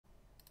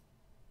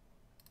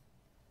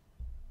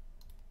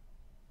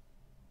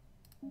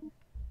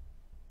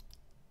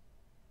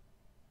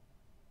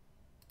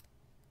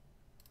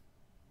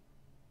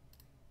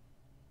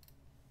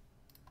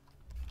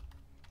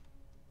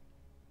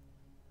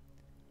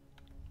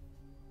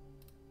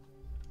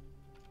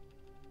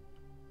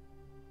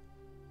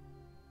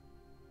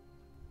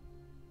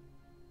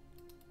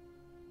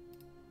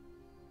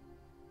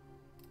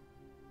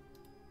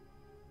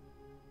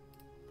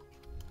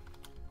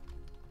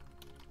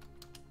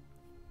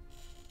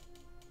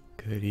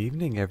Good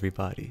evening,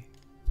 everybody.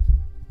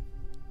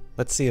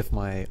 Let's see if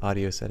my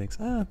audio settings,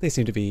 they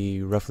seem to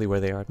be roughly where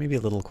they are. Maybe a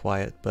little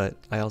quiet, but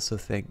I also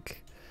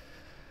think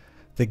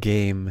the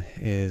game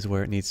is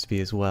where it needs to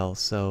be as well.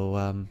 So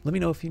let me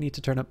know if you need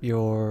to turn up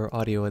your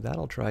audio with that.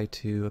 I'll try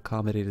to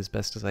accommodate as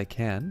best as I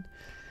can.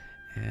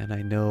 And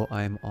I know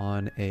I'm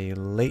on a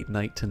late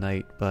night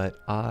tonight,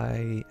 but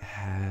I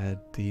had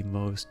the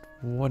most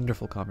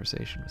wonderful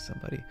conversation with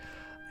somebody,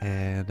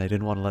 and I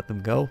didn't want to let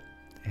them go,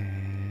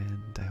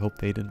 and I hope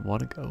they didn't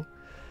want to go.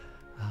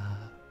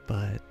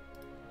 But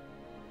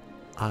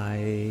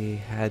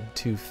I had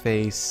to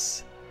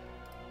face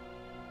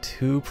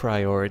two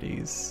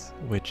priorities,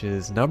 which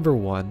is number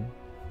one,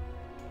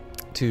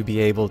 to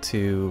be able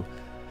to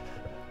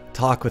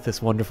talk with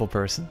this wonderful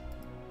person,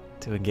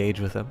 to engage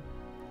with them.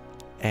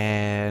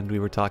 And we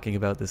were talking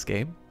about this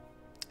game,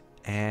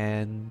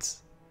 and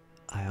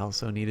I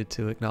also needed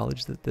to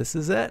acknowledge that this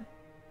is it.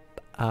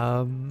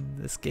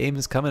 This game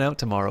is coming out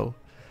tomorrow,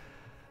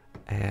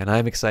 and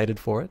I'm excited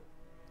for it.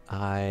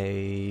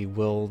 I'm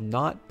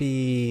not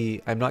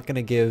going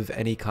to give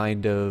any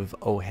kind of,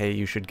 oh hey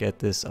you should get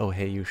this, oh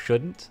hey you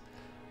shouldn't.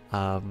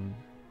 I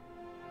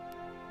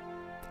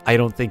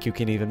don't think you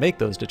can even make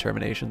those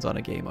determinations on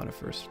a game on a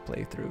first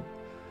playthrough.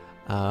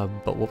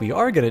 But what we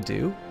are going to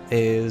do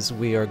is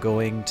we are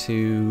going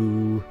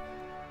to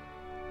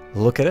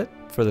look at it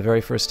for the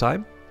very first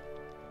time,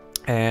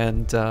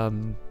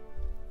 and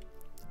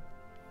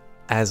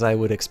as I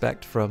would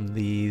expect from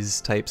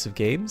these types of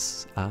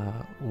games,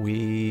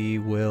 we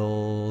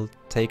will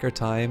take our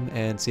time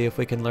and see if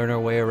we can learn our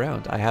way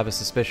around. I have a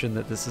suspicion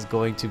that this is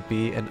going to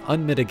be an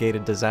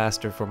unmitigated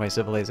disaster for my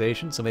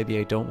civilization, so maybe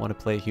I don't want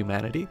to play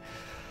humanity.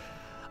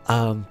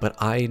 But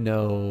I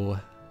know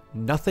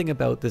nothing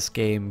about this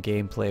game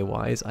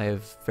gameplay-wise. I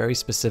have very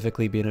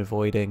specifically been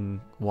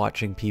avoiding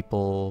watching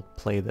people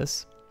play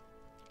this.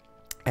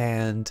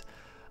 And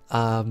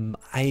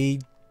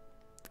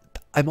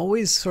I'm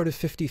always sort of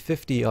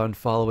 50-50 on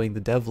following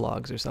the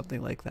devlogs or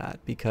something like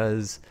that,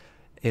 because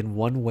in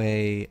one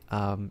way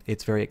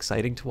it's very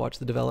exciting to watch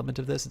the development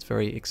of this. It's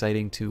very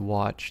exciting to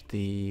watch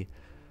the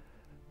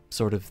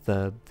sort of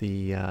the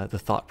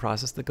thought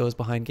process that goes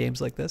behind games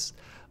like this.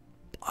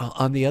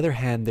 On the other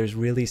hand, there's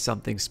really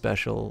something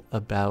special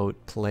about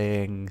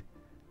playing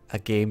a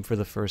game for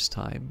the first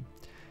time,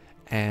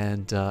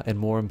 and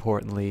more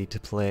importantly, to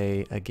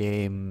play a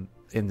game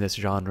in this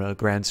genre,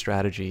 grand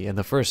strategy, and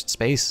the first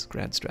space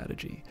grand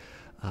strategy,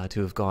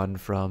 to have gone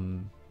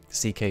from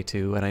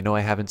CK2, and I know I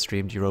haven't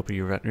streamed Europa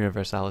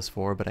Universalis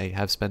 4, but I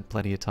have spent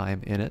plenty of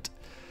time in it.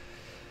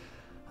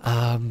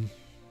 You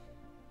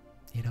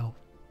know,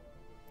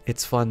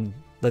 it's fun.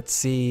 Let's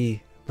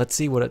see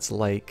what it's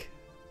like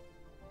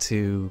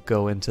to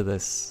go into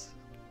this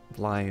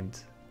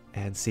blind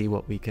and see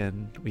what we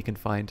can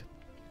find.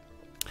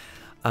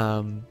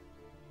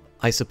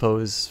 I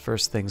suppose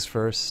first things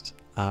first,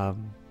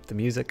 the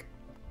music.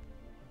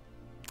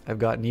 I've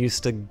gotten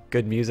used to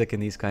good music in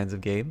these kinds of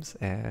games,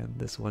 and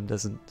this one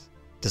doesn't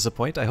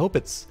disappoint. I hope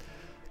it's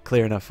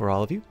clear enough for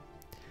all of you.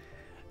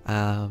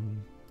 I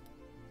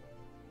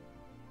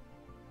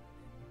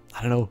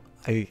don't know.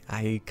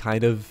 I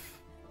kind of,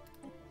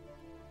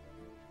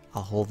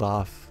 I'll hold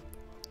off.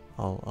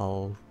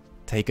 I'll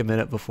take a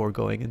minute before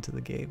going into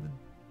the game.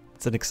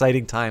 It's an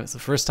exciting time. It's the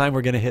first time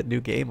we're going to hit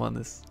new game on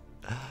this.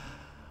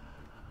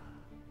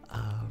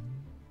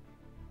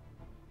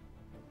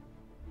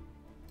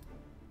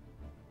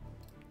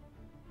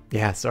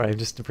 Yeah, sorry, I'm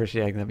just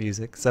appreciating that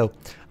music. So,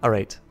 all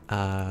right,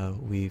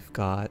 we've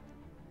got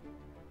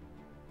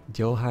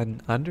Johan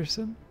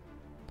Andersen,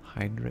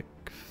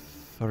 Heinrich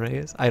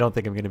Farias. I don't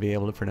think I'm going to be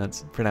able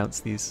to pronounce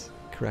these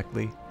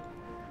correctly.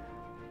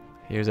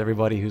 Here's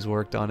everybody who's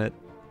worked on it.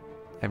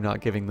 I'm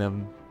not giving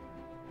them...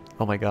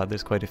 Oh my god,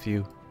 there's quite a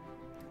few.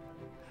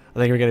 I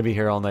think we're going to be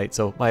here all night,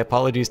 so my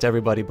apologies to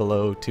everybody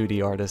below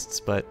 2D artists,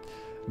 but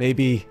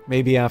maybe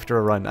after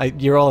a run.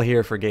 You're all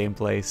here for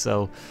gameplay,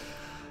 so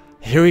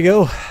here we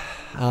go.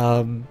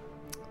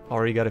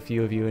 Already got a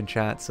few of you in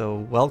chat, so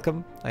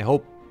welcome. I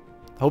hope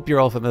you're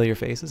all familiar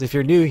faces. If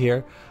you're new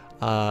here,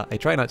 I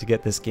try not to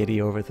get this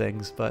giddy over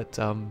things, but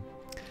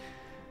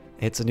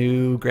it's a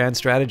new grand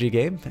strategy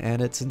game,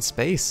 and it's in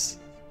space.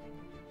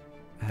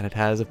 And it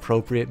has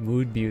appropriate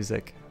mood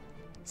music.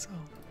 So,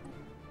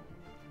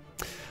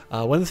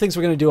 one of the things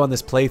we're going to do on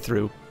this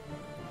playthrough,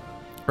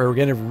 we're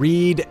going to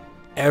read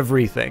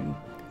everything.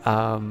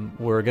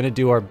 We're going to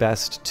do our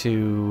best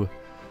to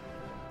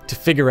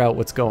figure out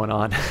what's going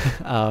on.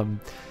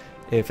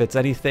 If it's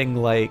anything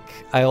like,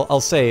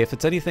 I'll say, if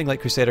it's anything like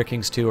Crusader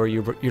Kings 2 or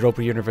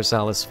Europa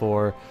Universalis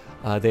 4,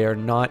 they are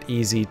not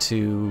easy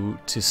to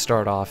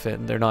start off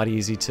in. They're not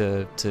easy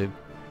to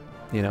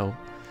you know,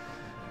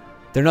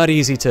 they're not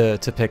easy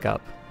to pick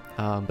up,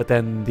 but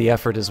then the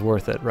effort is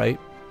worth it, right?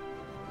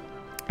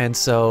 And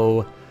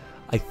so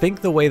I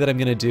think the way that I'm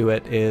going to do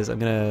it is I'm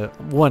going to,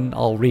 one,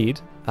 I'll read,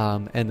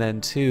 and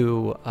then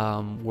two,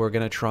 we're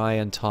going to try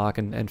and talk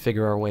and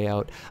figure our way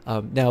out.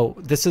 Now,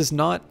 this is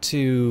not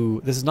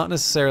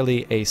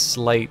necessarily a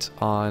slight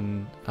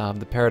on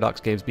the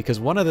Paradox games, because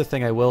one other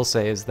thing I will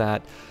say is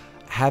that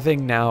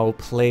having now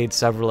played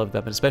several of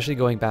them, and especially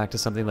going back to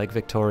something like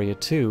Victoria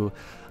 2,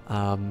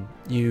 I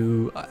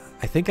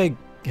think I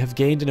have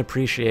gained an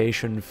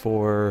appreciation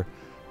for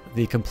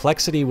the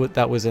complexity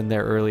that was in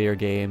their earlier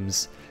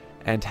games,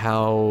 and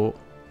how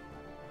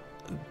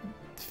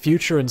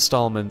future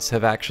installments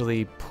have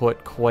actually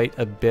put quite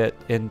a bit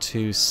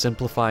into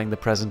simplifying the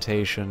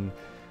presentation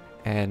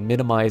and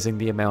minimizing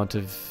the amount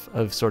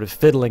of sort of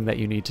fiddling that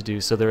you need to do.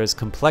 So there is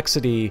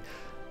complexity,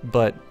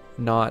 but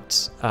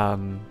not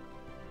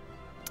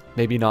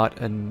maybe not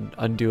an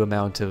undue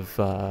amount of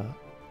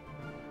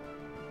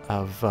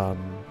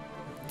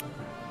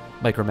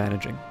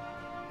micromanaging.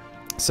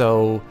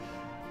 So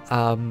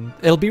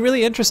it'll be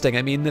really interesting.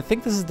 I mean, I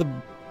think this is the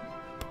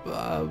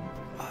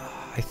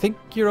I think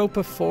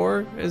Europa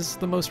 4 is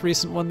the most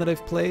recent one that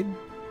I've played.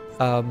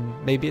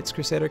 Maybe it's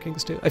Crusader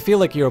Kings 2. I feel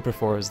like Europa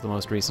 4 is the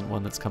most recent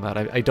one that's come out.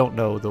 I don't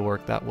know the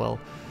work that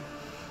well.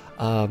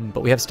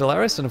 But we have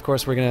Stellaris, and of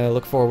course we're going to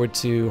look forward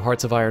to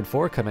Hearts of Iron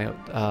 4 coming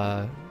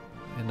out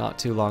in not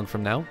too long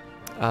from now.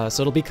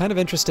 So it'll be kind of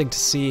interesting to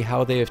see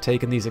how they have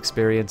taken these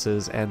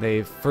experiences, and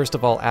they've first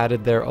of all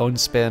added their own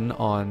spin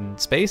on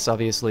space.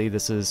 Obviously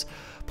this is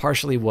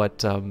partially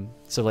what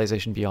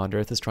Civilization Beyond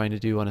Earth is trying to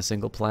do on a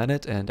single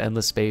planet, and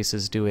Endless Space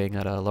is doing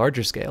at a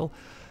larger scale.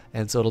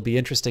 And so it'll be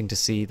interesting to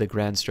see the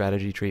grand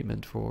strategy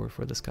treatment for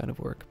this kind of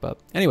work. But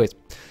anyways,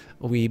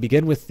 we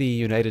begin with the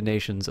United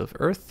Nations of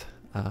Earth.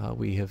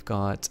 We have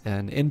got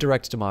an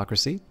indirect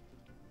democracy.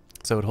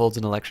 So it holds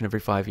an election every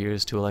 5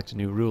 years to elect a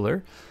new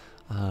ruler.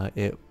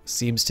 It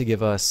seems to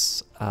give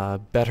us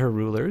better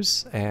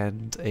rulers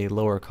and a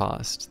lower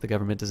cost. The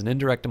government is an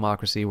indirect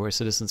democracy where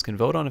citizens can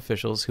vote on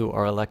officials who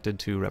are elected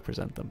to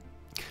represent them.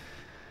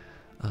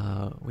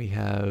 We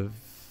have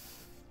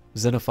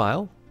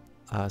xenophile.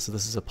 So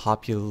this is a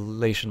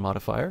population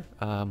modifier,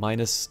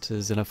 minus to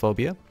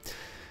xenophobia.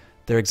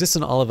 There exists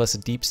in all of us a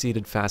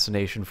deep-seated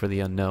fascination for the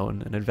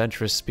unknown, an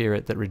adventurous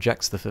spirit that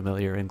rejects the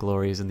familiar and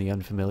glories in the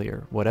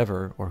unfamiliar,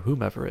 whatever or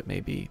whomever it may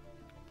be.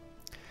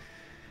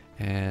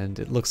 And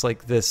it looks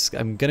like this,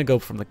 I'm going to go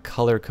from the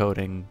color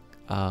coding,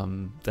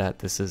 that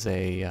this is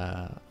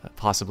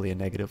possibly a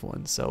negative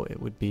one. So it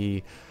would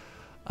be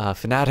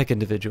fanatic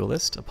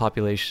individualist, a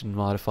population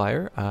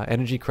modifier,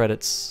 energy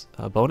credits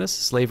bonus,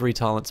 slavery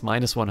tolerance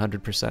minus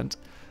 100%,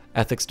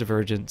 ethics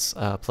divergence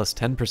plus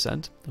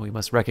 10%. We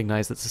must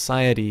recognize that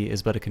society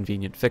is but a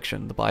convenient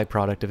fiction, the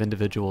byproduct of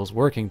individuals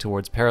working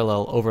towards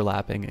parallel,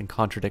 overlapping, and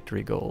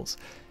contradictory goals,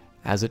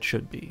 as it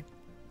should be.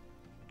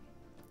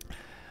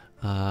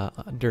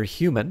 Under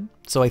human,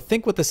 so I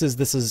think what this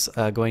is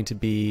going to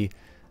be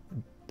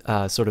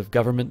sort of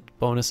government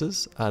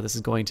bonuses. This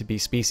is going to be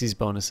species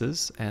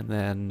bonuses, and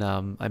then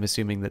I'm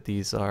assuming that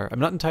these are, I'm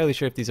not entirely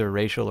sure if these are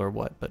racial or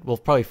what, but we'll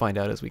probably find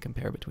out as we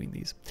compare between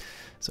these.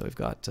 So we've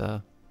got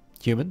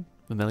human,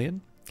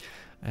 mammalian,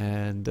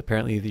 and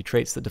apparently the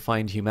traits that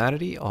define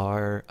humanity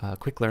are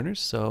quick learners,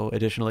 so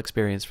additional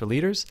experience for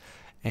leaders,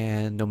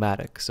 and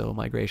nomadic, so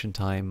migration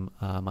time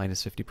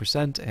minus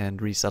 50% and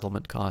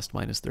resettlement cost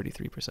minus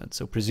 33%.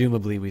 So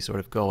presumably we sort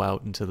of go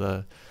out into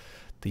the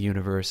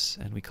universe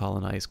and we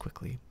colonize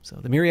quickly. So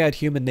the myriad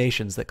human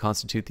nations that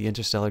constitute the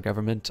interstellar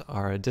government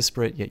are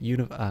disparate yet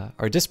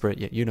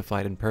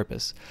unified in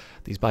purpose.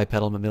 These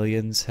bipedal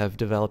mammalians have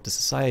developed a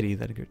society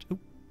that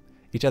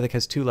each ethic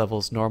has two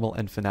levels, normal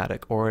and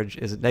fanatic. Orange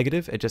isn't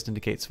negative, it just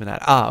indicates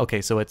fanatic. Ah, okay,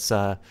 so it's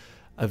a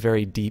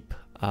very deep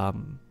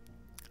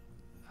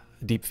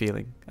deep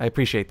feeling. I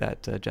appreciate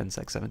that,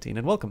 GenSec17,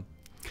 and welcome.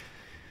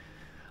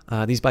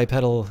 These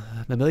bipedal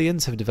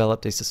mammalians have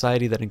developed a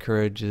society that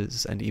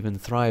encourages and even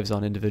thrives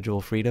on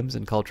individual freedoms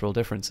and cultural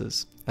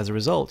differences. As a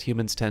result,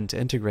 humans tend to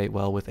integrate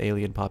well with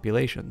alien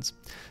populations.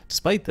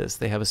 Despite this,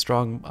 they have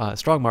strong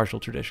martial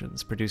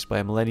traditions produced by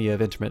a millennia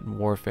of intermittent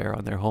warfare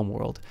on their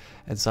homeworld,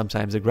 and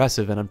sometimes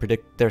aggressive and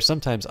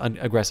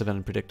aggressive and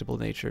unpredictable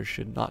nature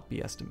should not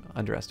be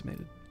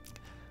underestimated.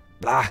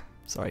 Blah!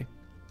 Sorry.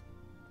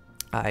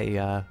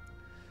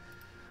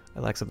 I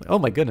like something. Oh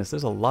my goodness,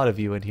 there's a lot of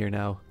you in here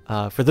now.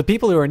 For the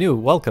people who are new,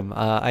 welcome.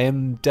 I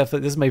am this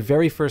is my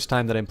very first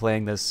time that I'm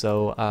playing this,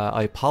 so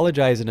I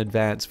apologize in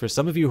advance. For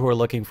some of you who are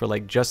looking for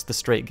like just the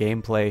straight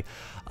gameplay,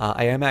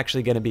 I am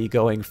actually going to be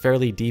going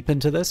fairly deep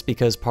into this,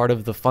 because part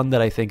of the fun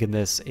that I think in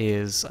this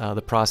is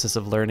the process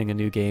of learning a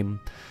new game.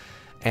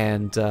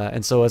 And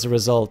so as a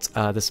result,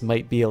 this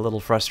might be a little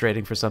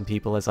frustrating for some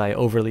people as I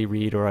overly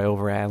read or I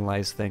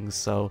overanalyze things.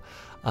 So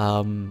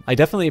I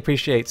definitely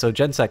appreciate, so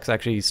GenSec's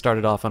actually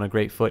started off on a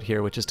great foot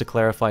here, which is to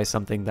clarify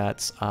something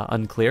that's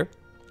unclear.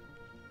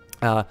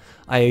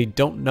 I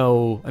don't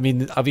know, I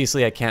mean,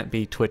 obviously I can't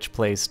be Twitch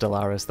plays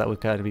Stellaris, that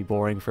would kind of be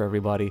boring for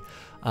everybody,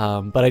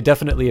 but I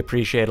definitely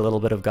appreciate a little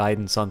bit of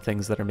guidance on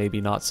things that are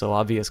maybe not so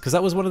obvious, because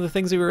that was one of the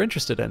things we were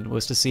interested in,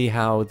 was to see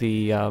how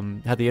the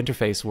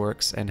interface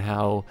works and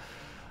how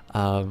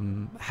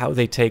how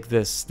they take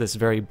this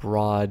very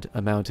broad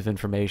amount of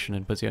information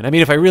and puts you in. I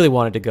mean, if I really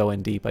wanted to go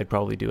in deep, I'd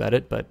probably do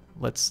edit, but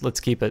let's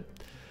keep it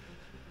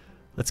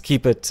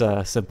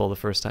simple the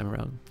first time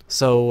around.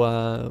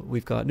 So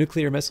we've got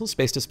nuclear missiles,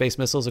 space-to-space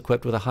missiles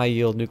equipped with a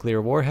high-yield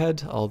nuclear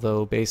warhead,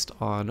 although based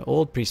on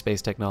old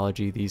pre-space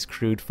technology, these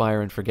crude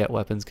fire-and-forget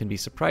weapons can be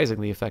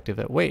surprisingly effective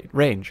at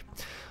range.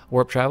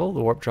 Warp travel, the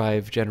warp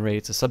drive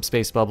generates a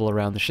subspace bubble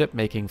around the ship,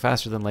 making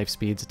faster-than-light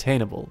speeds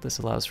attainable. This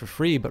allows for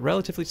free but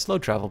relatively slow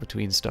travel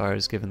between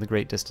stars, given the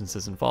great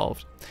distances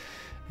involved.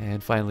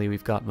 And finally,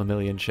 we've got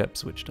mammalian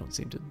ships, which don't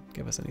seem to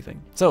give us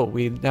anything. So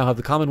we now have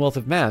the Commonwealth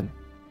of Man.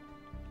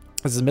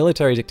 This is a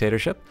military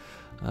dictatorship,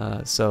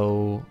 as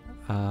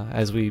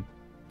we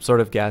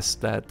sort of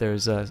guessed, that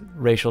there's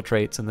racial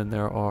traits, and then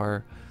there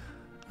are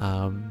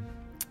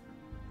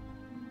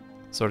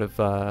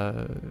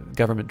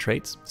government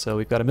traits. So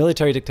we've got a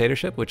military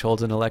dictatorship, which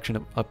holds an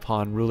election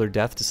upon ruler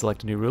death to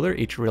select a new ruler.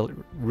 Each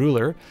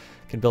ruler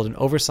can build an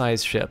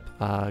oversized ship,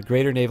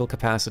 greater naval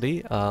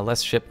capacity,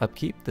 less ship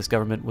upkeep. This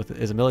government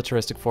is a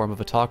militaristic form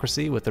of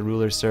autocracy, with the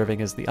ruler serving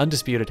as the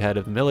undisputed head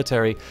of the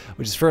military,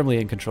 which is firmly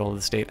in control of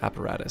the state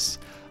apparatus.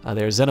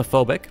 They're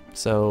xenophobic,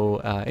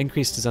 so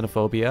increased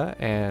xenophobia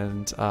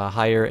and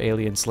higher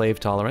alien slave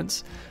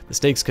tolerance. The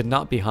stakes could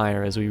not be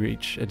higher as we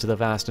reach into the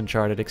vast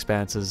uncharted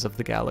expanses of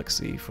the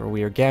galaxy, for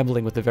we are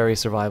gambling with the very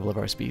survival of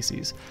our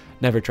species.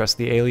 Never trust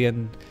the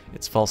alien,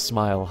 its false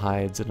smile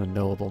hides an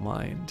unknowable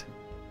mind.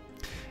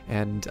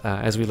 And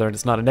as we learned,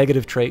 it's not a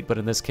negative trait, but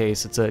in this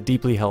case, it's a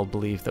deeply held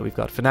belief that we've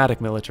got fanatic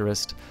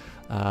militarist,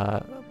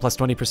 plus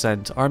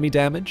 20% army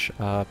damage,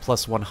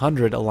 plus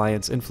 100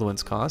 alliance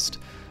influence cost,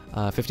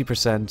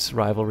 50%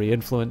 rivalry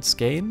influence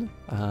gain,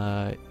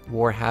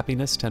 war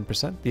happiness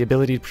 10%. The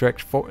ability to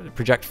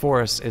project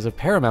force is of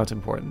paramount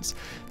importance.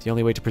 The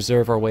only way to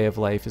preserve our way of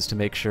life is to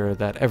make sure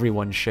that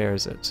everyone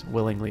shares it,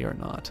 willingly or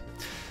not.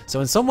 So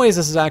in some ways,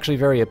 this is actually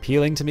very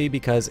appealing to me,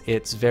 because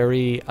it's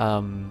very,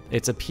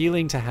 it's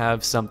appealing to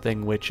have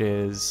something which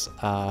is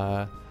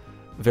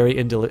very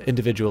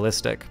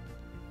individualistic.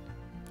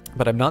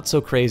 But I'm not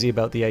so crazy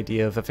about the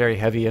idea of a very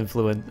heavy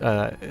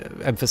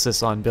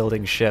emphasis on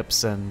building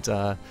ships and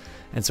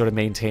sort of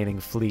maintaining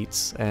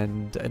fleets.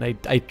 And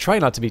I try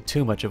not to be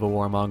too much of a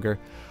warmonger.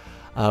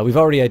 We've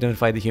already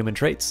identified the human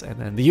traits, and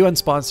then the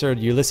UN-sponsored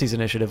Ulysses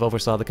Initiative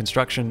oversaw the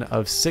construction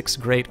of 6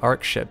 great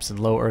arc ships in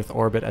low Earth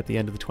orbit at the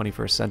end of the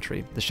 21st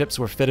century. The ships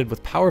were fitted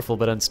with powerful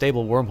but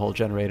unstable wormhole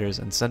generators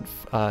and sent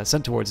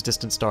towards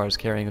distant stars,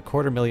 carrying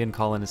 250,000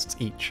 colonists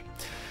each.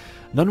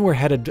 None were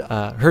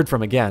heard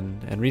from again,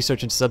 and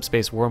research into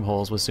subspace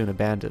wormholes was soon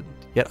abandoned.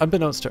 Yet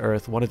unbeknownst to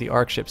Earth, one of the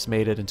arc ships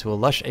made it into a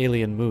lush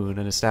alien moon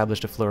and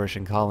established a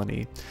flourishing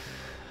colony.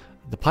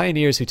 The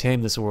pioneers who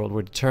tamed this world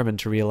were determined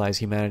to realize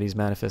humanity's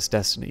manifest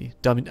destiny,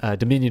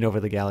 dominion over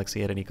the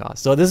galaxy at any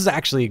cost. So this is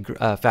actually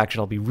a faction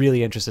I'll be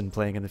really interested in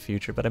playing in the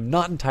future, but I'm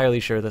not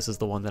entirely sure this is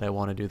the one that I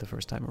want to do the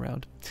first time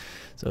around.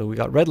 So we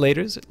got red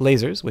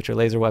lasers, which are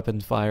laser weapon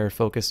fire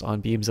focused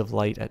on beams of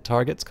light at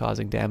targets,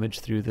 causing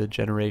damage through the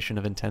generation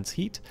of intense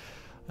heat.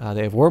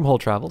 They have wormhole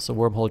travel, so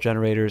wormhole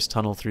generators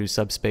tunnel through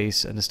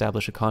subspace and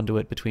establish a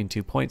conduit between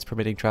 2 points,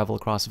 permitting travel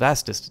across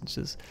vast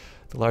distances.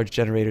 The large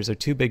generators are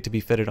too big to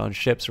be fitted on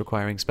ships,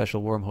 requiring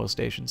special wormhole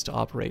stations to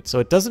operate. So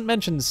it doesn't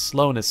mention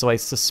slowness, so I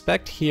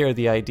suspect here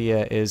the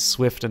idea is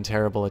swift and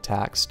terrible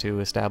attacks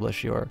to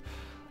establish your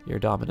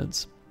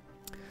dominance.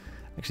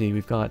 Actually,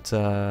 we've got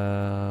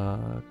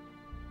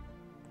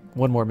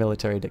one more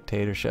military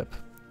dictatorship.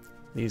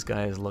 These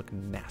guys look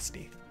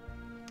nasty.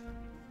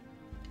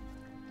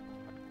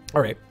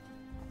 All right,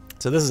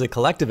 so this is a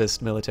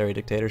collectivist military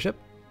dictatorship.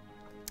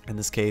 In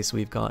this case,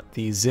 we've got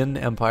the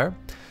Xin Empire.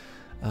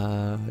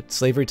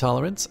 Slavery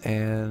tolerance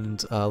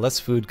and less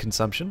food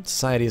consumption.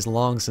 Society has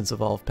long since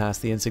evolved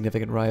past the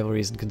insignificant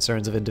rivalries and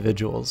concerns of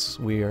individuals.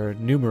 We are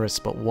numerous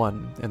but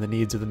one, and the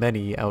needs of the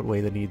many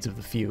outweigh the needs of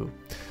the few.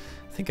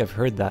 I think I've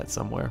heard that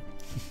somewhere.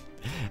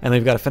 And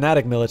they've got a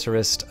fanatic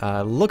militarist.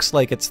 Looks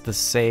like it's the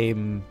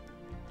same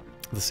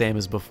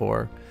as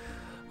before.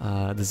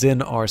 The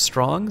Xin are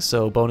strong,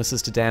 so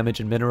bonuses to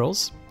damage and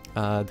minerals.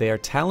 They are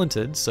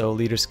talented, so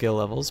leader skill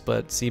levels,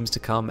 but seems to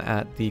come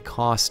at the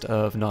cost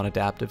of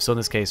non-adaptive. So in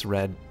this case,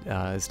 red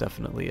is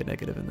definitely a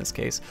negative in this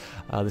case.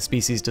 The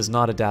species does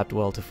not adapt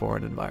well to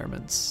foreign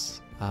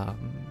environments.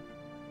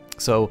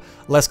 So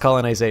less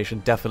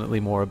colonization,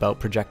 definitely more about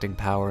projecting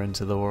power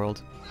into the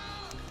world.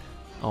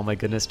 Oh my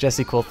goodness,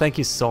 Jessie Quill, thank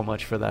you so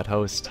much for that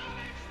host.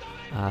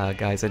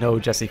 Guys, I know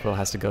Jessie Quill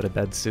has to go to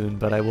bed soon,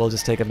 but I will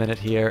just take a minute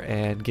here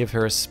and give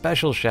her a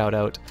special shout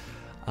out.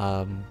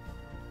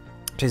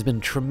 She's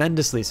been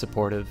tremendously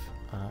supportive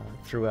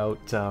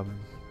throughout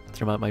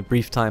my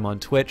brief time on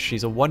Twitch.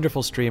 She's a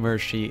wonderful streamer.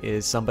 She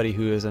is somebody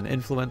who is an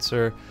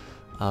influencer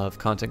of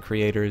content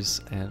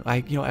creators, and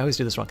I always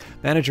do this wrong.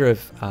 Manager of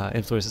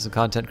influencers and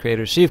content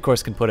creators. She, of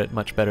course, can put it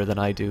much better than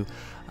I do,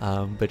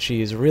 but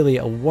she is really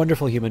a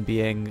wonderful human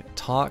being.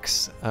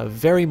 Talks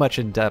very much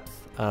in depth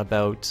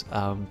about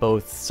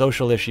both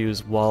social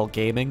issues while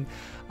gaming.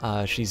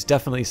 She's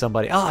definitely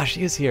somebody. Ah,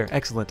 she is here.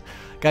 Excellent,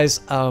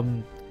 guys.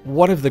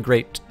 one of the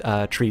great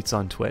treats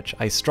on Twitch.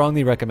 I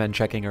strongly recommend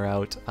checking her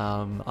out.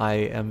 I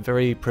am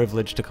very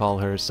privileged to call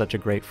her such a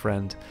great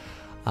friend.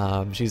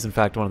 She's in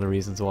fact one of the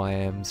reasons why I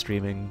am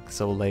streaming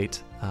so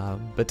late.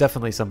 But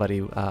definitely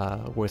somebody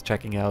worth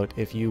checking out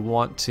if you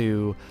want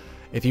to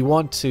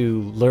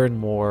learn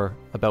more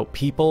about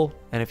people,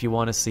 and if you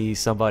want to see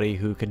somebody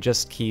who can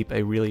just keep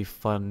a really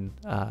fun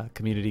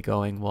community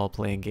going while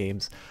playing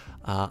games.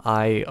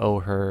 I owe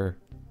her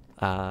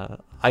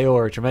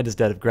a tremendous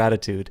debt of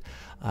gratitude,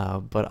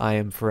 but I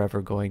am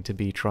forever going to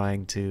be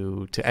trying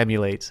to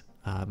emulate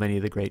many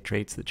of the great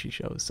traits that she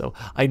shows. So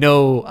I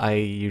know I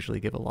usually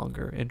give a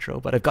longer intro,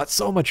 but I've got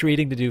so much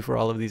reading to do for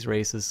all of these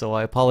races, so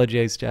I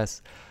apologize,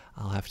 Jess.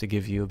 I'll have to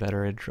give you a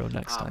better intro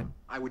next time.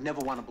 I would never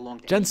want to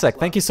belong to Gensec,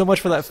 thank you so much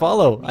for that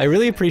follow. I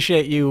really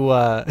appreciate you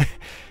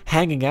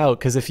hanging out,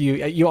 because if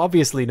you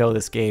obviously know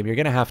this game, you're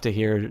gonna have to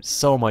hear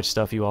so much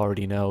stuff you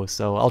already know.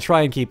 So I'll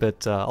try and keep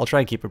it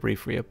brief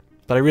for you.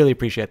 But I really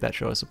appreciate that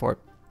show of support.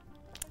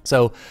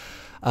 So.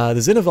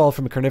 The Zin evolved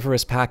from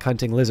carnivorous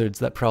pack-hunting lizards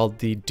that prowled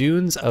the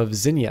dunes of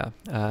Zinnia.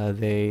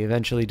 They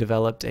eventually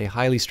developed a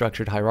highly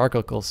structured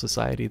hierarchical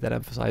society that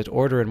emphasized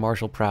order and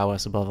martial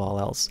prowess above all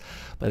else.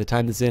 By the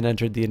time the Zin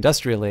entered the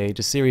Industrial Age,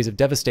 a series of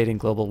devastating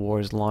global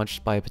wars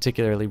launched by a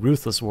particularly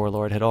ruthless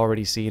warlord had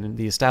already seen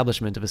the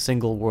establishment of a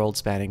single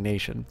world-spanning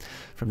nation.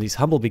 From these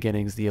humble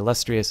beginnings, the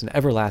illustrious and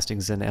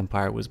everlasting Zin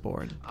Empire was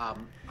born.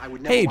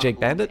 Hey, Jake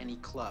Bandit!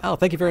 Oh,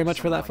 thank you very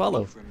much for that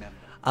follow.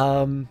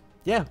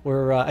 Yeah,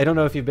 I don't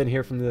know if you've been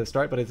here from the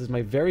start, but this is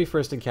my very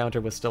first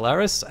encounter with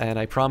Stellaris, and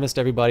I promised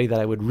everybody that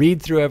I would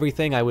read through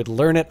everything, I would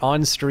learn it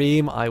on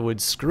stream, I would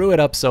screw it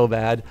up so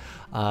bad.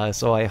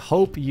 So I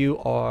hope you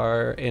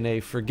are in a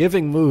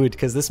forgiving mood,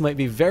 because this might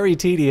be very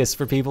tedious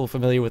for people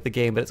familiar with the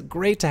game, but it's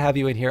great to have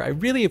you in here. I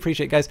really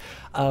appreciate it, guys.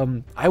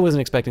 I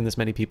wasn't expecting this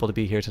many people to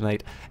be here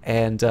tonight,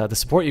 and the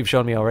support you've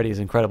shown me already is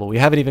incredible. We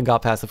haven't even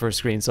got past the first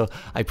screen, so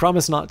I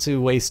promise not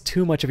to waste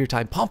too much of your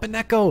time.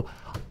 Pompaneko!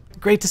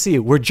 Great to see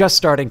you. We're just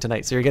starting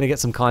tonight, so you're going to get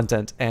some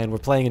content, and we're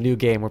playing a new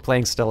game. We're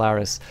playing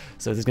Stellaris,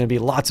 so there's going to be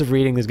lots of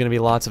reading. There's going to be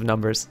lots of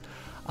numbers,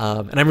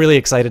 and I'm really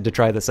excited to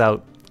try this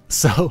out.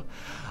 So,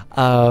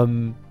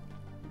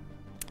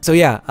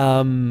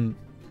 yeah,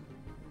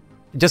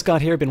 just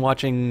got here, been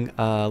watching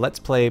Let's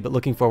Play, but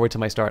looking forward to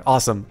my start.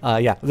 Awesome.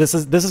 Yeah, this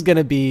is going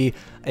to be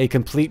a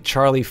complete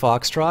Charlie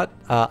Foxtrot.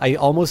 I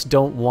almost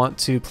don't want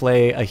to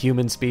play a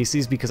human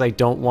species because I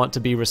don't want to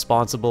be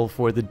responsible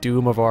for the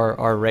doom of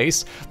our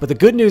race. But the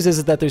good news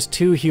is that there's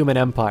 2 human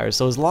empires,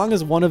 so as long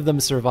as one of them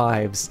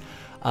survives,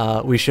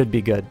 we should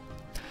be good.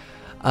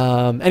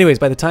 Anyways,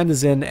 by the time the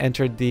Zin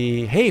entered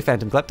the... Hey,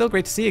 Phantom Klepto,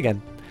 great to see you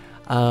again.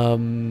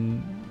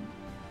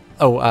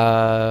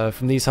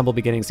 From these humble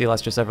beginnings, the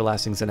illustrious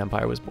everlasting Zin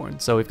Empire was born.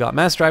 So we've got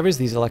mass drivers.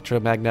 These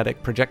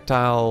electromagnetic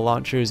projectile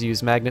launchers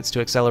use magnets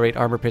to accelerate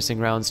armor-piercing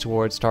rounds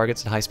towards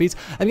targets at high speeds.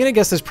 I'm gonna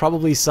guess there's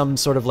probably some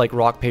sort of like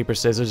rock, paper,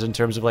 scissors in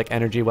terms of like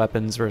energy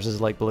weapons versus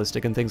like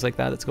ballistic and things like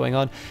that that's going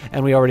on.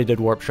 And we already did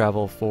warp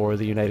travel for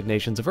the United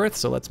Nations of Earth,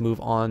 so let's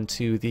move on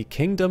to the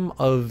Kingdom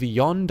of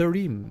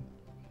Yondarim.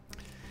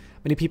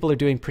 Many people are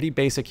doing pretty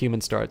basic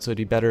human starts, so it'd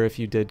be better if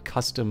you did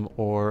custom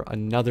or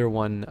another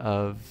one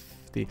of...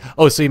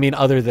 Oh, so you mean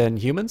other than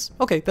humans?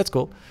 Okay, that's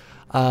cool.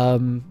 I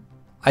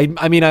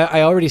mean,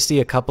 I already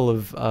see a couple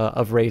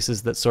of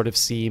races that sort of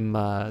seem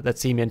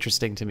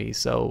interesting to me.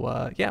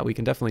 So yeah, we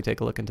can definitely take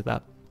a look into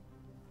that.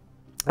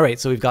 All right,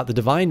 so we've got the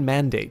Divine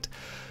Mandate.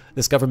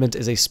 This government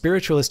is a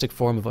spiritualistic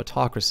form of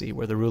autocracy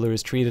where the ruler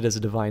is treated as a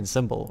divine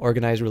symbol.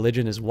 Organized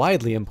religion is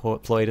widely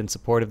employed in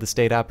support of the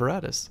state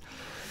apparatus.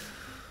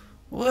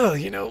 Well,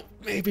 you know,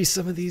 maybe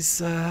some of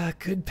these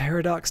good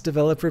Paradox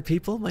developer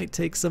people might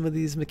take some of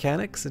these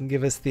mechanics and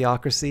give us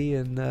Theocracy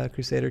and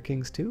Crusader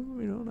Kings 2.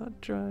 You know,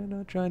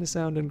 not trying to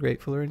sound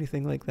ungrateful or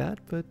anything like that,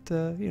 but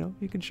you know,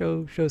 you can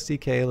show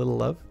CK a little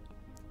love.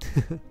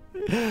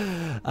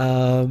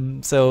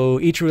 So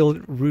each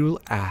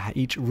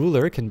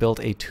ruler can build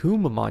a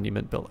tomb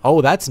monument build.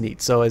 Oh, that's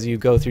neat. So as you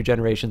go through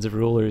generations of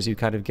rulers, you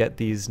kind of get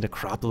these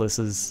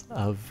necropolises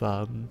of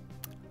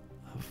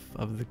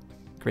the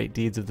great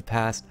deeds of the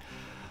past.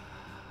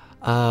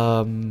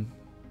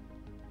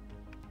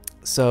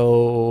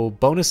 So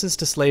bonuses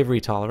to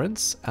slavery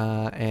tolerance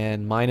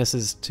and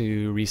minuses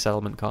to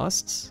resettlement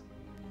costs.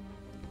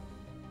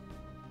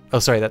 Oh,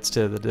 sorry, that's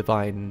to the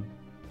divine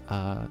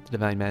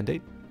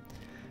mandate.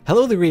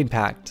 Hello, the Green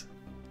Pact.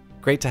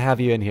 Great to have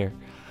you in here.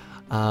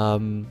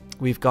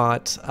 We've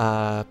got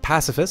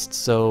pacifists,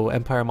 so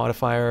empire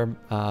modifier,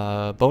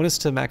 bonus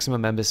to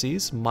maximum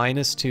embassies,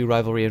 minus to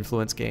rivalry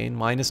influence gain,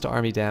 minus to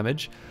army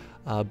damage,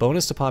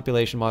 bonus to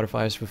population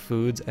modifiers for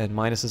foods, and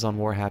minuses on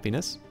war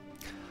happiness.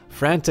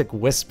 Frantic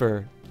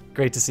Whisper,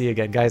 great to see you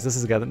again. Guys, this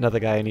is another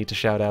guy I need to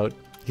shout out.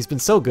 He's been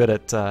so good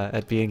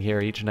at being here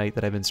each night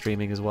that I've been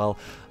streaming as well.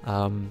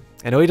 I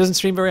know he doesn't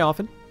stream very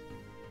often,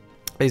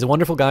 but he's a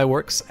wonderful guy,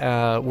 works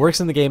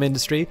in the game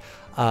industry,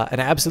 an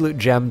absolute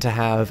gem to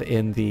have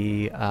in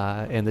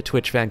the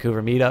Twitch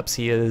Vancouver meetups.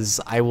 He is,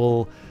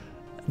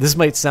 this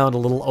might sound a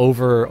little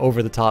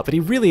over the top, but he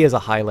really is a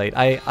highlight.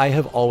 I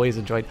have always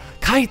enjoyed.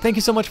 Kite, thank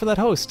you so much for that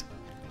host.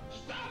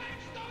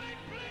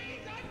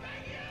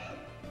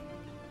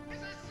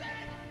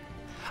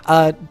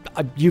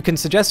 You can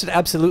suggest it,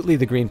 absolutely,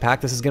 the Green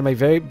Pack. This is going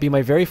to be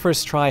my very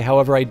first try.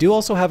 However, I do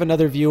also have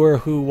another viewer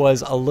who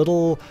was a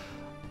little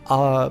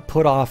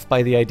put off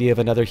by the idea of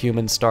another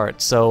human start.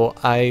 So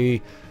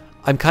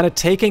I'm kind of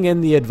taking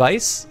in the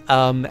advice,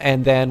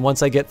 and then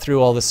once I get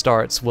through all the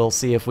starts, we'll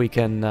see if we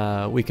can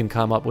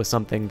come up with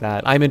something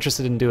that I'm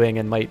interested in doing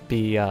and might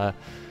be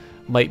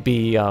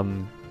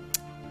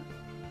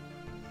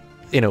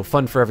you know,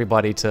 fun for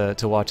everybody to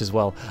watch as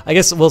well. I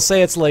guess we'll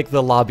say it's like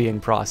the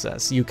lobbying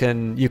process. You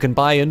can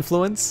buy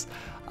influence,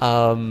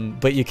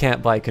 but you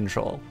can't buy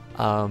control.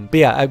 But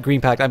yeah, at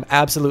Green Pact, I'm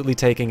absolutely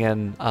taking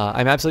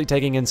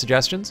in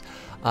suggestions.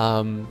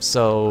 I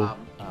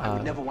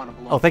would never want to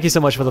belong. Oh, thank you so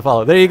much for the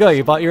follow. There you go.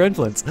 You bought your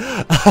influence.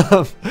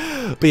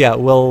 But yeah,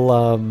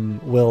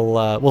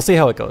 we'll see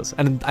how it goes.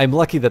 And I'm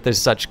lucky that there's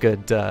such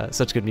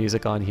good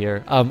music on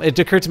here. It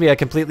occurred to me I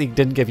completely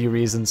didn't give you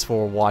reasons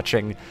for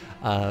watching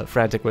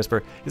Frantic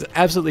Whisper. He's an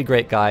absolutely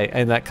great guy,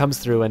 and that comes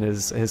through in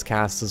his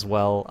casts as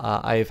well.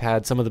 I've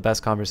had some of the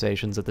best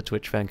conversations at the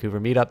Twitch Vancouver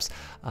meetups,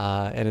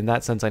 and in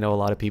that sense, I know a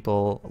lot of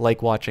people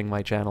like watching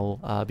my channel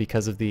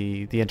because of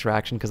the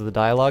interaction, because of the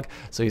dialogue.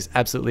 So he's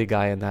absolutely a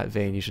guy in that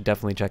vein. You should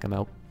definitely check him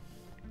out.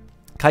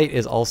 Kite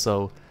is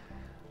also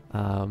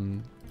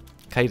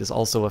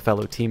a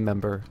fellow team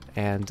member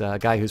and a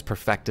guy who's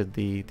perfected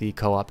the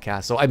co-op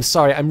cast. So I'm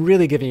sorry, I'm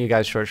really giving you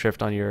guys short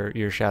shrift on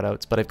your shout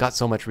outs, but I've got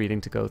so much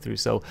reading to go through.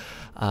 So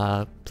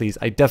please,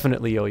 I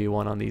definitely owe you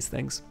one on these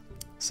things.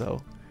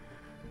 So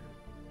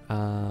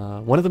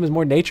one of them is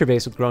more nature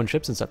based with grown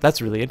ships and stuff.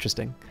 That's really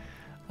interesting.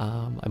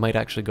 I might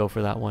actually go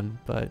for that one,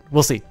 but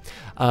we'll see.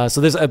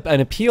 So there's an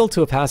appeal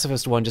to a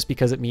pacifist one just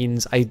because it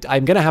means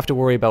I'm going to have to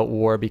worry about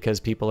war because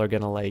people are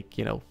going to, like,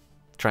 you know,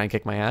 try and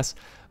kick my ass.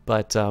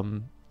 But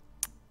I'm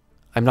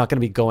not going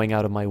to be going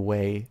out of my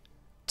way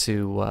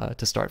to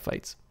start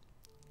fights.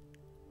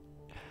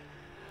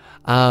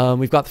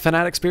 We've got the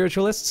Fanatic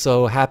Spiritualists,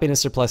 so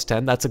happiness or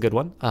 +10, that's a good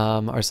one.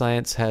 Our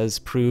science has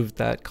proved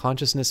that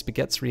consciousness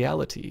begets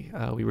reality.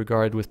 We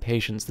regard with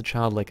patience the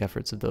childlike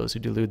efforts of those who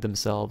delude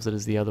themselves it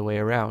is the other way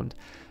around,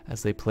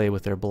 as they play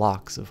with their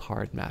blocks of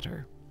hard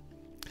matter.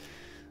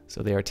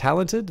 So they are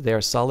talented, they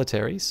are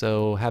solitary,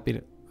 so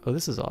happiness... Oh,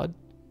 this is odd.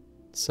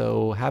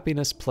 So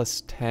happiness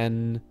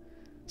 +10...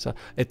 So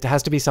it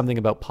has to be something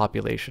about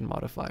population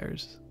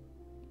modifiers.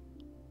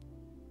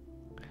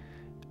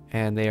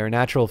 And they are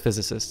natural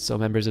physicists, so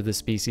members of the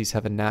species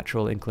have a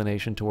natural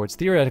inclination towards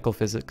theoretical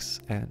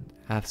physics and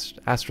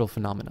astral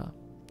phenomena.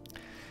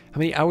 How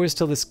many hours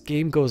till this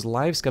game goes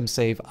live, Scum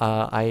Save?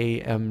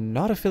 I am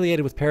not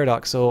affiliated with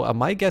Paradox, so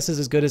my guess is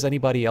as good as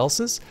anybody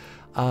else's.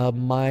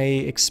 My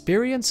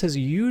experience has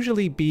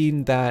usually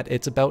been that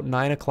it's about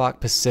 9 o'clock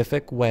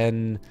Pacific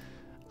when...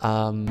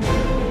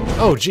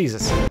 Oh,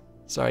 Jesus.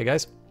 Sorry,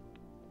 guys.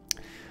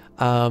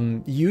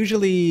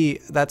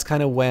 Usually that's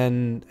kind of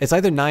when it's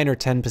either 9 or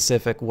 10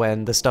 Pacific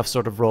when the stuff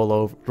sort of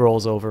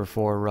rolls over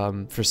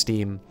for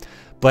Steam,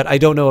 but I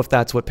don't know if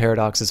that's what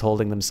Paradox is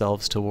holding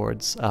themselves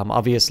towards.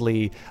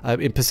 Obviously,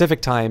 in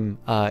Pacific time,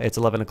 it's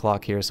 11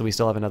 o'clock here, so we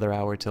still have another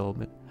hour till.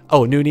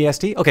 Oh, noon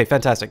EST. Okay,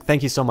 fantastic.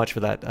 Thank you so much for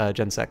that,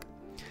 Gensec.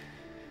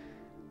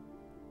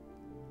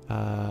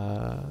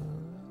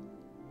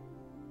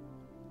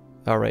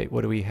 All right,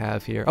 what do we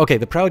have here? Okay,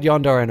 the proud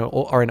Yondar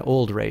are an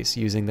old race,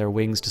 using their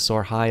wings to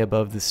soar high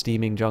above the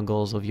steaming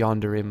jungles of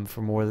Yondarim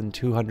for more than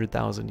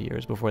 200,000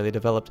 years before they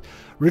developed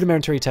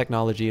rudimentary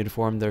technology and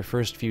formed their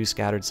first few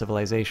scattered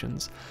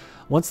civilizations.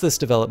 Once this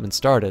development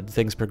started,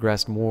 things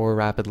progressed more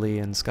rapidly,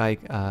 and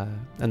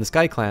the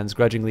Sky Clans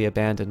grudgingly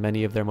abandoned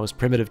many of their most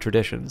primitive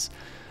traditions.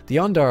 The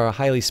Yondar are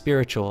highly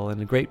spiritual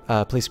and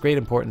place great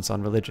importance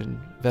on religion,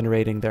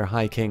 venerating their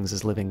high kings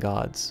as living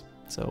gods.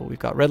 So we've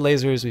got red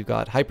lasers, we've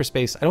got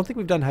hyperspace. I don't think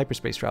we've done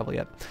hyperspace travel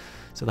yet.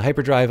 So the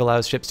hyperdrive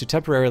allows ships to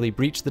temporarily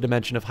breach the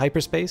dimension of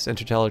hyperspace.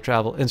 Interstellar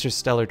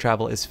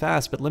travel is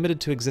fast, but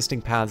limited to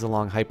existing paths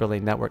along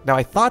hyperlane network. Now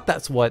I thought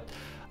that's what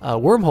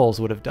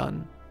wormholes would have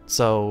done.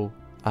 So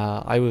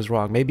I was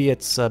wrong. Maybe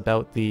it's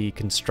about the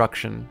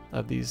construction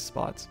of these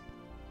spots.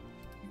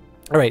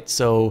 All right,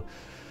 so,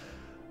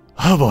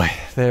 oh boy,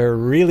 they're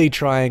really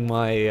trying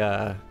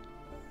my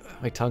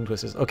my tongue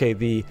twisters. Okay,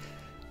 the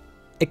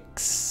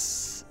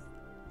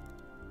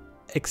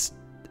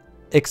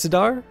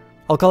Ixidar?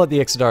 I'll call it the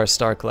Ixidar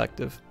Star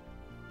Collective.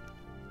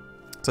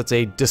 So it's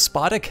a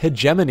despotic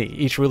hegemony.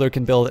 Each ruler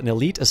can build an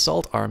elite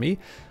assault army,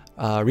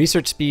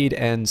 research speed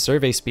and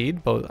survey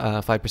speed, both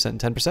 5% and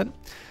 10%.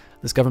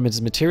 This government is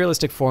a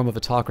materialistic form of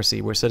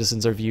autocracy where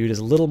citizens are viewed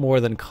as little more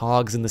than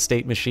cogs in the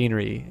state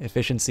machinery.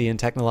 Efficiency and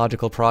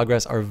technological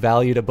progress are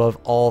valued above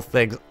all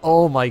things.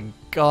 Oh my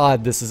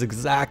god, this is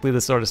exactly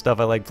the sort of stuff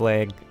I like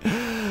playing.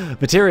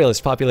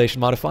 Materialist population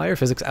modifier,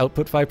 physics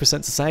output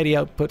 5%, society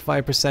output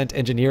 5%,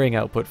 engineering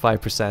output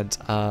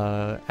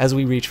 5%. As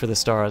we reach for the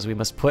stars, we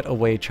must put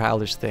away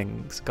childish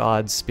things,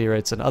 gods,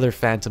 spirits, and other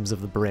phantoms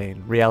of the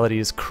brain. Reality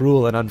is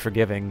cruel and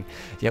unforgiving,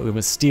 yet we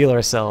must steel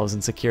ourselves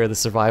and secure the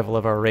survival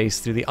of our race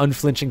through the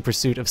unflinching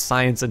pursuit of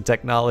science and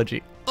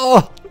technology.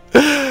 Oh!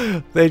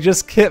 They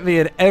just hit me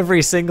in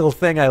every single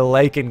thing I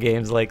like in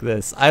games like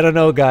this. I don't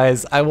know,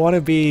 guys. I want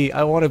to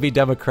be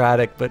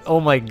democratic, but oh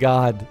my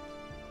god.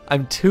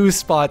 I'm 2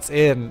 spots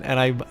in, and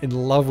I'm in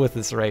love with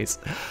this race.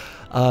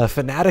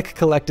 Fanatic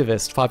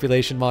collectivist,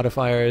 population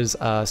modifiers,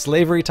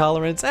 slavery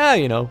tolerance,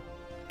 you know,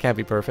 can't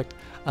be perfect.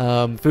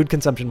 Food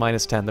consumption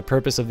 -10. The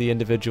purpose of the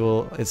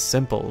individual is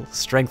simple: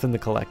 strengthen the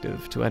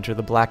collective. To enter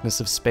the blackness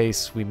of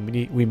space, we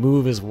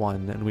move as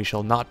one, and we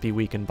shall not be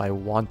weakened by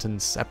wanton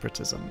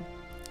separatism.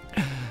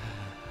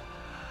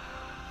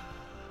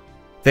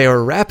 They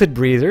are rapid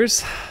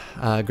breathers.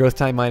 Growth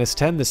time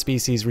 -10. The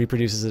species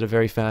reproduces at a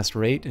very fast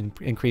rate,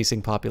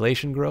 increasing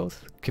population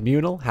growth.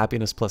 Communal,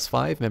 happiness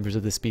 +5. Members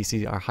of the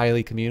species are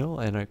highly communal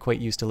and are quite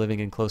used to living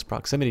in close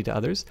proximity to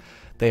others.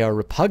 They are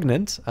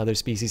repugnant. Other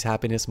species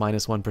happiness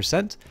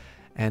 -1%.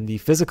 And the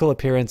physical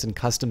appearance and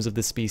customs of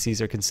the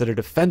species are considered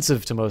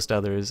offensive to most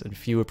others, and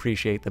few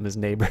appreciate them as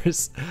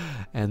neighbors.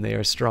 And they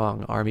are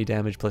strong. Army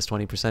damage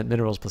 +20%,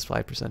 minerals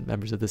 +5%.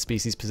 Members of the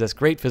species possess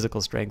great physical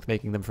strength,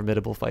 making them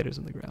formidable fighters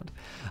on the ground.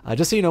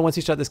 Just so you know, once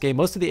you start this game,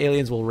 most of the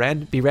aliens will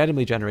be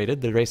randomly generated.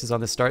 The races on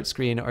the start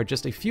screen are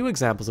just a few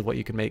examples of what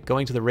you can make.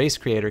 Going to the race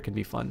creator can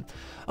be fun.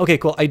 Okay,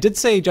 cool. I did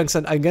say,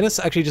 Jungsun, I'm going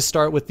to actually just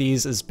start with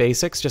these as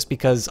basics, just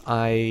because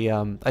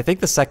I think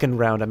the second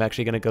round I'm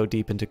actually going to go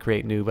deep into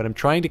create new, but I'm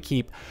trying to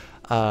keep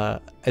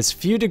as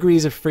few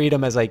degrees of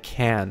freedom as I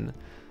can,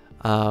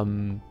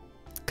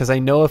 because I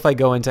know if I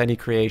go into any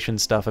creation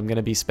stuff, I'm going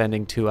to be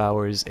spending 2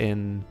 hours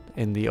in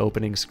the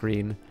opening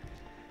screen.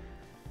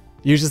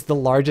 Uses the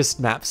largest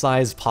map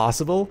size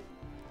possible.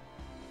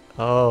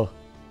 Oh,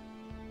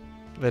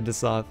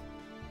 Vendasoth.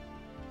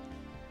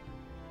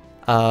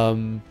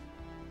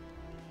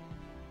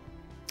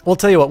 We'll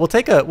tell you what. We'll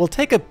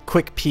take a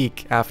quick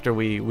peek after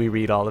we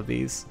read all of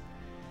these.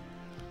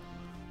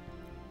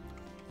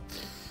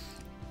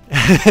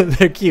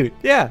 They're cute,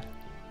 yeah.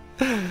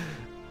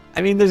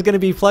 I mean, there's gonna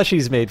be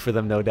plushies made for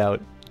them, no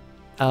doubt.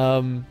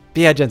 But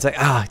yeah, Jen's like,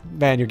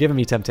 man, you're giving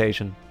me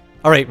temptation.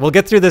 All right, we'll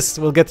get through this.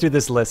 We'll get through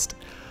this list.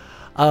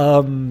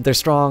 They're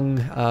strong.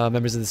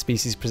 Members of the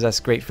species possess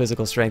great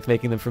physical strength,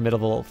 making them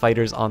formidable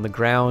fighters on the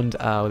ground.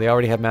 They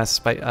already have mass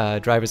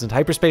drivers into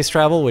hyperspace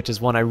travel, which is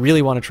one I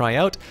really want to try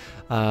out.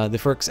 The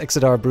first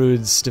Ixodar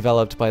broods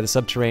developed by the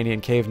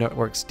subterranean cave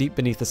networks deep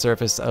beneath the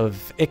surface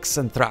of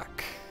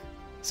Ixanthrak.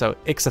 So,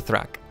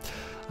 Ixathrak.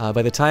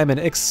 By the time an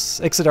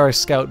Ixodar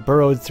scout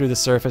burrowed through the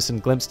surface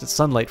and glimpsed its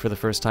sunlight for the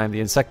first time,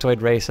 the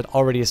insectoid race had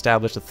already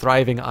established a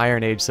thriving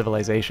Iron Age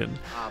civilization.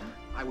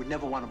 I would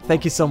never want to.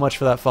 Thank you so much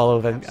for that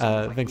follow,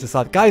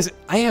 Vinxasoth. Guys,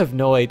 I have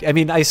no idea. I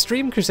mean, I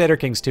stream Crusader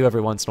Kings 2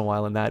 every once in a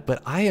while in that,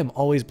 but I am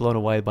always blown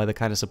away by the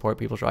kind of support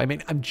people show. I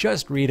mean, I'm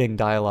just reading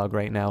dialogue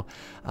right now.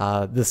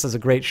 This is a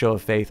great show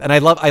of faith, and I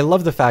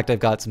love the fact I've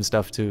got some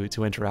stuff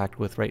to interact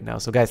with right now.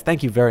 So, guys,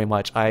 thank you very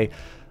much.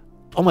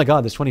 Oh my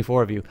God, there's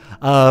 24 of you.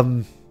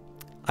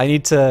 I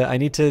need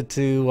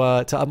to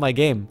up my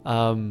game.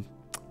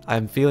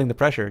 I'm feeling the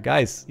pressure,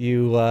 guys.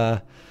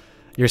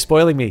 You're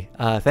spoiling me.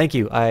 Thank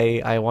you.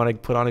 I want to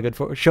put on a good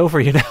show for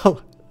you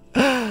now.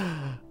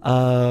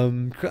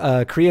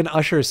 Korean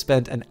Usher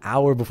spent an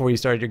hour before you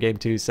started your game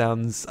too.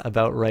 Sounds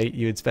about right.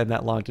 You would spend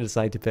that long to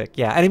decide to pick.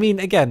 Yeah, and I mean,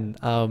 again,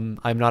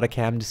 I'm not a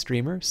cammed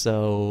streamer,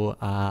 so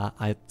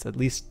at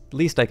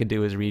least I can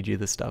do is read you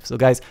this stuff. So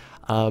guys,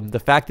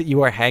 the fact that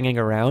you are hanging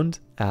around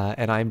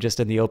and I'm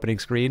just in the opening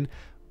screen,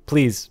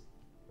 please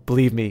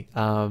believe me.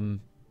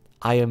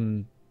 I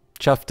am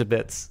chuffed to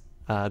bits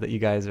that you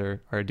guys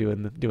are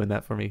doing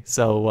that for me.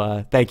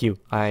 So thank you.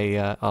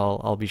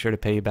 I'll be sure to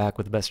pay you back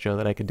with the best show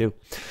that I can do.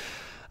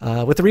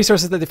 With the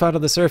resources that they found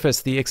on the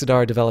surface, the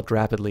Ixodar developed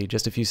rapidly.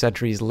 Just a few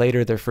centuries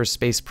later, their first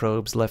space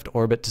probes left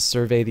orbit to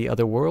survey the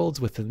other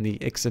worlds within the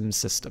Ixim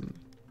system.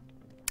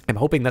 I'm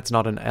hoping that's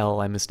not an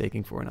L I'm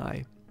mistaking for an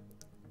I.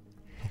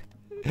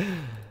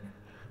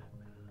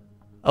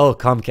 Oh,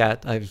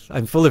 Comcat.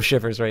 I'm full of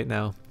shivers right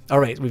now. All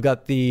right, we've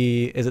got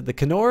is it the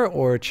Kenor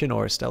or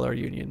Chinor Stellar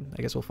Union?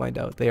 I guess we'll find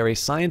out. They are a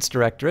science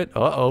directorate.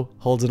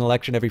 Holds an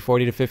election every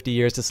 40 to 50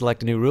 years to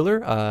select a new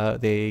ruler.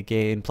 They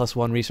gain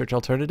 +1 research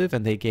alternative,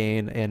 and they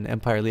gain an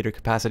empire leader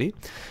capacity.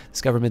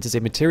 This government is a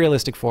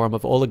materialistic form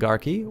of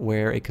oligarchy,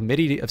 where a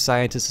committee of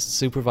scientists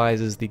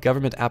supervises the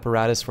government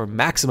apparatus for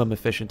maximum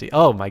efficiency.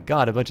 Oh my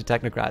God, a bunch of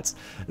technocrats.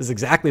 This is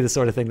exactly the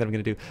sort of thing that I'm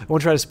going to do. I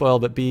won't try to spoil,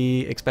 but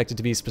be expected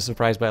to be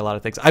surprised by a lot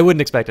of things. I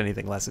wouldn't expect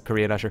anything less of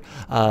Korean Usher.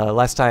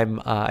 Last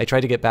time, I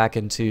tried to get back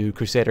into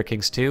Crusader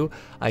Kings 2.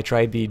 I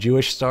tried the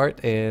Jewish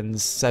start in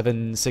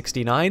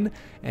 769,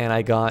 and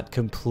I got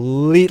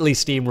completely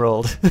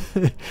steamrolled.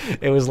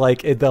 It was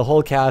like the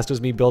whole cast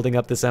was me building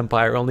up this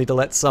empire only to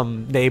let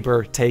some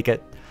neighbor take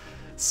it.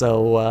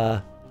 So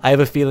I have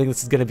a feeling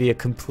this is going to be a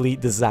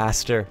complete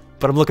disaster,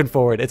 but I'm looking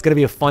forward. It's going to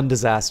be a fun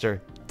disaster.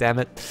 damn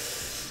it.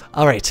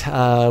 All right,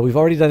 we've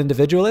already done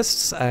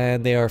individualists,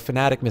 and they are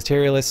fanatic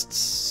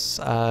materialists,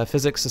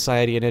 physics,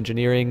 society, and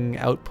engineering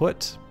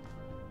output.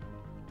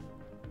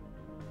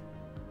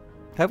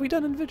 Have we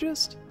done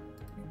individualist?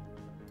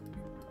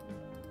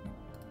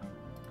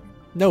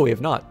 No, we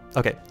have not.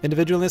 Okay,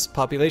 individualist,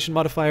 population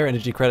modifier,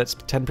 energy credits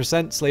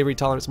 10%, slavery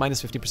tolerance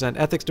minus 50%,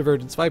 ethics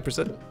divergence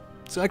 5%.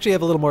 So actually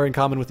have a little more in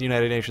common with the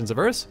United Nations of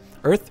Earth.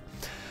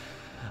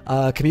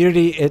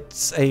 Community,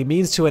 it's a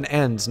means to an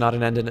end, not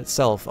an end in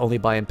itself. Only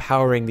by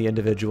empowering the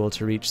individual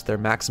to reach their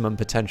maximum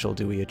potential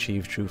do we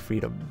achieve true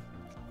freedom.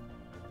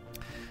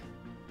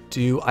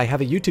 Do I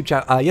have a YouTube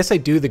channel? Yes, I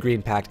do, the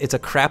Green Pact. It's a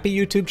crappy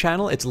YouTube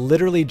channel. It's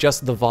literally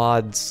just the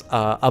VODs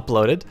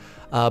uploaded.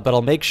 But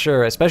I'll make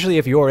sure, especially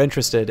if you're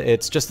interested,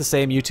 it's just the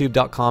same,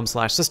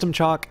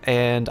 youtube.com/systemchalk,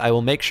 and I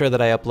will make sure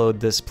that I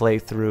upload this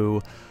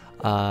playthrough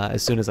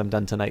as soon as I'm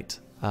done tonight.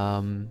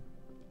 So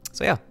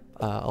yeah,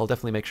 I'll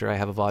definitely make sure I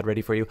have a VOD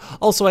ready for you.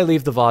 Also, I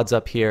leave the VODs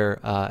up here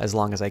as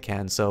long as I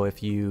can, so if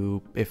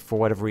for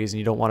whatever reason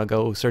you don't want to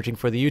go searching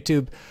for the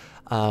YouTube,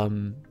 oh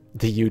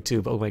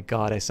my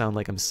god, I sound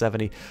like I'm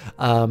 70.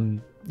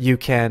 You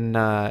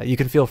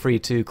can feel free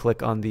to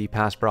click on the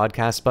past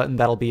broadcast button.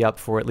 That'll be up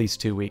for at least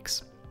 2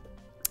 weeks.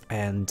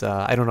 And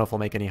I don't know if I'll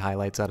make any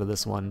highlights out of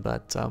this one,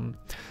 but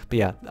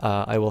yeah,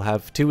 I will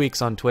have 2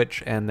 weeks on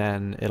Twitch, and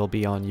then it'll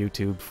be on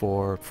YouTube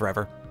for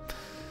forever.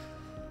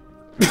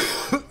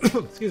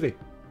 Excuse me.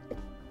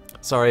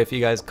 Sorry if you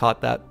guys caught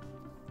that.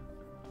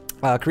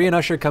 Korean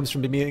Usher comes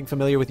from being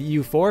familiar with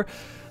EU4.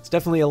 It's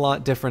definitely a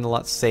lot different, a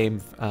lot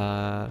same.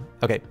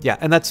 Okay, yeah,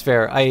 and that's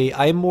fair.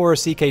 I'm more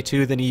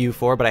CK2 than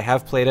EU4, but I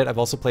have played it. I've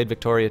also played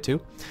Victoria too.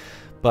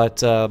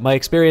 But my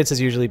experience has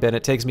usually been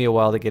it takes me a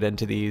while to get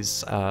into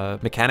these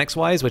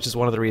mechanics-wise, which is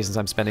one of the reasons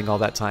I'm spending all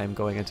that time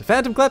going into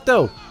Phantom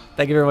Klepto.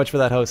 Thank you very much for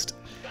that, host.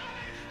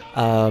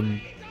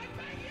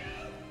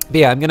 But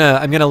yeah, I'm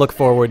gonna look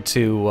forward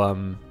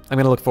to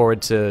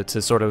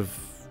sort of,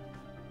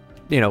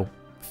 you know,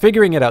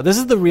 figuring it out. This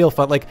is the real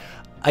fun. Like,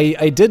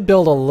 I did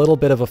build a little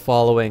bit of a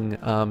following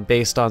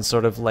based on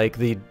sort of like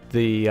the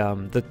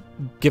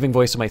giving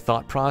voice to my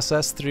thought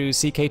process through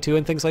CK2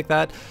 and things like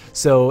that.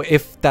 So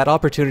if that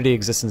opportunity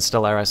exists in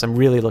Stellaris, I'm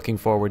really looking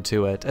forward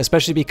to it,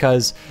 especially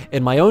because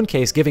in my own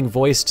case, giving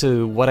voice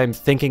to what I'm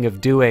thinking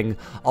of doing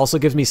also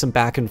gives me some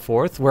back and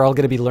forth. We're all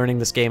going to be learning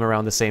this game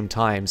around the same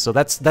time. So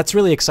that's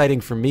really exciting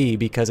for me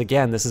because,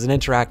 again, this is an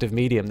interactive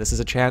medium. This is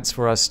a chance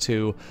for us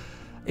to,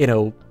 you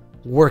know,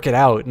 work it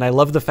out. And I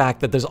love the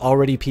fact that there's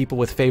already people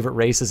with favorite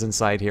races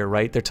inside here,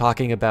 right? They're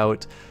talking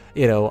about,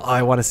 you know, oh,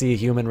 I want to see a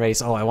human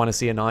race. Oh, I want to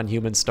see a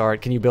non-human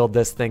start. Can you build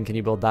this thing? Can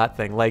you build that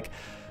thing? Like,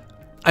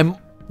 I'm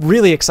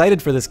really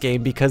excited for this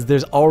game because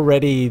there's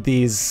already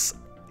these,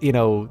 you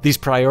know, these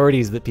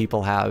priorities that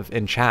people have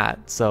in chat.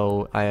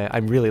 So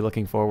I'm really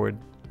looking forward.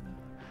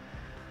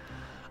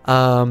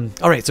 All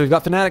right, so we've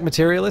got fanatic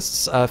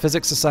materialists,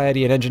 physics,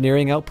 society, and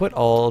engineering output,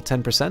 all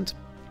 10%.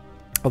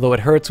 Although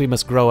it hurts, we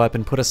must grow up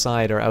and put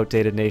aside our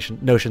outdated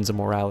notions of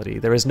morality.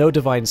 There is no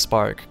divine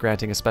spark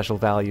granting a special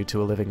value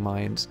to a living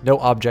mind. No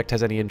object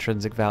has any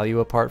intrinsic value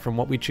apart from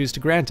what we choose to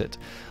grant it.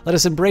 Let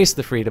us embrace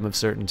the freedom of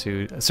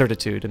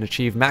certitude and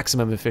achieve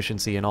maximum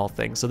efficiency in all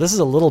things. So this is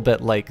a little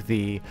bit like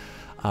the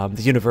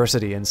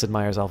university in Sid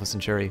Meier's Alpha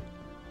Centauri.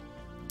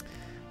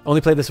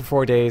 Only played this for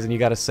 4 days, and you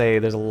gotta say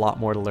there's a lot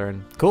more to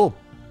learn. Cool.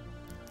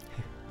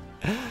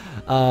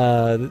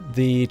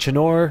 The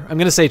Chinor, I'm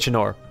gonna say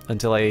Chinor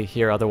until I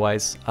hear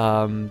otherwise.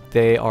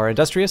 They are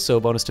industrious, so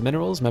bonus to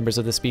minerals. Members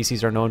of the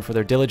species are known for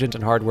their diligent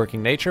and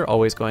hardworking nature,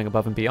 always going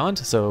above and beyond,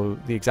 so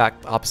the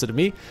exact opposite of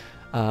me.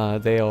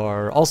 They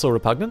are also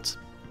repugnant.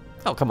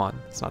 Oh, come on,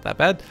 it's not that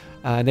bad.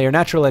 And they are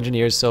natural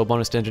engineers, so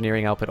bonus to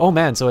engineering output. Oh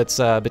man, so it's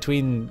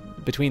between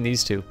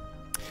these two.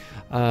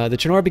 The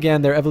Chinor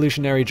began their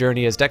evolutionary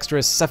journey as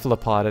dexterous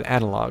cephalopod and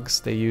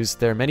analogs. They used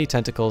their many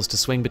tentacles to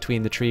swing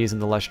between the trees in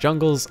the lush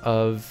jungles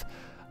of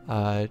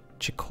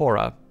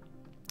Chikora.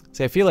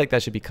 See, I feel like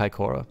that should be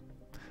Kaikora.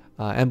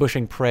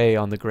 Ambushing prey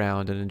on the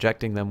ground and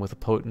injecting them with a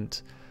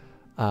potent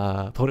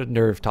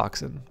nerve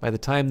toxin. By the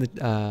time the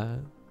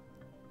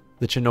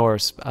Chinor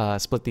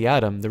split the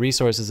atom, the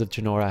resources of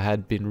Chinora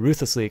had been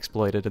ruthlessly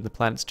exploited and the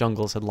planet's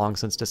jungles had long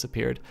since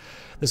disappeared.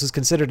 This was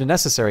considered a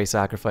necessary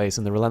sacrifice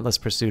in the relentless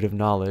pursuit of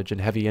knowledge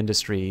and heavy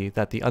industry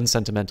that the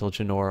unsentimental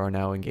Chinor are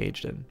now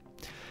engaged in.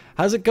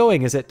 How's it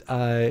going? Is it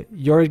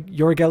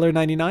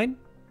Jorgeller99?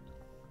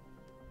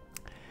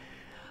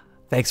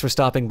 Thanks for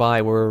stopping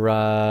by.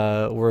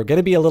 We're going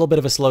to be a little bit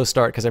of a slow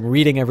start because I'm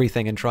reading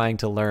everything and trying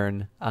to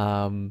learn.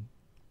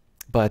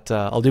 But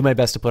I'll do my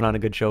best to put on a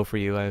good show for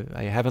you.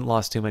 I haven't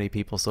lost too many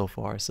people so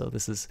far, so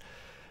this is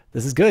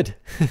good.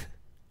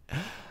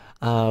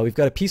 We've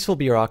got a peaceful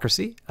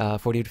bureaucracy,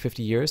 40 to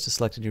 50 years to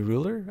select a new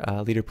ruler,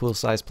 leader pool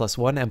size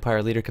 +1,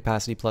 empire leader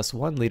capacity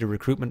 +1, leader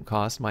recruitment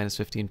cost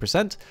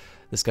 -15%.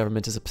 This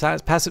government is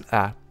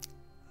a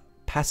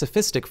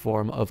pacifistic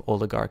form of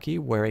oligarchy,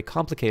 where a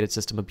complicated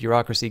system of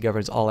bureaucracy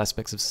governs all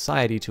aspects of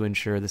society to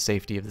ensure the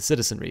safety of the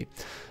citizenry.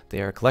 They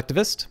are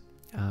collectivist.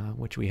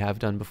 which we have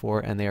done before,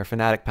 and they are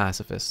fanatic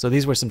pacifists. So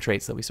these were some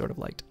traits that we sort of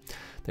liked.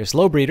 They're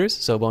slow breeders,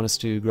 so bonus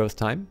to growth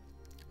time,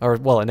 or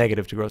well, a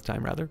negative to growth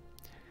time rather.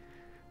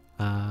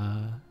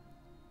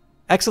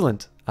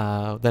 Excellent.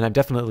 Then I'm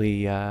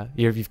definitely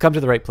you've come to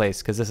the right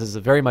place, because this is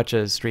very much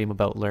a stream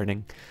about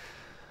learning.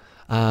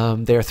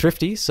 They are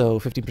thrifty, so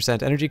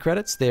 15% energy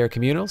credits. They are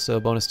communal, so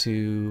bonus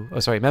to... Oh,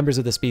 sorry. Members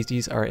of the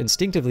species are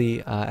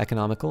instinctively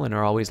economical and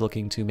are always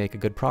looking to make a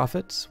good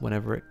profit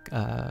whenever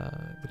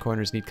the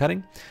corners need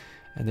cutting.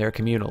 And they're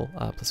communal,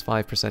 plus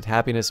 5%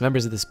 happiness.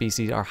 Members of the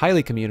species are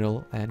highly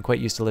communal and quite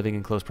used to living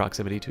in close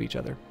proximity to each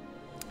other.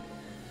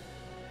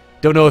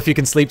 Don't know if you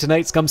can sleep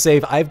tonight. Scum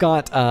save. I've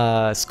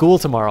got school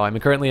tomorrow. I'm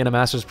currently in a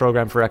master's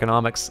program for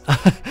economics.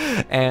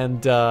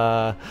 And...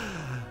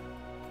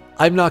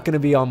 I'm not going to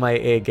be on my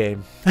A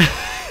game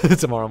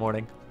tomorrow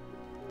morning.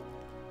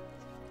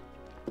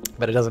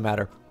 But it doesn't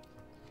matter.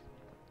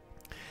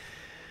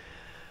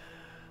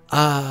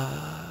 All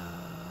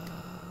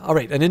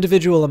right, an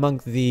individual among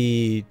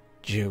the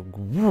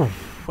Gemeta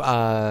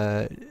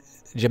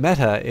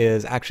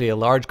is actually a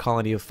large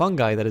colony of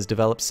fungi that has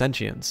developed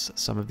sentience.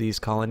 Some of these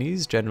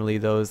colonies, generally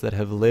those that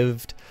have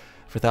lived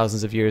for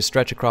thousands of years,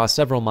 stretch across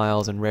several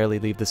miles and rarely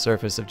leave the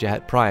surface of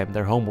Jehet Prime,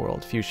 their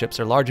homeworld. Few ships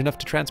are large enough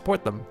to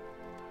transport them.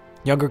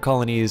 Younger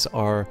colonies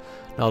are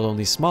not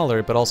only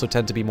smaller, but also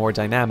tend to be more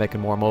dynamic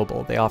and more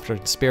mobile. They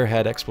often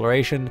spearhead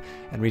exploration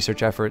and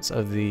research efforts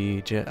of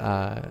the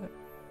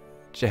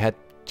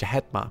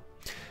Jehetma,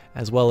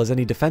 as well as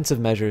any defensive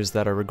measures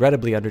that are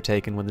regrettably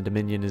undertaken when the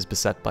Dominion is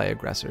beset by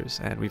aggressors.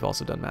 And we've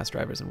also done mass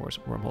drivers and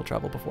wormhole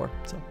travel before.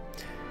 So.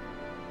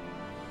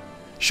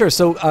 Sure,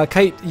 so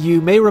Kite, you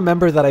may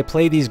remember that I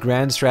play these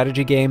grand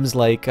strategy games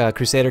like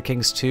Crusader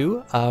Kings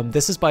 2.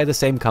 This is by the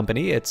same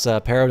company. It's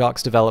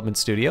Paradox Development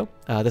Studio.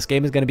 This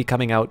game is going to be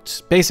coming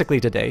out basically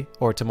today,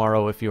 or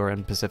tomorrow if you're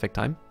in Pacific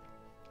time.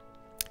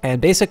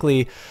 And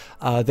basically,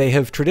 they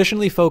have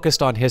traditionally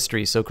focused on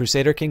history. So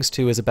Crusader Kings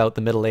 2 is about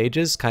the Middle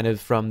Ages, kind of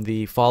from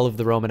the fall of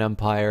the Roman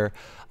Empire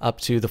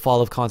up to the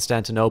fall of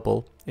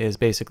Constantinople is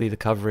basically the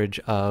coverage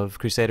of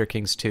Crusader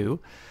Kings 2.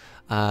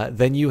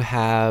 Then you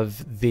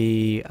have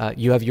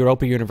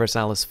Europa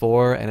Universalis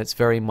 4, and it's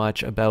very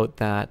much about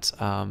that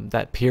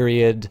that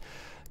period,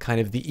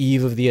 kind of the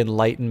eve of the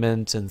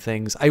Enlightenment and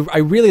things. I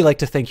really like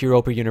to think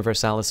Europa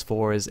Universalis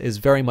 4 is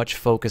very much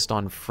focused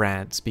on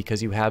France,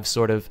 because you have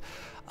sort of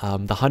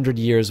the 100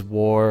 Years'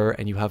 War,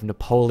 and you have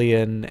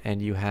Napoleon, and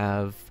you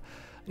have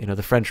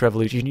the French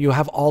Revolution. You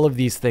have all of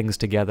these things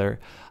together.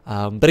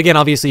 But again,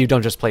 obviously you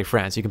don't just play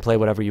France. You can play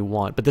whatever you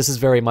want. But this is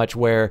very much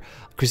where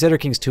Crusader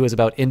Kings 2 is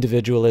about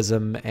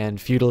individualism and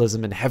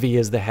feudalism, and heavy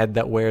is the head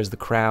that wears the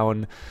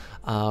crown.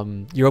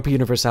 Europa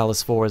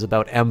Universalis 4 is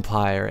about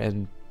empire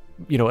and,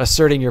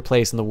 asserting your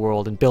place in the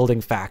world and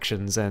building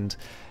factions and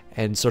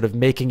sort of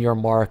making your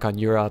mark on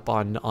Europe,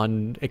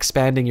 on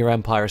expanding your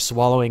empire,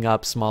 swallowing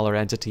up smaller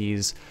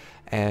entities,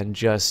 and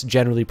just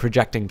generally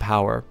projecting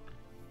power.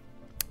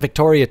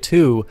 Victoria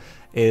 2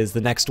 is the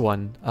next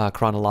one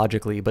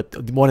chronologically,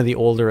 but one of the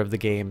older of the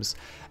games.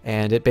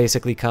 And it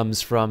basically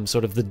comes from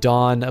sort of the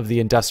dawn of the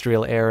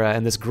industrial era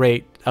and this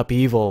great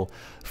upheaval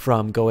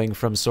from going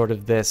from sort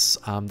of this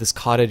this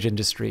cottage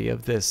industry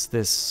of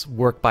this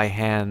work by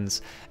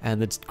hands,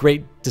 and the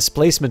great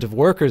displacement of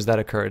workers that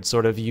occurred.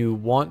 Sort of you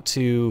want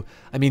to,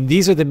 I mean,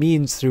 these are the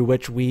means through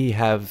which we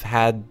have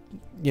had,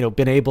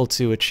 been able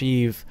to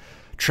achieve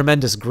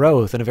tremendous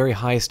growth and a very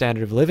high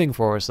standard of living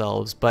for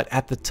ourselves. But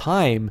at the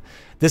time,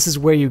 this is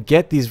where you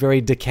get these very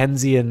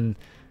Dickensian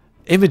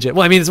images.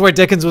 Well, I mean, it's where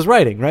Dickens was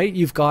writing, right?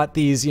 You've got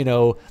these,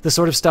 the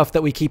sort of stuff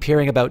that we keep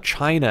hearing about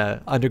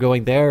China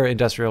undergoing their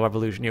industrial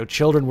revolution,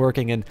 children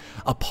working in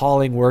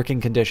appalling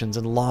working conditions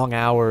and long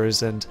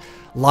hours and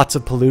lots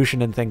of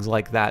pollution and things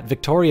like that.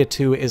 Victoria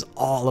 2 is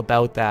all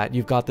about that.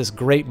 You've got this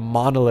great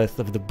monolith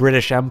of the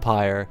British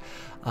Empire,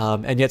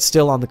 and yet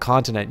still on the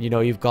continent.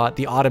 You've got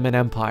the Ottoman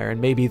Empire,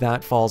 and maybe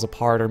that falls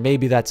apart, or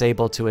maybe that's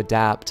able to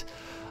adapt.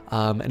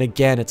 And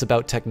again, it's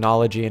about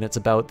technology, and it's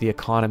about the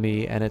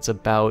economy, and it's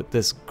about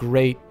this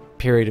great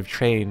period of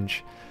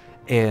change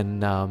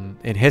in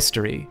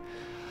history.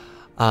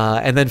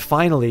 And then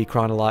finally,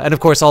 and of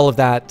course, all of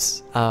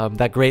that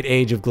that great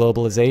age of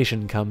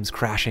globalization comes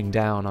crashing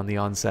down on the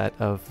onset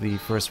of the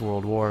First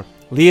World War.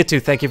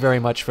 Liatu, thank you very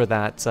much for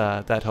that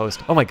that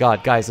host. Oh my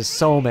God, guys, there's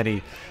so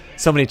many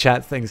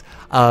chat things.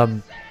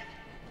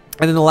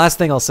 And then the last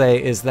thing I'll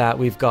say is that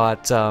we've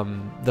got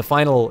the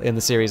final in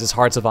the series is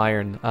Hearts of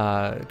Iron,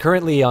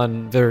 currently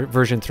on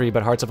version 3,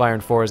 but Hearts of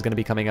Iron 4 is going to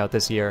be coming out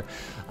this year,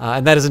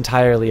 and that is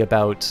entirely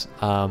about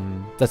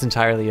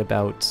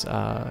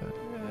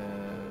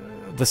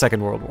the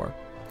Second World War.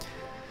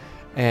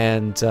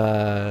 And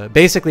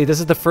basically, this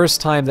is the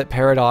first time that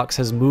Paradox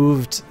has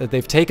moved.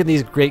 They've taken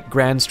these great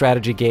grand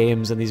strategy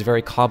games and these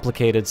very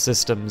complicated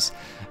systems,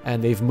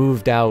 and they've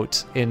moved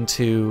out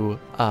into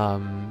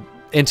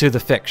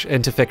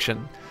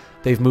fiction.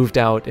 They've moved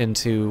out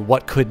into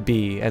what could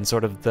be and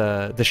sort of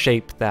the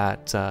shape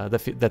that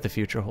the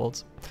future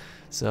holds.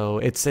 So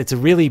it's a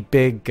really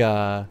big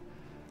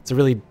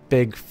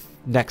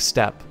next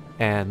step.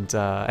 and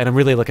I'm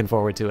really looking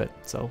forward to it.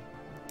 So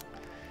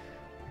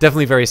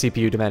definitely very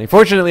CPU demanding.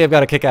 Fortunately, I've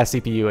got a kick-ass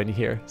CPU in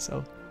here.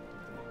 So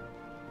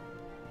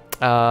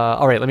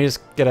all right, let me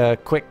just get a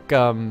quick.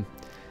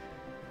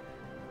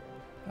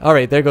 All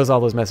right, there goes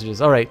all those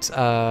messages. All right,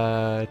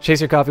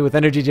 chase your coffee with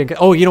energy drink.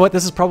 Oh, you know what?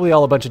 This is probably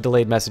all a bunch of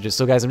delayed messages.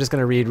 So guys, I'm just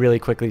gonna read really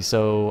quickly.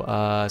 So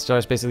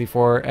Stellaris basically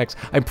 4x.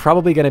 I'm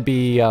probably gonna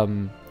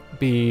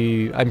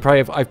I've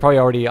probably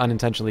already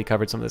unintentionally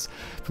covered some of this.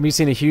 From you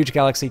seeing a huge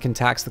galaxy can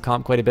tax the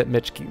comp quite a bit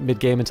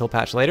mid-game until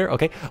patch later.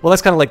 Okay, well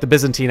that's kind of like the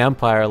Byzantine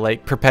Empire,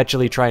 like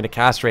perpetually trying to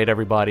castrate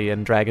everybody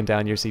and dragging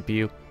down your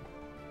CPU.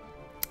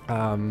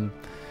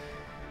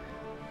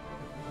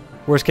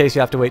 Worst case, you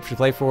have to wait to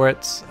play for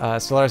it.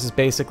 Stellaris is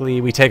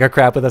basically, we take our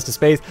crap with us to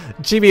space.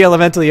 Chibi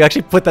Elemental, you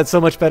actually put that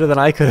so much better than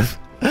I could have.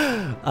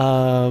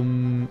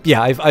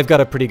 Yeah, I've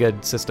got a pretty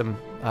good system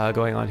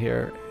going on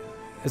here.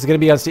 Is it going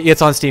to be on Steam?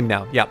 It's on Steam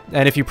now, yeah.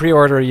 And if you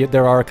pre-order,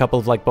 there are a couple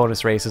of like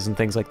bonus races and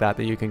things like that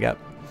that you can get.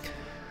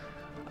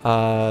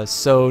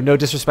 So no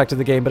disrespect to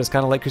the game, but it's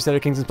kind of like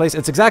Crusader Kings in Place.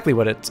 It's exactly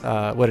what it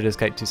is,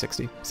 Kite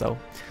 260. So.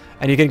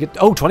 And you can get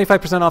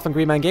 25% off on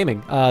Green Man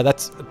Gaming.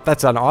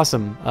 That's an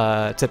awesome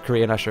tip,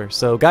 Korean Usher.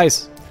 So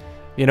guys,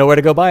 you know where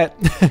to go buy it.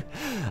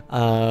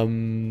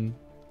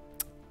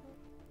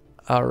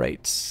 All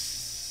right.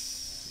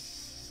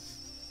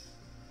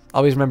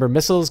 Always remember,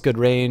 missiles, good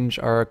range,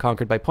 are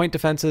conquered by point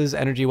defenses.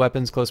 Energy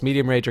weapons, close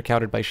medium range, are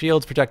countered by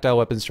shields. Projectile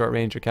weapons, short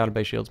range, are countered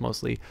by shields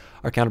mostly.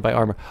 Are countered by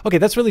armor. Okay,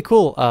 that's really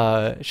cool,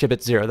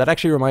 Shibit Zero. That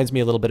actually reminds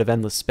me a little bit of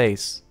Endless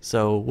Space.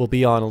 So we'll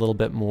be on a little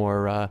bit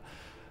more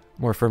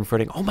firm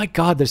footing. Oh my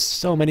god, there's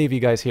so many of you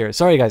guys here.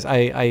 Sorry guys,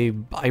 I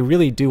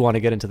really do want to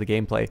get into the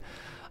gameplay.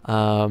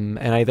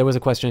 And there was a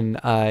question,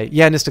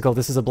 yeah, Nistical,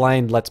 this is a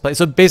blind Let's Play.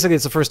 So basically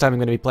it's the first time I'm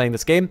going to be playing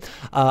this game.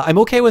 I'm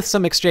okay with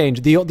some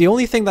exchange. The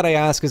only thing that I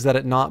ask is that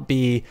it not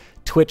be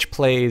Twitch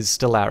plays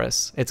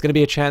Stellaris. It's going to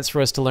be a chance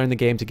for us to learn the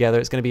game together.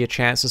 It's going to be a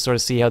chance to sort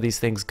of see how these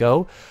things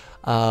go.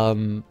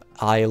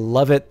 I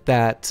love it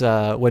that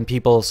when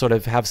people sort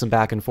of have some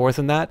back and forth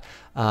in that.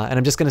 And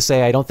I'm just going to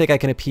say I don't think I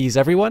can appease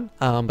everyone,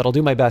 but I'll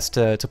do my best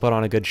to put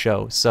on a good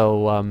show.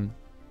 So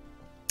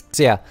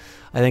yeah,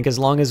 I think as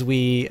long as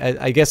we,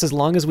 I guess as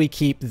long as we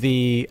keep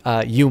the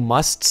you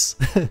musts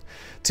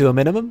to a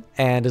minimum,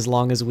 and as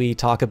long as we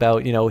talk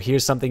about, you know,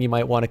 here's something you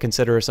might want to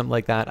consider or something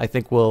like that, I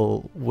think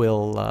we'll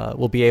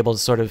be able to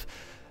sort of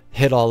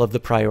hit all of the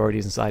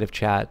priorities inside of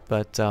chat.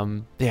 But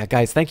yeah,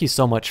 guys, thank you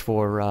so much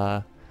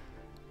for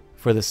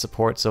the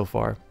support so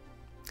far.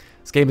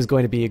 This game is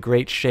going to be a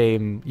great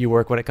shame you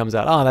work when it comes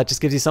out. Oh, that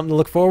just gives you something to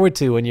look forward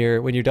to when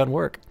you're done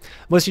work.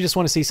 Most of you just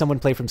want to see someone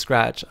play from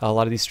scratch. A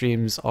lot of these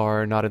streams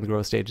are not in the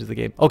growth stage of the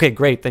game. Okay,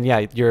 great. Then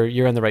yeah,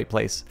 you're in the right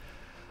place.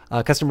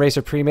 Custom race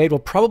or pre-made. We'll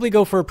probably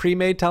go for a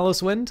pre-made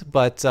Talos Wind,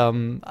 but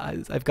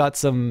I've got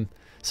some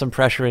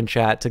pressure in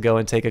chat to go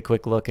and take a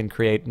quick look and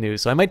create new.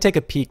 So I might take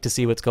a peek to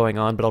see what's going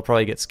on, but I'll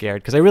probably get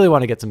scared because I really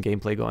want to get some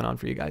gameplay going on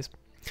for you guys.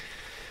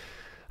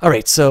 All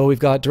right, so we've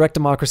got direct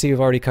democracy we've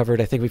already covered.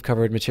 I think we've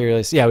covered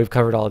materialist. Yeah, we've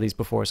covered all of these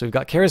before. So we've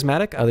got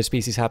charismatic, other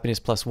species happiness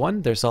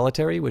 +1. They're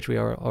solitary, which we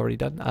are already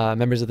done.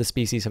 Members of the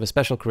species have a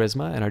special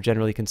charisma and are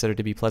generally considered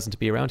to be pleasant to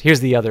be around. Here's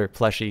the other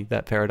plushie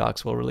that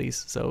Paradox will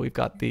release. So we've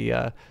got the...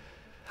 I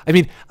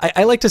mean,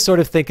 I like to sort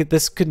of think that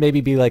this could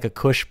maybe be like a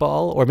Kush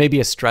ball or maybe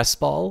a stress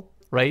ball,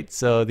 right?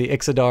 So the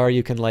Ixodar,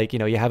 you can like, you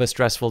know, you have a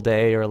stressful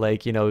day or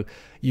like, you know,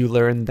 you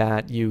learn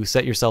that you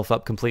set yourself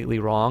up completely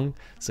wrong.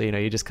 So, you know,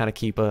 you just kind of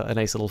keep a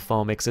nice little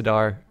foam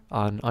Ixodar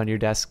on your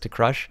desk to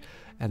crush.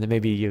 And then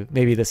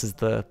maybe this is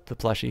the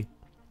plushie.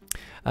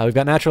 We've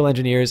got natural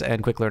engineers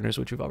and quick learners,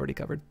 which we've already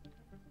covered.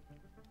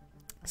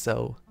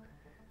 So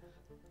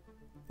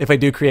if I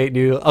do create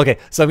new, okay,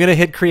 so I'm going to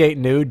hit create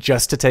new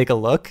just to take a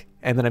look.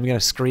 And then I'm going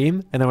to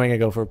scream and then we're going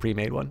to go for a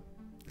pre-made one.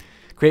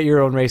 Create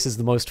your own race is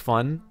the most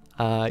fun.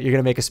 You're going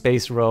to make a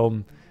space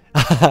roam.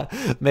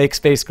 Make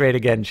space great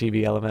again,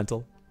 Chibi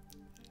Elemental.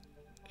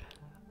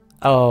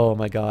 Oh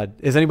my god.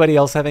 Is anybody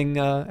else having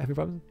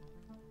problems?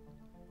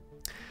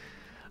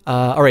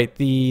 All right,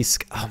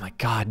 oh my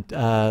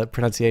god,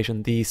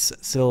 pronunciation. The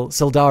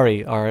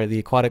Sildari are the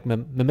aquatic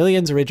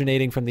mammalians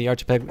originating from the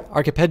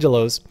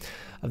archipelagos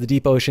of the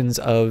deep oceans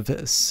of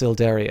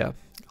Sildaria.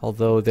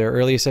 Although their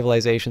earlier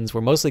civilizations were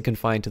mostly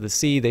confined to the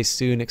sea, they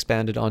soon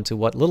expanded onto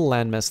what little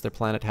landmass their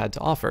planet had to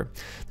offer.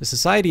 The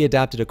society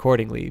adapted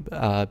accordingly,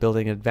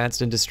 building an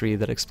advanced industry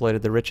that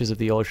exploited the riches of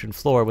the ocean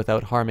floor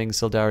without harming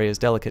Sildaria's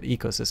delicate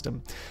ecosystem.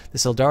 The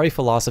Sildari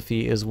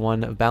philosophy is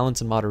one of balance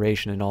and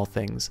moderation in all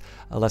things,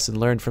 a lesson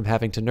learned from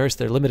having to nurse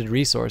their limited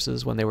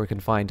resources when they were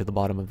confined to the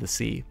bottom of the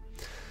sea.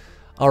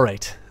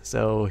 Alright,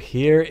 so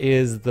here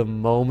is the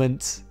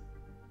moment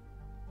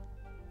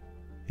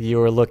you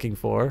were looking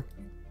for.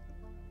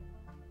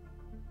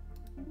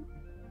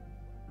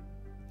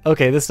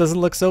 Okay, this doesn't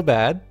look so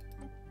bad.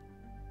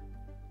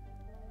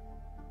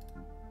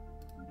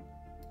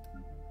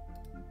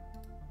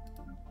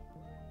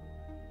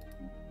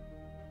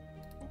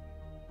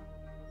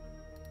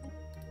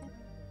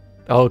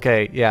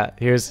 Okay, yeah,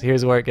 here's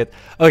where it gets...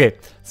 Okay,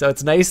 so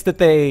it's nice that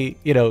they,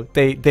 you know,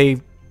 they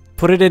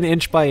put it in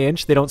inch by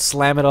inch. They don't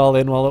slam it all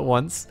in all at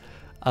once.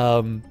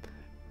 Tell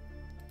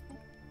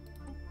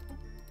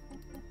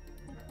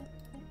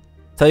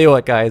you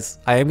what, guys,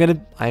 I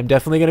am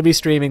definitely gonna be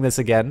streaming this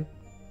again.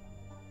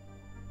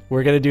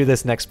 We're gonna do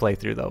this next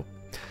playthrough though.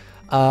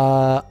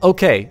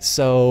 Okay,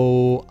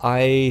 so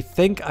I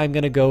think I'm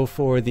gonna go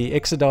for the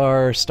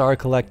Ixodar Star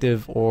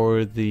Collective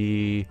or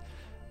the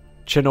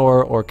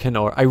Chinor or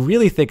Kinor. I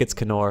really think it's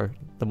Kinor,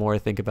 the more I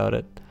think about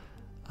it.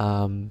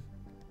 And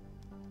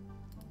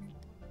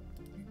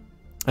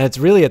it's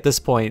really at this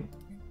point,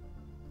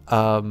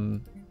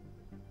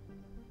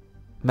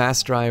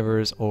 mass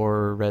drivers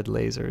or red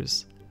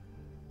lasers.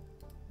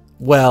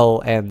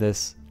 Well, and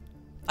this.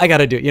 I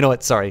gotta do it. You know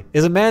what? Sorry.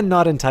 Is a man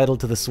not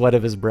entitled to the sweat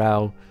of his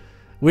brow?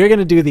 We're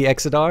gonna do the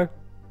Ixodar.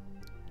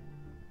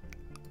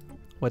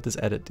 What does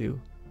edit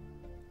do?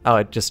 Oh,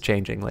 it's just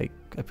changing, like,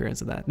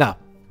 appearance of that. No.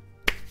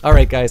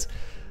 Alright, guys.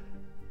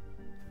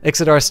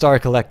 Ixodar Star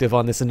Collective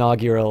on this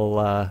inaugural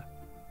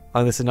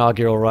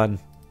run.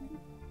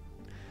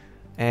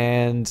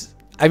 And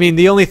I mean,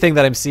 the only thing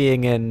that I'm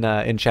seeing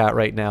in chat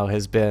right now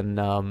has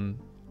been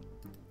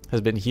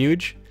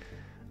huge.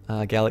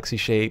 Galaxy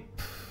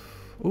shape.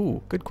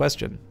 Ooh, good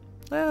question.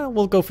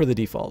 We'll go for the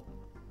default.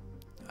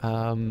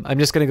 I'm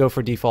just going to go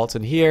for defaults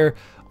in here.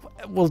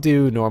 We'll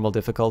do normal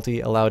difficulty,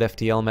 allowed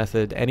FTL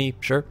method, any,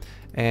 sure.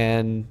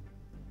 And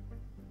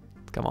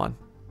come on.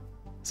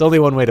 There's only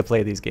one way to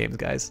play these games,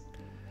 guys.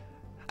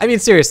 I mean,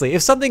 seriously,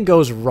 if something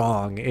goes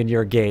wrong in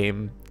your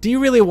game, do you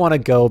really want to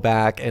go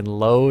back and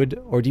load?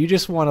 Or do you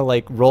just want to,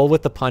 like, roll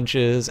with the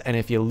punches, and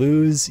if you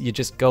lose, you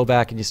just go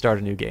back and you start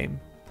a new game?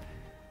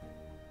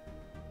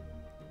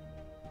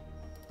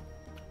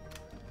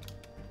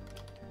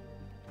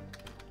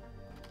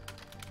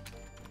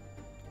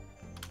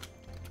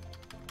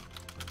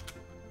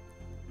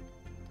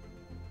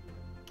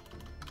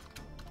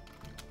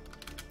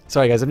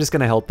 Sorry guys, I'm just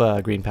going to help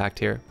Green Pact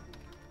here.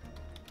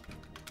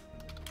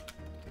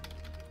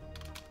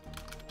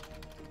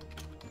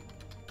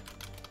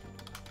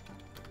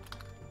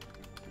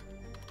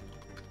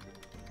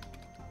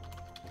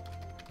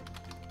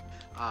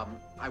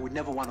 I would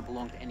never want to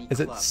belong to any Is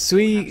it club.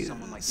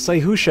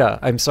 Saihusha?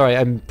 I'm sorry,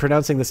 I'm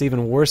pronouncing this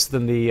even worse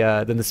than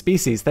the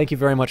species. Thank you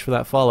very much for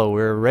that follow.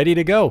 We're ready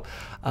to go.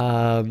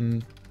 All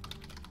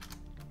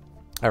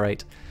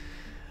right.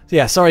 So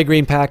yeah, sorry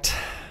Green Pact.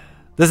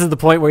 This is the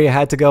point where you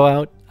had to go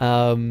out.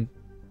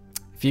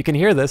 If you can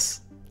hear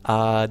this,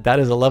 that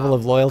is a level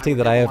of loyalty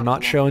that I have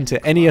not shown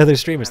to any other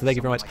streamer, so thank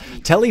you very much.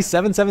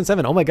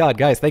 Telly777, oh my god,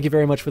 guys, thank you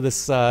very much for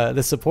this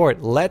this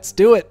support. Let's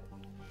do it!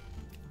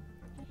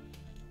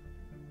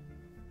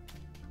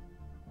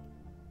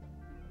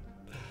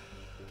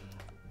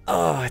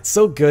 Oh, it's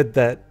so good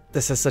that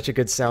this has such a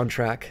good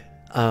soundtrack.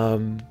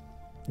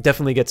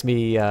 Definitely gets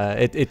me,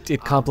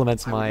 it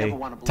complements my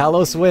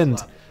Talos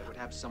Wind.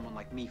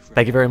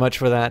 Thank you very much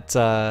for that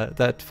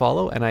that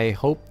follow, and I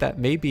hope that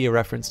may be a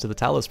reference to the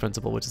Talos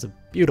Principle, which is a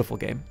beautiful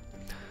game.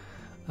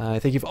 I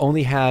think you've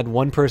only had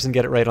one person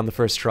get it right on the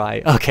first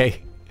try.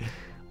 Okay,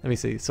 let me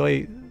see.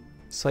 Saihuyusha.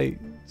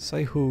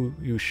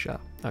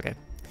 Okay,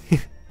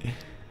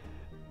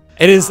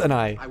 it is an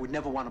I.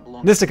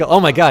 Mystical. Oh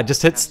my God!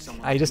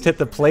 I just hit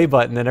the play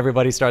button, and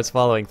everybody starts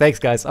following. Thanks,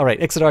 guys. All right,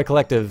 Ixodar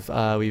Collective.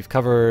 We've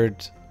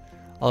covered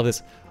all of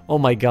this. Oh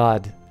my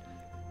God.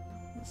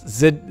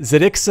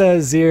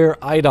 Zidixa Zir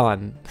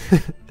Idon.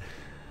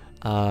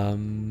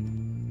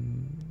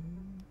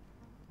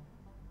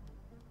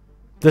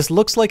 This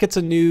looks like it's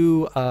a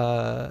new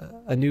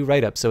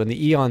write-up. So in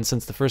the eons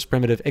since the first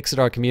primitive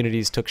Ixodar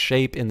communities took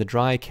shape in the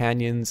dry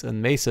canyons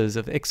and mesas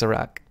of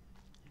Ixathrak,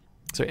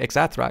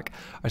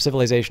 our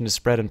civilization has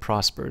spread and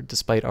prospered.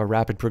 Despite our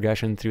rapid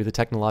progression through the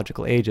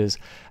technological ages,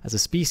 as a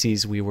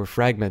species we were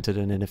fragmented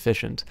and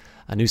inefficient.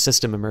 A new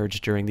system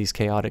emerged during these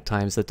chaotic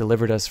times that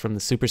delivered us from the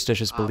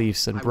superstitious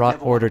beliefs and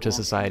brought order to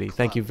society.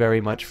 Thank you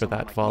very much for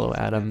that follow,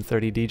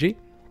 Adam30DG.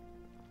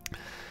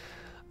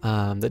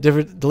 That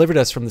delivered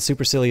us from the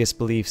supercilious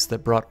beliefs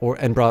that brought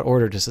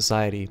order to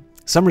society.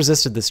 Some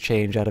resisted this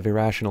change out of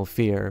irrational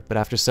fear, but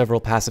after several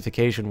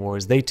pacification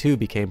wars, they too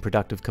became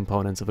productive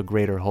components of a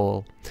greater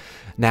whole.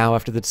 Now,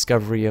 after the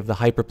discovery of the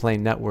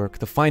hyperplane network,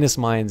 the finest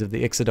minds of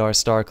the Ixodar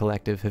Star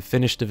Collective have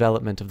finished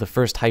development of the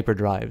first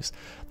hyperdrives.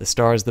 The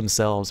stars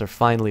themselves are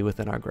finally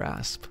within our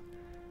grasp.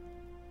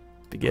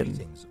 Begin.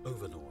 Greetings,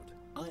 Overlord.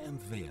 I am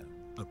Veer,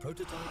 a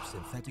prototype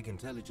synthetic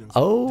intelligence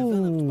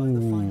developed by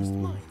the finest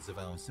minds of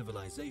our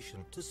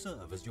civilization to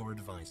serve as your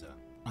advisor.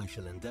 I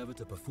shall endeavor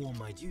to perform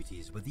my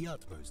duties with the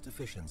utmost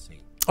efficiency.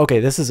 Okay,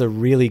 this is a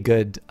really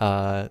good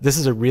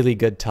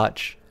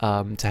touch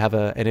to have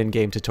an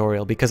in-game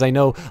tutorial, because I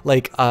know,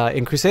 like,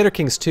 in Crusader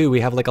Kings 2 we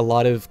have like a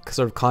lot of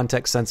sort of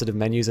context-sensitive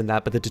menus in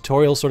that, but the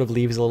tutorial sort of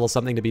leaves a little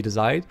something to be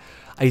desired.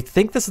 I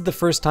think this is the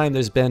first time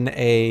there's been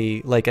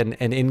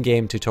an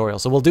in-game tutorial,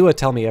 so we'll do a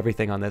tell me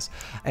everything on this.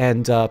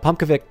 And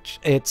Pumpkovic,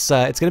 it's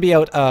gonna be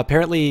out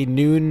apparently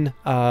noon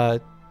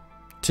to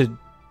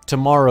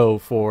tomorrow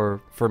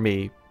for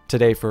me.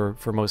 Today for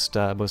most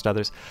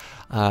others.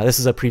 This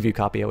is a preview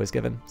copy I was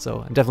given,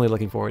 so I'm definitely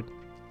looking forward.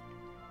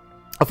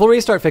 A full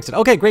restart fixed it.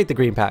 Okay, great, the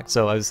green pack.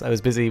 So I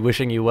was busy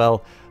wishing you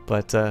well,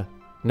 but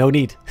no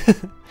need.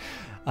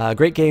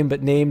 Great game,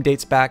 but name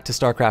dates back to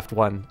StarCraft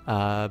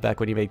 1, back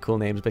when you made cool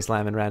names by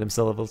slamming random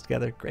syllables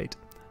together. Great.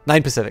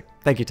 9 Pacific.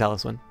 Thank you, Tell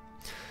Us One.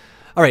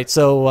 All right,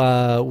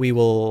 so we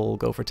will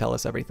go for Tell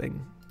Us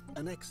Everything.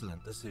 An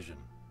excellent decision.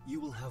 You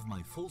will have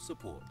my full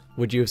support.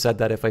 Would you have said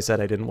that if I said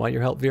I didn't want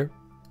your help, Veer?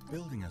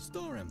 Building a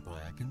star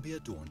empire can be a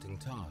daunting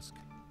task.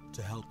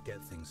 To help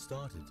get things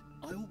started,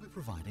 I will be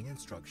providing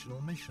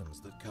instructional missions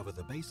that cover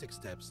the basic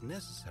steps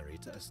necessary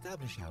to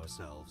establish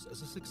ourselves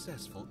as a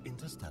successful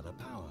interstellar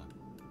power.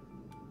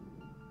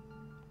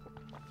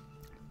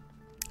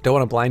 Don't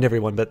want to blind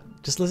everyone, but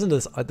just listen to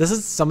this. This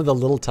is some of the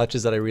little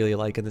touches that I really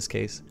like in this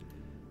case.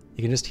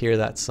 You can just hear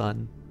that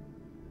sun.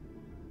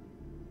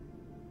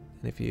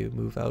 And if you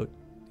move out,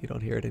 you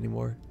don't hear it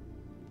anymore.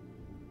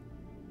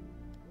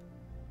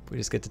 We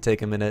just get to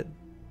take a minute,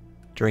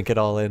 drink it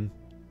all in.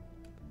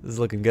 This is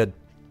looking good.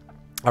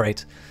 All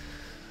right.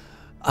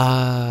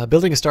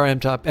 Building a star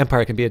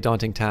empire can be a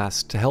daunting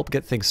task. To help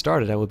get things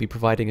started, I will be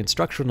providing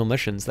instructional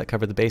missions that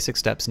cover the basic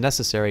steps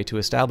necessary to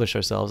establish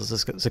ourselves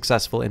as a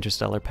successful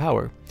interstellar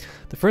power.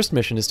 The first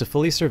mission is to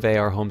fully survey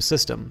our home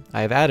system.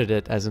 I have added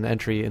it as an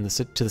entry in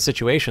to the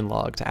situation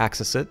log. To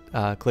access it,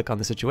 click on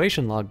the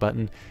situation log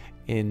button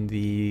in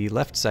the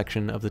left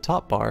section of the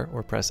top bar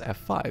or press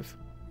F5.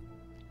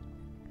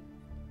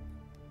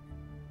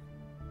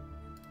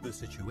 The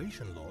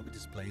situation log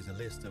displays a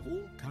list of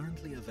all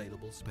currently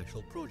available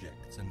special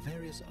projects and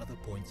various other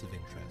points of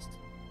interest.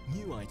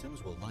 New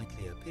items will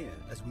likely appear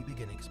as we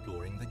begin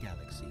exploring the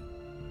galaxy.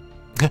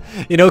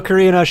 You know,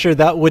 Korean Usher,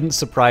 that wouldn't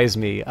surprise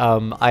me.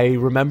 I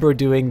remember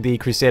doing the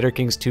Crusader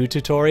Kings 2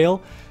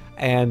 tutorial,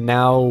 and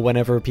now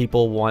whenever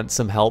people want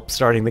some help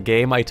starting the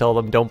game, I tell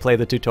them don't play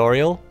the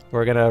tutorial.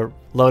 We're gonna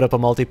load up a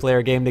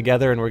multiplayer game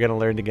together and we're gonna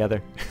learn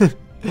together.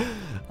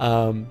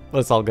 But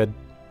it's all good.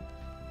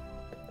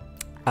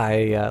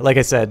 Like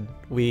I said,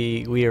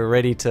 we're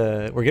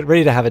getting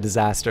ready to have a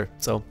disaster.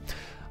 So,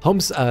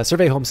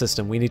 survey home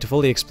system. We need to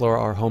fully explore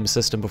our home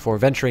system before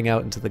venturing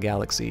out into the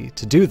galaxy.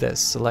 To do this,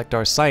 select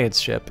our science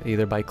ship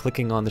either by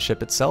clicking on the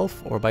ship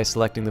itself or by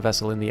selecting the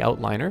vessel in the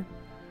outliner.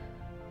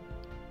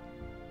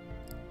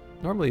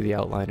 Normally the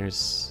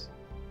outliners.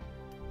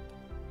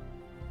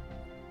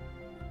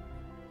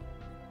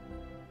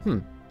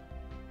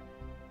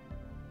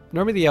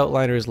 Normally the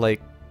outliner is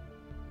like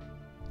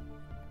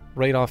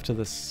right off to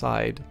the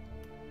side.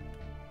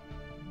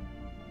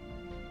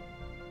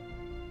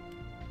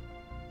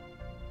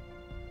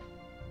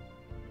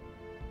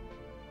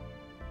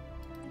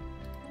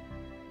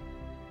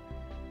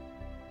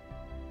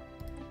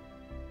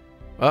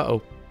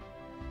 Uh-oh.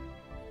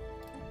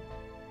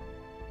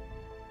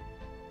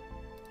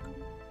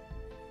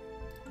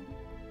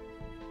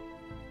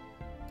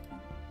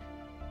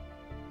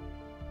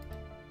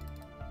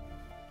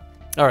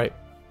 All right,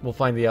 we'll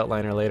find the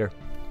outliner later.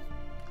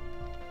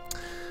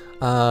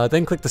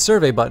 Then click the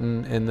survey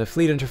button in the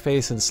fleet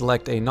interface and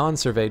select a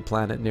non-surveyed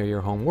planet near your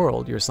home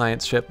world. Your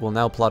science ship will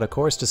now plot a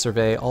course to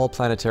survey all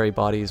planetary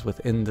bodies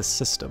within the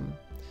system.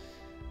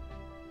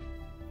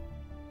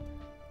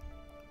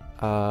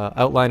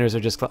 Outliners are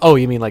just... Oh,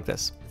 you mean like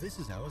this? This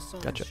is our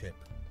science ship,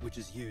 which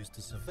is used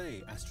to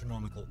survey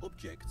astronomical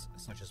objects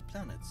such as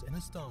planets in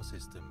a star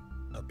system.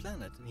 A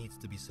planet needs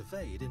to be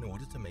surveyed in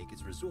order to make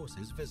its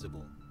resources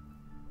visible.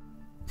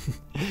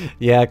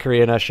 Yeah,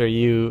 Korean Usher,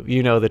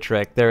 you know the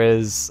trick. There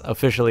is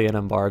officially an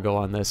embargo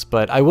on this,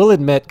 but I will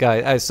admit,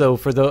 guys, so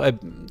for the...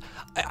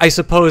 I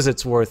suppose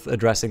it's worth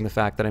addressing the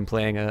fact that I'm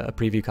playing a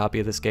preview copy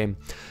of this game.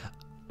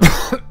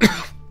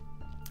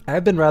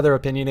 I've been rather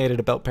opinionated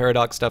about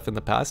Paradox stuff in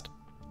the past.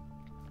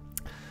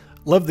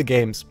 Love the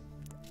games.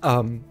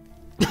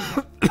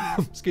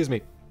 Excuse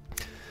me.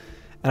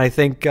 And I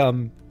think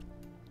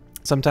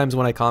sometimes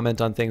when I comment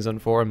on things on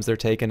forums, they're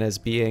taken as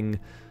being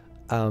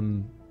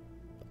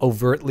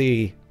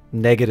overtly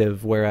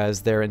negative,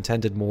 whereas they're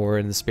intended more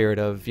in the spirit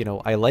of, you know,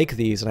 I like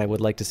these and I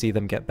would like to see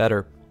them get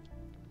better.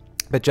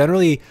 But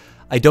generally,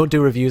 I don't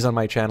do reviews on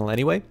my channel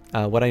anyway.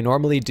 What I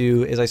normally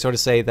do is I sort of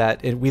say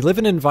that we live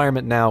in an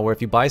environment now where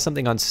if you buy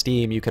something on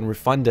Steam, you can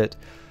refund it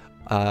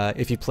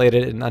if you played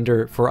it in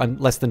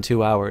less than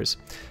 2 hours.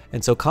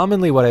 And so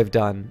commonly what I've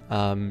done,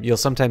 you'll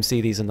sometimes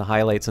see these in the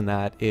highlights and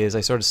that, is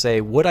I sort of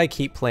say, would I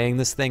keep playing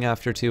this thing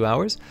after 2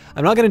 hours?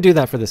 I'm not going to do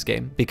that for this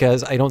game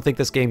because I don't think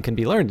this game can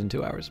be learned in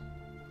 2 hours.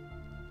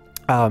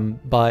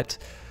 But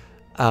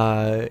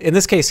in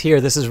this case here,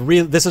 this is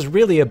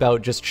really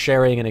about just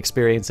sharing and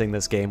experiencing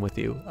this game with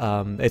you.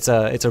 It's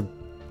a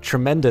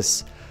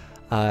tremendous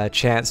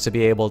chance to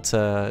be able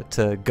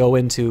to go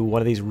into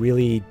one of these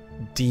really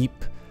deep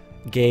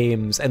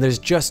games, and there's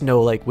just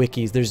no like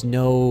wikis.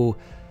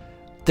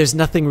 There's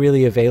nothing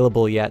really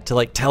available yet to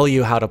like tell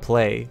you how to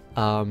play.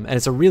 And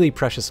it's a really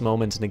precious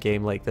moment in a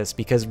game like this,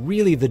 because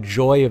really the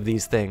joy of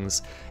these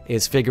things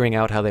is figuring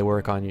out how they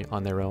work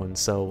on their own.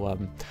 So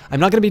I'm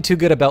not going to be too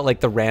good about like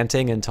the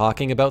ranting and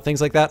talking about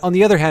things like that. On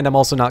the other hand, I'm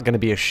also not going to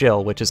be a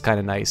shill, which is kind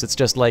of nice. It's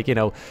just like, you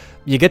know,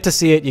 you get to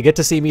see it, you get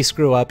to see me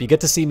screw up, you get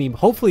to see me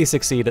hopefully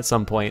succeed at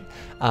some point.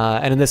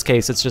 And in this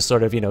case, it's just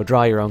sort of, you know,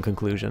 draw your own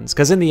conclusions.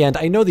 Because in the end,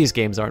 I know these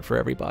games aren't for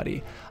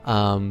everybody.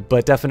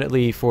 But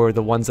definitely for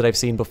the ones that I've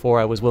seen before,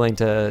 I was willing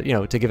to, you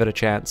know, to give it a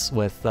chance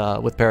with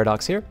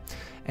Paradox here.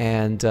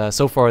 And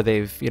so far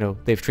they've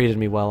treated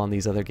me well on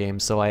these other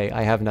games, so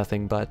I have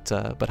nothing but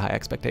high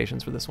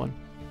expectations for this one.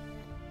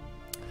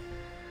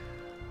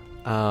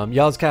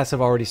 Y'all's cast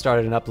have already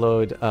started an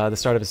upload, the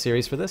start of a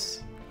series for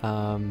this.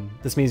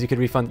 This means you could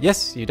refund.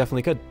 Yes, you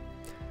definitely could.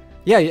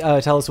 Yeah,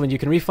 tell us when you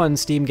can refund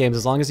Steam games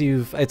as long as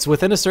it's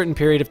within a certain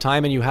period of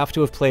time and you have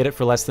to have played it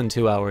for less than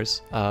 2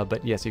 hours.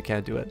 But yes, you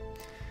can do it.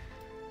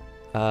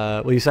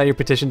 Will you sign your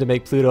petition to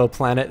make Pluto a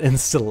planet in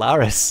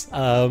Stellaris?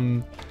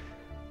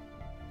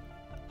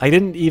 I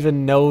didn't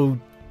even know,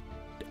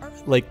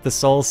 like, the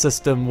Sol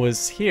system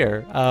was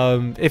here.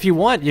 If you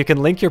want, you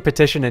can link your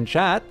petition in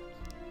chat.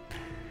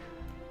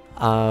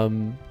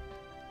 Although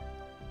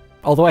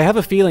I have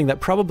a feeling that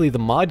probably the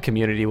mod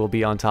community will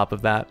be on top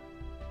of that.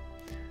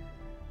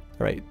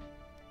 Right.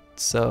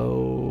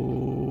 So...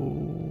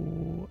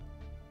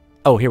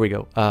 Oh, here we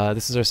go.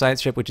 This is our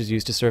science ship, which is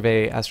used to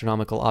survey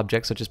astronomical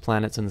objects such as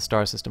planets in the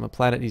star system. A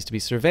planet needs to be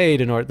surveyed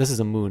in order... This is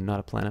a moon,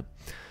 not a planet.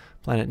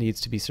 Planet needs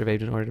to be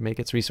surveyed in order to make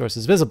its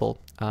resources visible.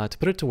 To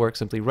put it to work,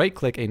 simply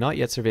right-click a not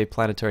yet surveyed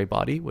planetary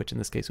body, which in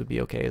this case would be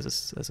okay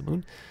as a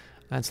moon,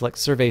 and select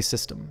Survey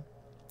System.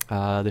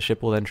 The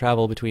ship will then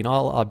travel between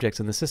all objects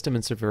in the system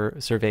and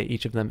survey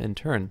each of them in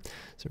turn.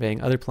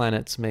 Surveying other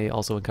planets may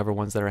also uncover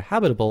ones that are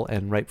habitable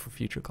and ripe for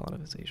future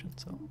colonization.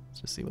 So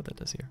let's just see what that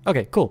does here.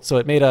 Okay, cool. So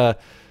it made a...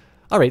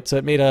 Alright, so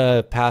it made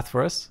a path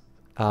for us.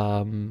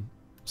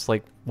 It's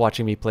like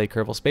watching me play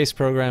Kerbal Space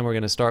Program. We're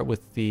going to start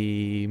with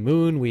the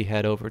moon. We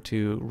head over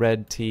to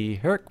Red T.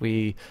 Herc.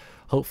 We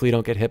hopefully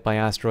don't get hit by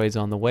asteroids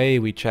on the way.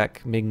 We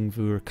check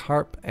Mingvur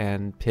Karp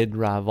and Pid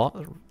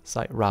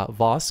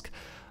Vosk.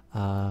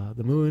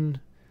 The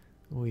moon.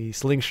 We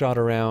slingshot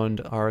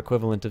around our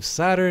equivalent of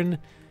Saturn.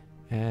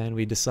 And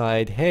we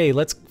decide, hey,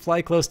 let's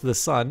fly close to the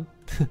sun.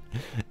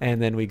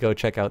 And then we go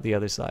check out the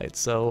other side.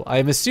 So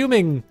I'm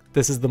assuming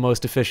this is the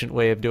most efficient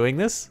way of doing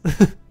this.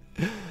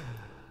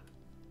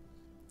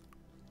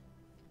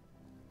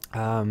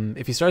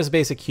 If you start as a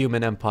basic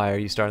human empire,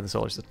 you start in the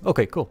solar system.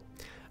 Okay, cool.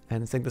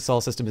 And I think the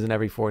solar system is in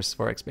every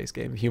 4X-based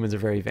game. Humans are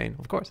very vain,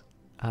 of course.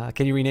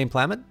 Can you rename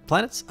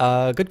planets?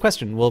 Good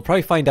question. We'll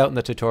probably find out in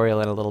the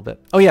tutorial in a little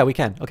bit. Oh yeah, we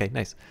can. Okay,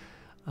 nice.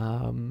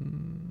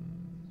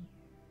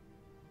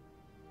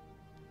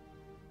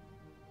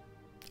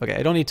 Okay,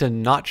 I don't need to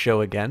not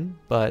show again,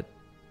 but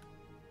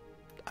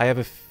I have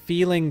a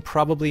feeling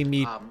probably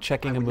me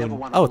checking a moon.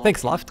 Oh,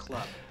 thanks, Loft.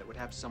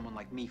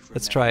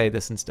 Let's try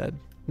this instead.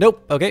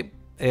 Nope. Okay.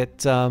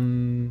 It, I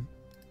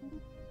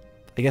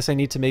guess I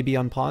need to maybe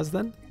unpause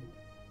then?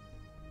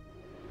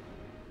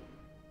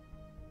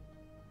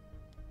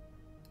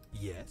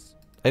 Yes.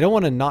 I don't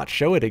want to not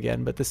show it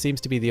again, but this seems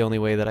to be the only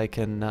way that I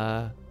can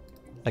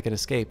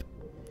escape.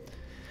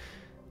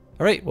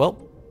 Alright,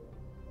 well.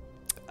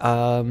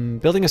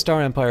 Building a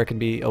star empire can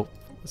be... Oh,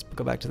 let's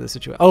go back to the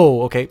situation.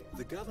 Oh, okay.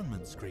 The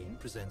government screen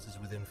presents us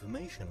with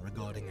information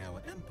regarding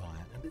our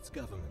empire and its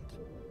government.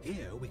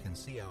 Here we can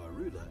see our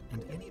ruler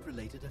and any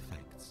related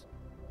effects.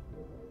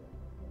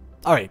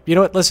 Alright, you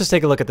know what? Let's just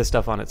take a look at this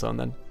stuff on its own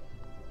then.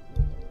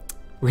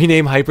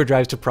 Rename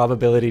hyperdrives to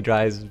probability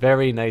drives.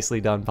 Very nicely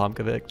done,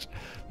 Pomkovich.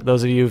 For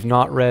those of you who've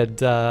not read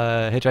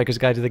Hitchhiker's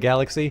Guide to the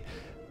Galaxy,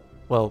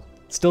 well,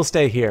 still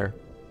stay here.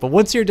 But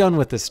once you're done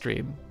with this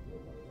stream,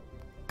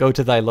 go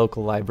to thy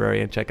local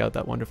library and check out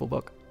that wonderful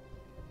book.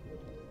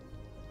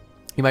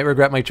 You might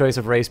regret my choice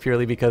of race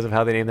purely because of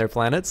how they name their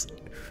planets.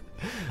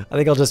 I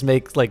think I'll just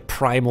make, like,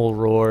 primal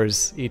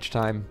roars each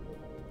time.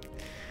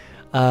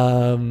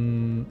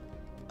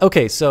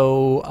 Okay,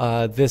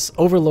 so this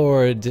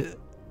Overlord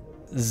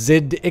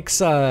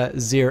Zid-Ixa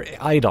Zir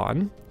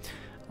Idon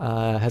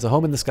has a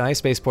home in the sky,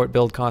 spaceport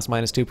build cost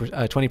minus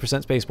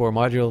 20%, spaceport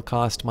module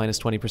cost minus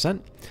 20%.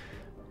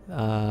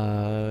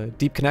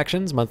 Deep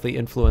connections, monthly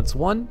influence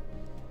 1.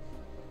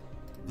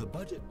 The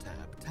budget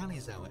tab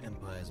tallies our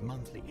empire's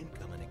monthly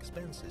income and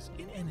expenses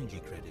in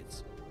energy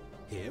credits.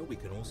 Here we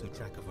can also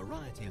track a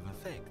variety of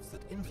effects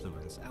that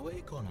influence our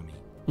economy.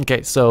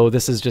 Okay, so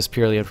this is just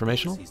purely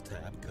informational. The Policies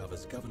tab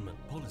covers government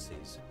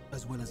policies,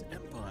 as well as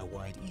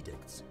empire-wide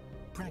edicts,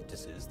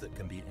 practices that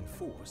can be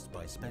enforced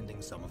by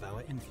spending some of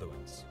our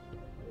influence.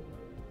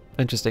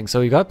 Interesting.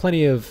 So you got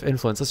plenty of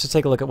influence. Let's just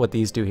take a look at what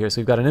these do here.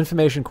 So we've got an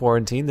information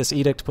quarantine. This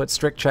edict puts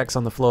strict checks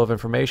on the flow of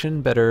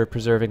information, better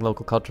preserving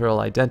local cultural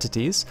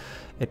identities.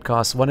 It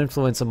costs 1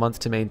 influence a month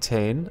to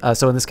maintain.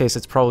 So in this case,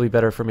 it's probably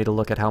better for me to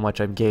look at how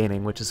much I'm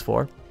gaining, which is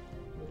 4.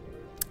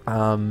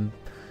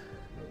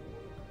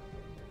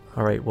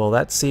 Alright, well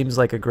that seems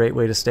like a great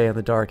way to stay in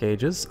the Dark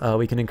Ages.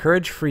 We can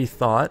encourage free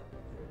thought.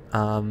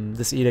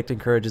 This edict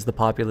encourages the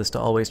populace to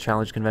always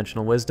challenge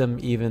conventional wisdom,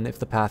 even if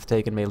the path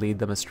taken may lead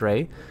them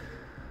astray.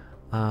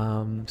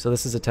 So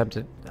this is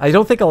attempted. I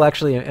don't think I'll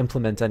actually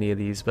implement any of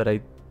these, but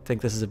I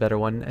think this is a better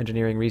one.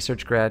 Engineering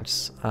research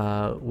grants,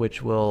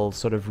 which will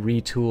sort of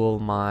retool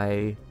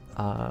my...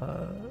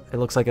 it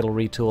looks like it'll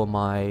retool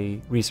my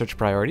research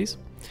priorities.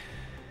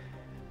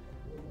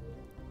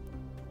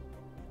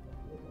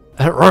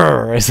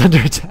 Is under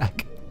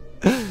attack.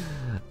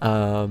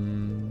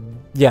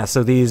 Yeah,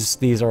 so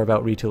these are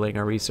about retooling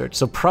our research.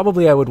 So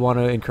probably I would want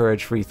to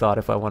encourage free thought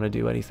if I want to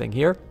do anything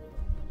here.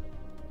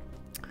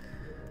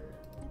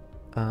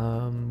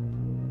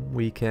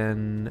 We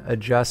can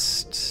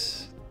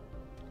adjust...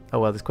 Oh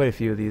well, there's quite a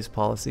few of these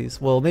policies.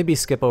 We'll maybe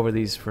skip over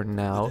these for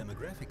now. The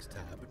demographics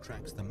tab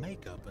tracks the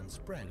makeup and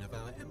spread of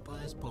our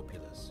empire's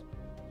populace.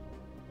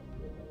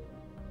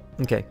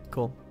 Okay,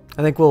 cool.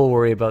 I think we'll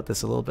worry about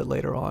this a little bit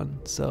later on,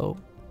 so...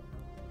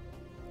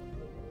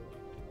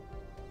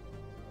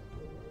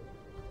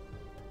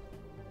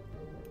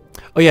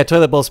 Oh yeah,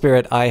 Toilet Bowl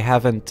Spirit, I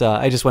haven't,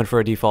 I just went for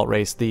a default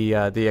race, the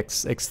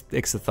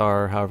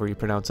Ixithar, however you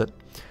pronounce it.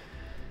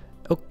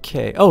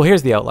 Okay, oh,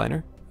 here's the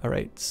outliner.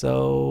 Alright,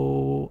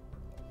 so...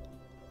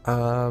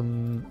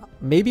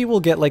 maybe we'll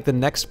get, like, the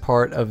next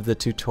part of the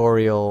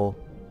tutorial.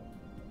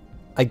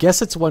 I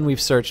guess it's when we've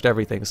searched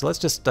everything, so let's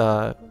just,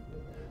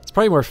 it's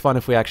probably more fun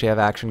if we actually have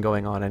action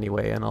going on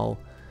anyway, and I'll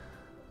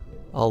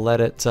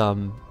let it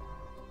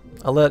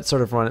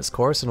sort of run its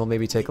course, and we'll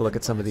maybe take a look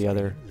at some of the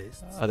other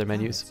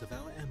menus. Of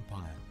our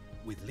empire,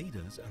 with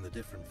leaders and the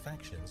different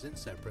factions in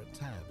separate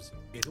tabs.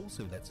 It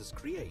also lets us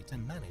create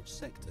and manage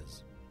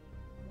sectors.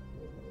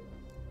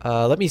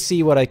 Let me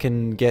see what I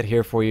can get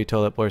here for you,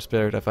 Toilet Bowl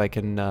Spirit, if I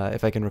can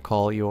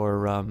recall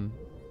your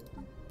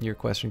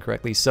question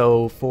correctly.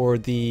 So for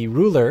the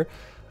ruler,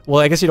 well,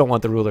 I guess you don't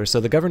want the ruler. So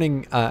the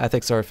governing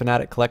ethics are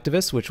fanatic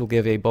collectivists, which will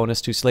give a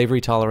bonus to slavery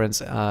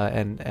tolerance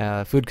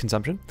and food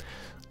consumption.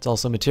 It's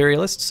also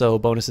materialist, so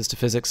bonuses to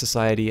physics,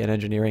 society, and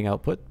engineering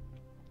output.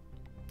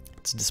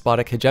 It's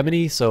despotic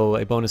hegemony, so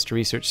a bonus to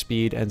research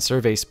speed and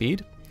survey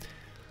speed.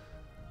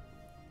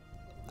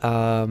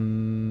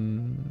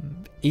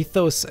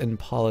 Ethos and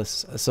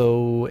polis.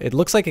 So it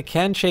looks like it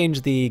can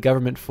change the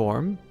government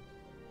form.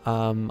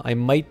 I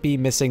might be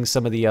missing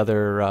some of the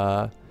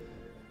other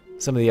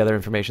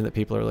information that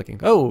people are looking.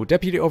 Oh,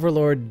 Deputy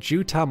Overlord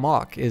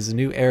Jutamok is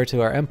new heir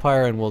to our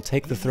empire and will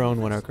take the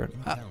throne when our current...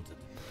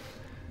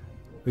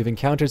 We've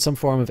encountered some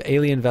form of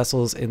alien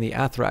vessels in the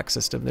Athrak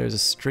system.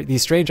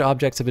 These strange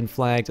objects have been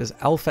flagged as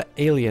alpha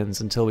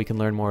aliens until we can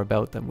learn more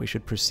about them. We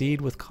should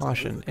proceed with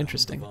caution.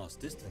 Interesting. The vast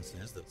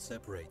distances that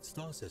separate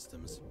star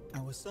systems,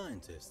 our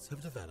scientists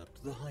have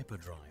developed the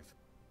hyperdrive.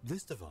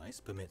 This device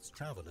permits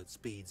travel at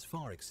speeds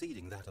far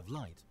exceeding that of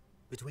light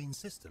between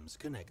systems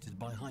connected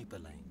by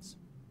hyperlanes.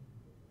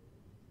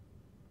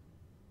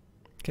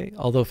 Okay,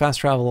 although fast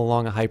travel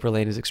along a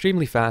hyperlane is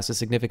extremely fast, a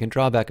significant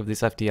drawback of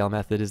this FTL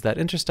method is that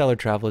interstellar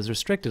travel is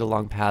restricted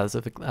along paths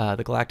of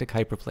the galactic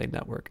hyperplane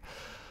network.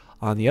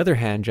 On the other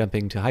hand,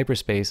 jumping to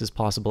hyperspace is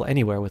possible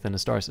anywhere within a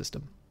star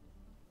system.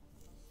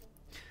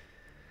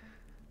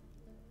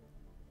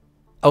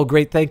 Oh,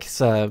 great, thanks,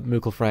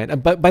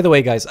 Mooklefrian. But by the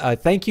way, guys,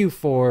 thank you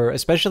for,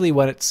 especially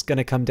when it's going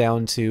to come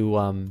down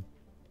to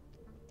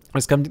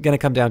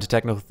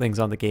technical things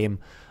on the game.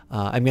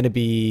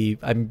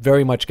 I'm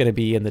very much going to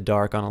be in the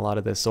dark on a lot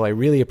of this, so I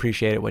really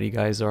appreciate it when you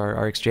guys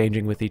are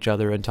exchanging with each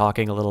other and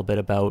talking a little bit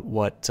about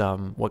what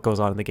goes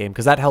on in the game,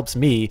 because that helps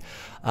me,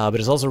 but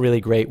it's also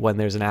really great when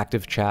there's an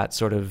active chat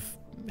sort of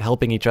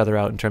helping each other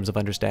out in terms of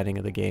understanding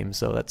of the game,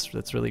 so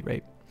that's really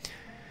great.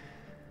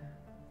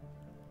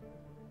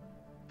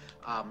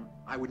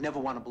 I would never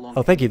want to belong.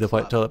 Oh, thank you, the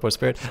Toilet Bowl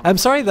Spirit. I'm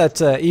sorry that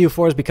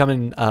EU4 is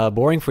becoming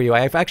boring for you.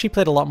 I've actually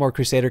played a lot more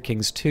Crusader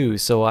Kings 2,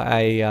 so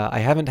I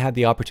haven't had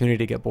the opportunity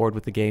to get bored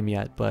with the game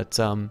yet. But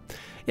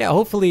yeah,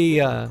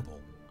 hopefully.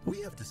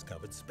 We have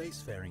discovered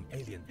spacefaring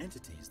alien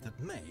entities that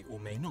may or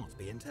may not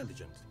be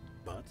intelligent,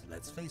 but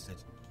let's face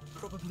it,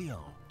 probably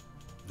are.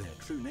 Their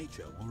true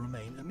nature will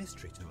remain a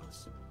mystery to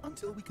us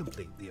until we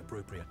complete the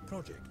appropriate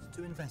project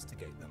to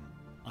investigate them.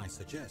 I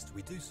suggest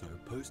we do so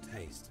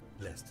post-haste,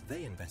 lest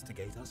they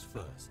investigate us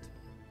first.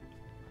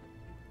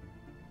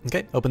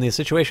 Okay, open the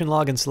situation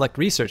log and select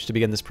research to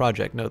begin this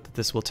project. Note that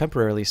this will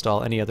temporarily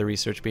stall any other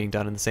research being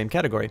done in the same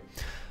category.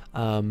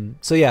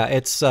 So yeah,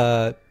 it's,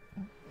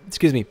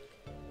 excuse me.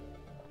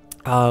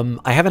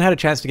 I haven't had a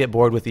chance to get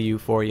bored with the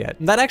EU4 yet.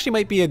 And that actually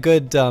might be a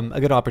good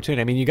opportunity.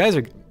 I mean, you guys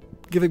are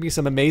giving me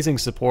some amazing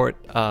support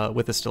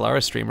with the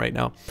Stellaris stream right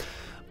now.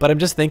 But I'm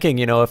just thinking,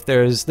 you know, if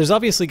there's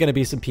obviously going to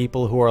be some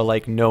people who are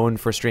like known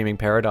for streaming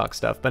Paradox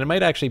stuff, but it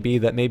might actually be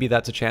that maybe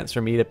that's a chance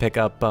for me to pick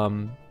up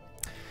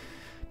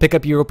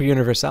Europa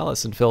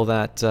Universalis and fill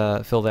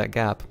that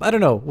gap. I don't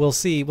know. We'll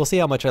see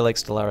how much I like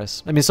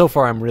Stellaris. I mean, so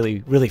far I'm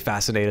really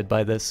fascinated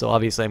by this, so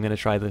obviously I'm going to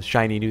try the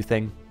shiny new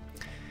thing.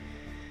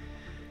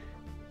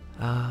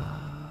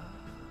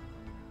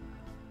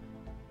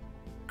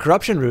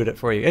 Corruption root it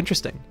for you.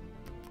 Interesting.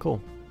 Cool.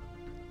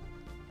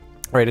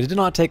 Alright, it did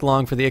not take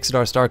long for the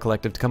Ixodar Star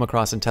Collective to come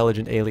across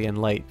intelligent alien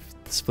life.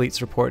 This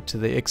fleet's report to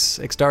the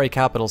Ixdari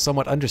capital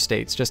somewhat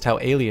understates just how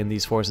alien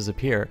these forces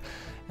appear,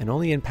 and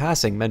only in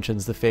passing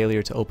mentions the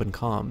failure to open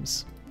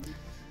comms.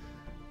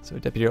 So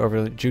Deputy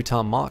Overlord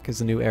Jutam Mok is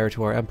the new heir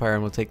to our empire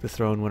and will take the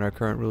throne when our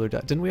current ruler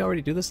dies. Didn't we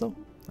already do this though?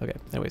 Okay,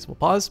 anyways, we'll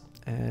pause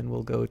and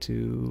we'll go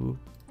to...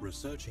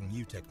 Researching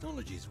new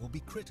technologies will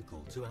be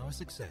critical to our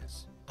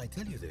success. I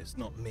tell you this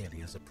not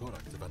merely as a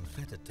product of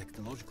unfettered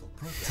technological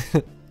progress,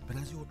 but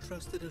as your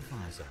trusted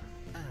advisor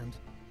and,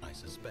 I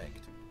suspect,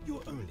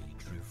 your only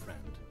true friend.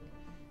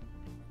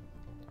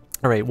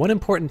 Alright, one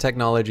important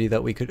technology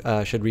that we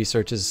should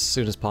research as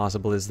soon as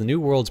possible is the New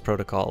Worlds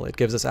Protocol. It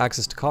gives us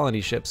access to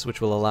colony ships,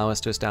 which will allow us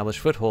to establish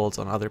footholds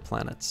on other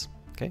planets.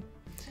 Okay?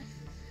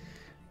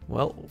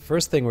 Well,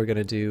 first thing we're going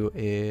to do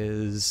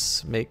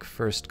is make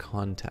first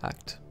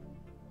contact.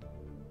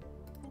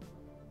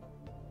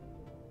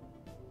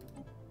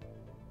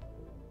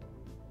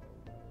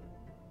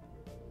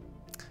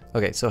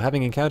 Okay, so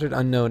having encountered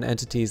unknown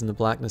entities in the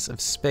blackness of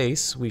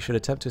space, we should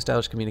attempt to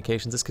establish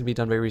communications. This can be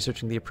done by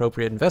researching the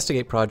appropriate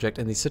investigate project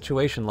and the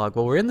situation log.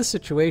 Well, we're in the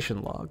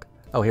situation log.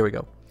 Oh, here we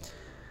go.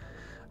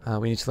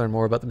 We need to learn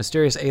more about the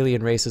mysterious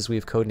alien races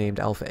we've codenamed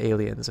Alpha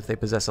Aliens. If they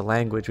possess a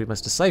language, we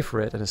must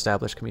decipher it and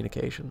establish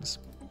communications.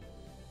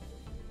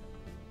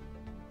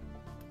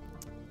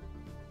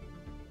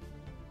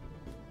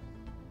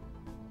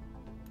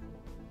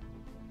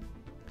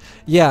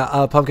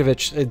 Yeah,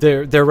 Pumpkovich,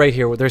 they're right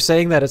here. They're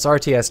saying that it's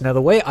RTS. Now,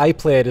 the way I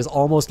play it is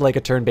almost like a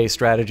turn-based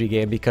strategy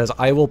game because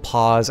I will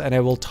pause and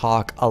I will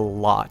talk a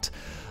lot.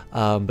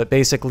 But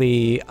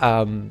basically,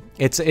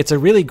 it's a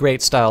really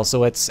great style.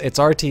 So it's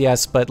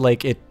RTS, but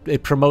like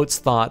it promotes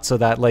thought so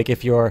that like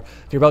if you're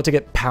about to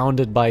get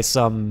pounded by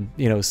some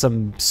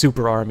some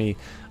super army,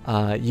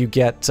 you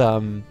get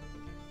some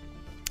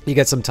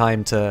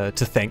time to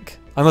think.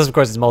 Unless of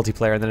course it's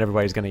multiplayer, and then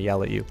everybody's gonna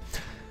yell at you.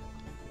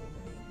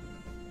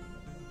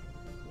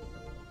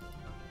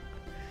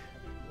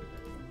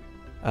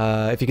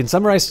 If you can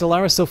summarize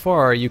Stellaris so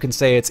far, you can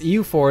say it's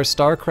EU4,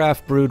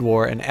 StarCraft, Brood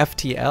War, and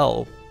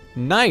FTL.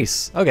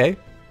 Nice. Okay.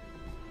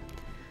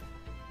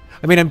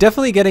 I mean, I'm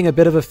definitely getting a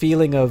bit of a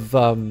feeling of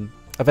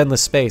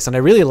Endless Space, and I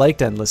really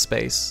liked Endless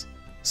Space.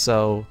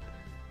 So,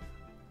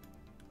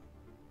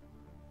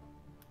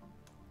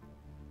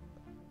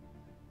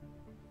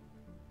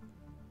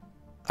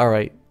 all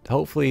right.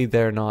 Hopefully,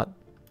 they're not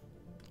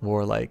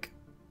warlike.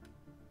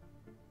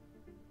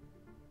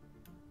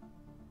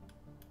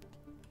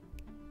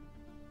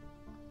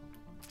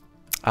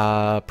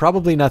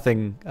 Probably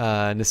nothing,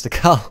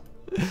 Nistakal.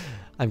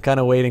 I'm kind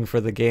of waiting for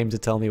the game to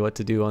tell me what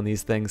to do on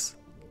these things.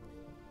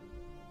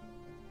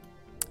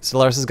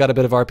 Stellaris has got a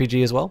bit of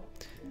RPG as well.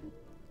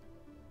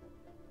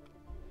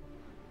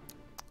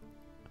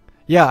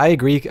 Yeah, I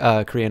agree,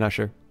 Korean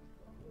Usher.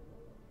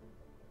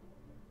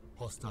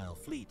 Hostile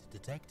fleet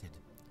detected.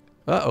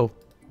 Uh-oh.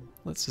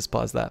 Let's just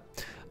pause that.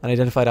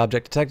 Unidentified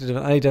object detected. An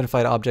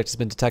unidentified object has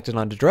been detected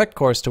on a direct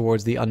course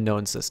towards the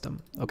unknown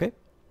system. Okay.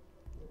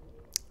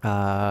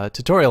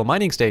 Tutorial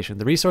mining station.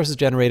 The resources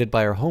generated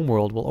by our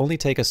homeworld will only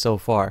take us so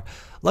far.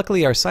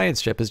 Luckily, our science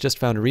ship has just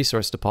found a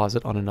resource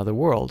deposit on another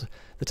world.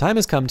 The time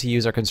has come to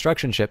use our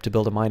construction ship to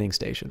build a mining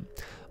station.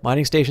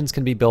 Mining stations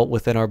can be built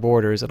within our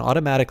borders and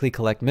automatically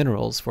collect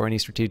minerals for any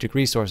strategic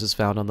resources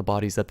found on the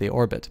bodies that they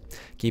orbit.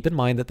 Keep in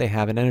mind that they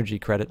have an energy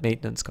credit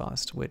maintenance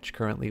cost, which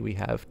currently we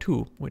have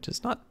 2, which is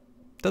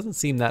doesn't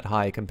seem that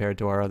high compared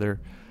to our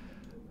other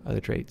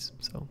traits.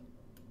 So.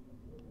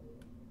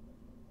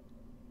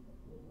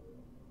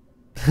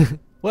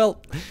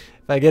 Well,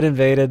 if I get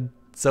invaded,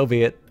 so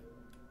be it.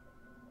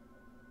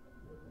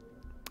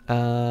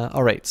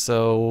 Alright,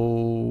 so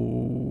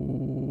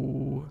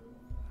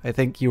I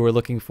think you were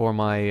looking for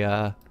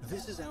my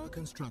This is our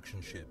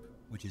construction ship,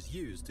 which is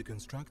used to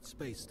construct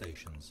space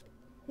stations.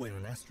 When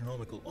an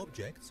astronomical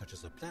object, such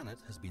as a planet,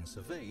 has been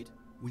surveyed,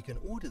 we can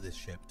order this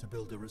ship to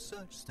build a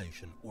research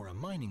station or a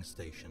mining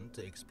station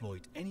to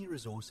exploit any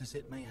resources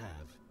it may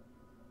have.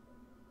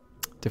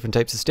 Different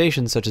types of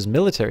stations, such as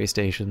military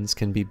stations,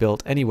 can be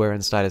built anywhere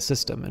inside a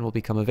system and will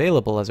become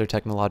available as our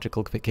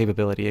technological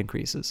capability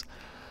increases.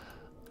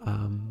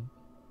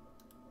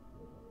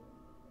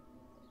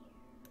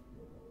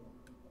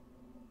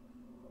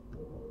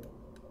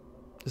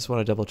 Just want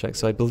to double check.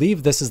 So I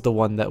believe this is the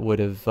one that would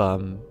have...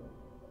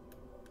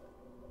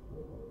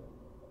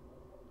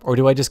 or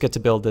do I just get to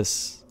build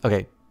this?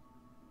 Okay.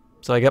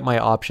 So I get my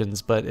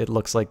options, but it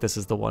looks like this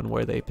is the one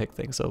where they pick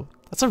things. So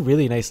that's a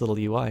really nice little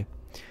UI.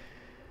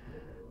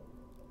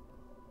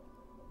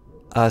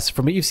 So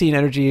from what you've seen,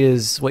 energy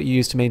is what you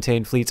use to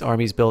maintain fleets,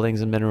 armies, buildings,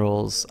 and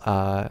minerals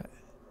are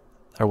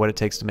what it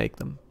takes to make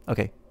them.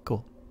 Okay,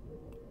 cool.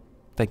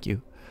 Thank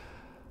you.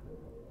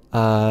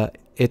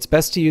 It's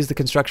best to use the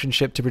construction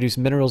ship to produce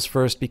minerals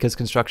first because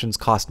constructions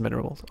cost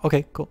minerals.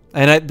 Okay, cool.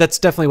 And that's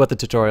definitely what the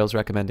tutorial is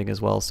recommending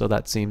as well, so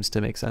that seems to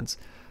make sense.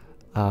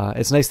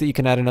 It's nice that you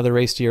can add another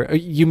race to your...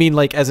 You mean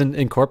like as in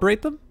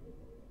incorporate them?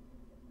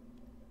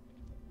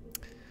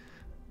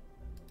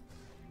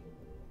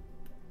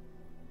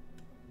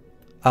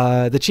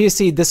 the Chia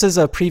Seed, this is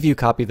a preview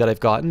copy that I've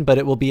gotten, but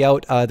it will be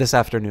out this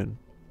afternoon.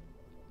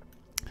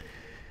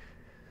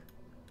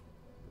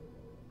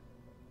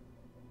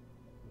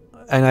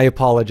 And I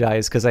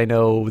apologize, because I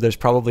know there's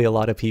probably a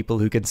lot of people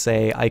who can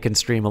say, I can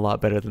stream a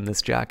lot better than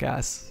this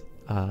jackass.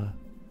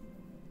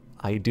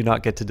 I do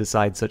not get to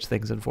decide such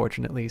things,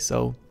 unfortunately,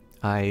 so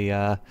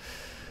I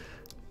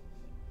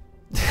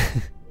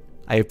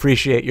I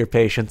appreciate your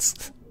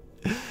patience.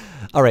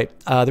 All right,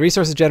 the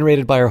resources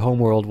generated by our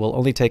homeworld will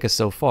only take us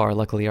so far.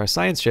 Luckily, our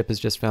science ship has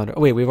just found...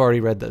 Oh, wait, we've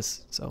already read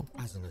this, so...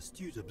 As an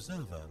astute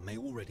observer may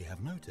already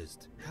have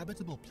noticed,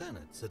 habitable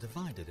planets are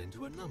divided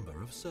into a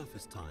number of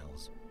surface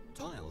tiles.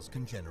 Tiles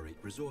can generate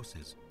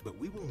resources, but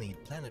we will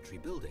need planetary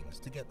buildings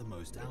to get the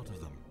most out of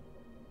them.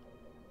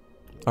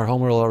 Our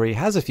homeworld already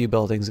has a few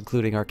buildings,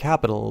 including our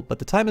capital, but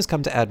the time has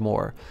come to add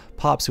more.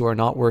 Pops who are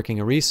not working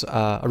a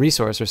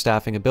resource or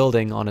staffing a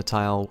building on a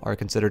tile are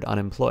considered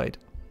unemployed.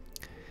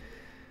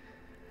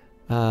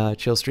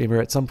 Chill streamer,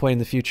 at some point in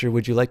the future,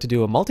 would you like to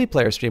do a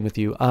multiplayer stream with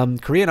you?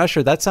 Korean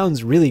Usher, that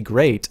sounds really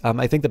great.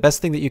 I think the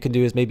best thing that you can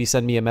do is maybe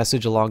send me a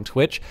message along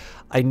Twitch.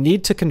 I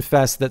need to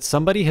confess that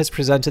somebody has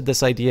presented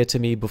this idea to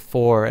me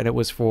before, and it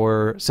was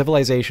for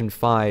Civilization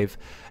 5,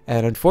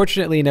 and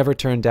unfortunately never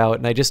turned out.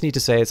 And I just need to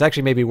say it's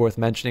actually maybe worth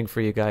mentioning for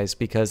you guys,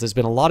 because there's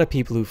been a lot of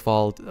people who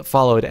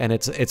followed, and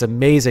it's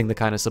amazing the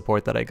kind of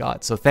support that I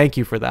got. So thank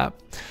you for that.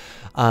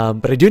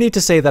 But I do need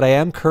to say that I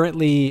am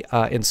currently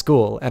in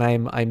school, and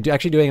I'm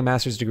actually doing a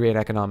master's degree in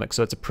economics,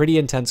 so it's a pretty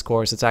intense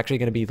course. It's actually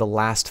going to be the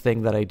last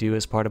thing that I do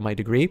as part of my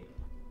degree.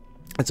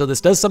 And so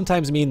this does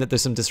sometimes mean that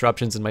there's some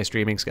disruptions in my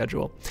streaming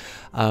schedule.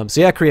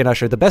 So yeah, Korean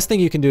Usher, the best thing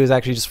you can do is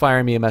actually just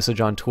fire me a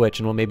message on Twitch,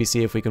 and we'll maybe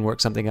see if we can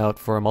work something out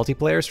for a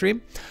multiplayer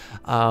stream.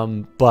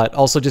 But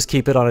also just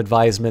keep it on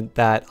advisement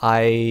that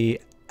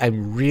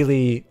I'm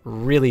really,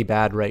 really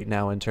bad right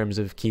now in terms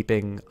of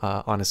keeping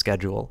on a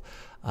schedule.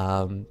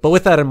 But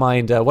with that in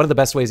mind, one of the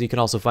best ways you can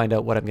also find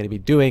out what I'm going to be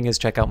doing is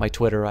check out my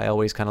Twitter. I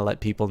always kind of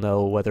let people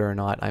know whether or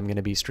not I'm going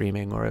to be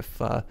streaming, or if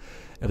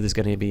there's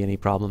going to be any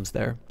problems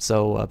there.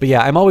 So, but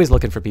yeah, I'm always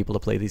looking for people to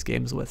play these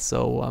games with.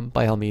 So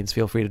by all means,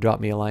 feel free to drop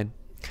me a line.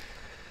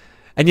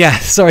 And yeah,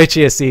 sorry,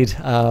 Chia Seed.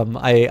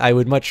 I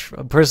would much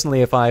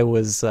personally, if I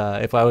was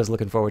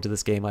looking forward to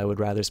this game, I would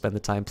rather spend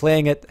the time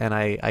playing it, and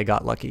I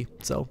got lucky.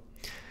 So.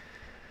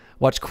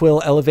 Watch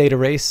Quill elevate a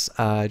race,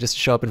 just to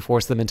show up and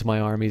force them into my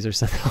armies or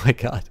something. Oh my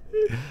god.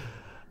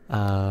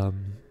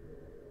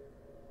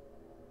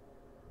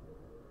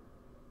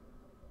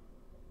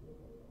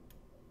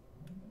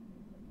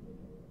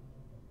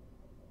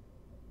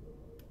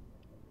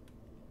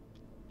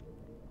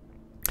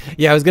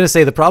 Yeah, I was gonna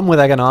say the problem with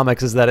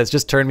economics is that it's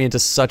just turned me into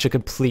such a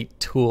complete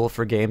tool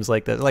for games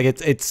like this. Like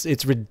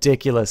it's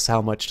ridiculous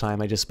how much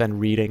time I just spend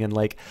reading, and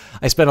like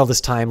I spend all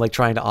this time like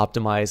trying to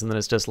optimize, and then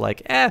it's just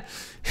like, I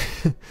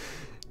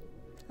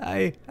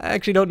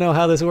actually don't know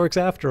how this works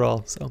after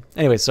all. So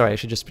anyway, sorry, I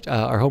should just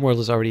our homeworld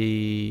is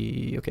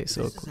already okay.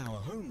 So this is our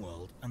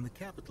homeworld and the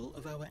capital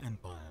of our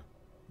empire.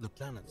 The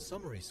planet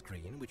summary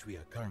screen, which we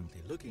are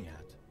currently looking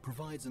at,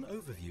 provides an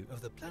overview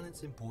of the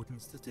planet's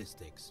important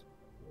statistics.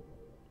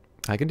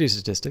 I can do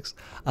statistics.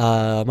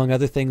 Among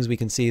other things, we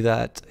can see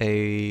that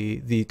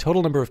the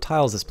total number of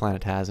tiles this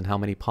planet has, and how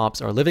many pops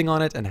are living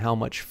on it, and how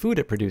much food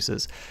it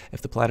produces.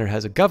 If the planet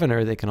has a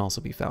governor, they can also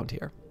be found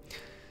here.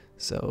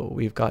 So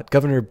we've got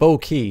Governor Bo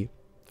Key,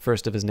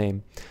 first of his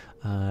name.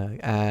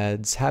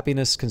 Adds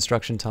happiness,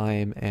 construction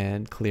time,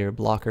 and clear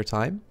blocker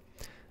time.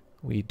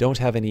 We don't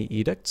have any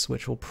edicts,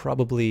 which we'll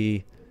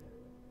probably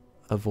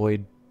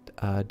avoid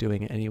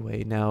doing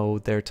anyway. Now,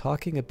 they're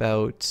talking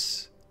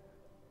about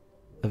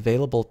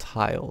available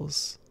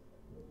tiles.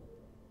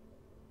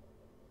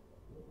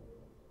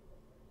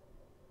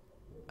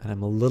 And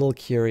I'm a little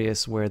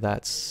curious where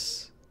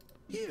that's...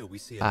 Here we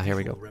see a here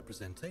we go.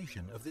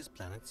 representation of this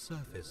planet's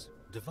surface,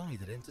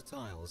 divided into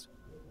tiles.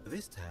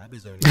 This tab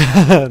is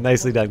only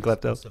nicely done,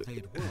 Klepto.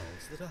 surveyed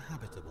worlds that are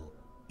habitable.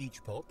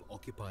 Each pop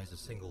occupies a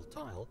single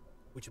tile,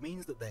 which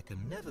means that there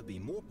can never be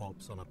more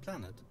pops on a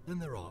planet than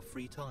there are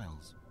free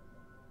tiles.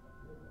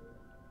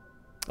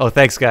 Oh,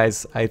 thanks,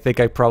 guys. I think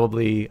I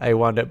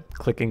wound up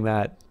clicking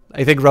that.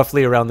 I think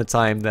roughly around the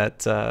time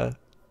that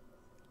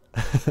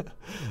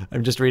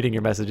I'm just reading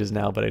your messages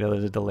now, but I know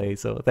there's a delay.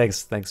 So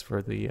thanks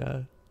for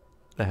the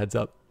heads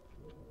up.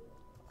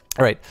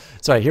 All right,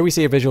 sorry, here we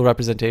see a visual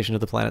representation of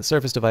the planet's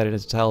surface divided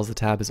into tiles. The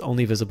tab is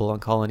only visible on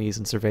colonies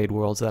and surveyed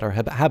worlds that are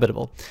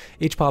habitable.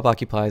 Each pop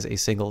occupies a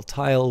single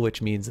tile,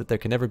 which means that there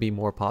can never be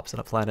more pops on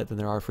a planet than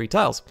there are free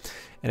tiles.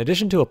 In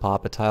addition to a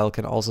pop, a tile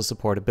can also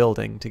support a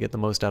building. To get the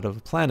most out of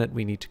a planet,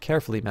 we need to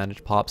carefully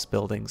manage pops,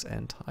 buildings,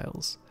 and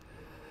tiles.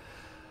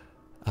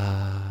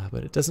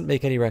 But it doesn't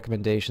make any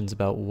recommendations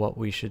about what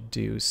we should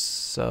do,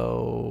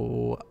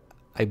 so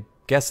I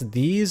guess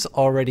these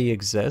already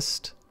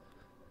exist.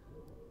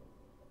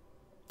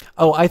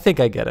 Oh, I think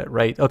I get it,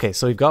 right? Okay,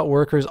 so we've got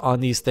workers on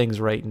these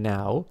things right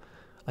now.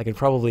 I can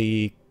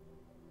probably...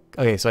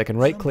 Okay, so I can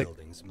right-click...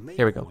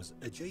 Here we go.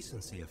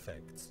 Adjacency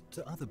effects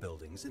to other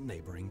buildings in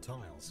neighboring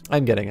tiles.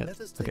 I'm getting it. Let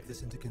us take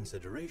this into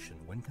consideration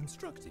when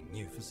constructing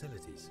new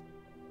facilities.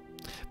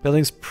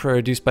 Buildings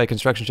produced by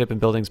construction ship and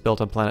buildings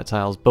built on planet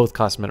tiles both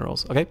cost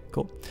minerals. Okay,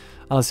 cool.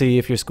 I'll see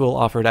if your school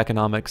offered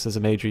economics as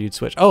a major, you'd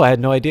switch. Oh, I had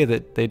no idea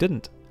that they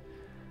didn't.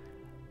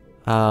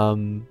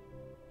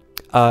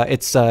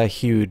 It's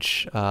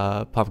huge,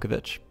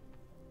 Pomkovich.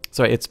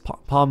 Sorry, it's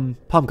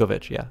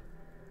Pomkovich, yeah.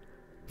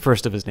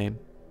 First of his name.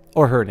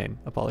 Or her name,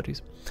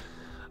 apologies.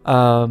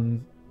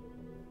 Alright,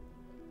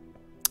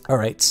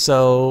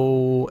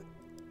 so...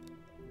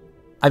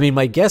 I mean,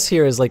 my guess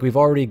here is, like, we've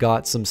already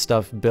got some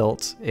stuff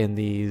built in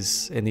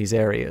these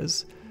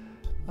areas.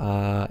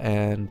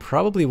 And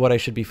probably what I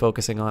should be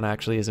focusing on,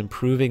 actually, is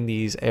improving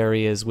these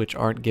areas which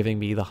aren't giving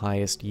me the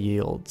highest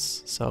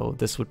yields. So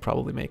this would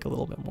probably make a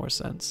little bit more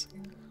sense.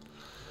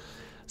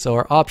 So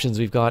our options,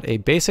 we've got a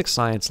basic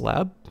science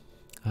lab.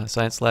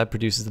 Science lab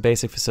produces the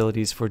basic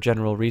facilities for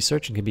general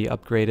research and can be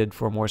upgraded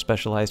for more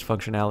specialized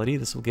functionality.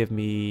 This will give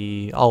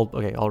me all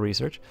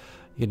research.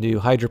 You can do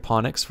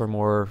hydroponics for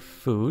more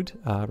food.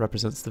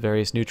 Represents the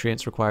various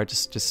nutrients required to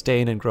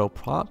sustain and grow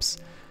crops,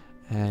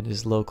 and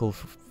is local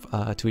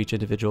to each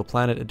individual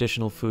planet.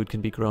 Additional food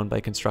can be grown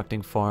by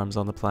constructing farms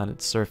on the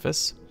planet's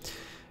surface.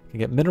 You can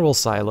get mineral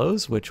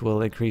silos, which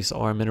will increase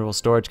our mineral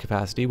storage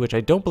capacity, which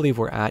I don't believe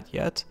we're at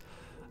yet.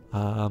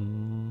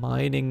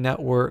 Mining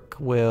network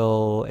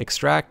will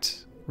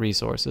extract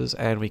resources,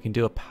 and we can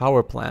do a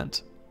power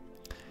plant.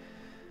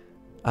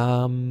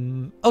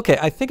 Okay,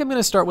 I think I'm going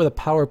to start with a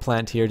power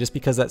plant here, just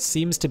because that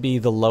seems to be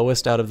the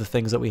lowest out of the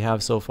things that we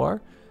have so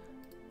far.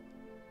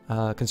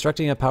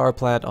 Constructing a power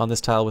plant on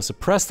this tile will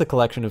suppress the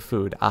collection of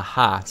food.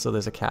 Aha, so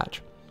there's a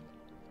catch.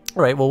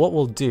 Alright, well what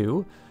we'll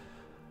do,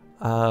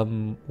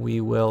 we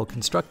will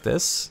construct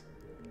this.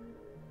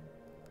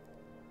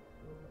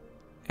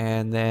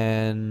 And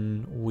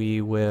then we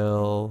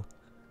will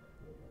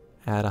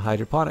add a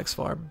hydroponics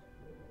farm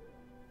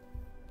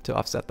to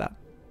offset that.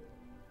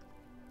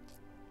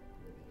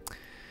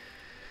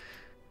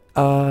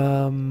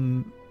 Oh,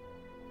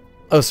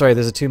 sorry,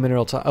 there's a 2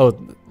 mineral tile. Oh,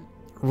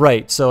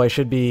 right. So I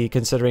should be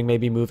considering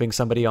maybe moving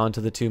somebody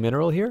onto the 2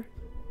 mineral here,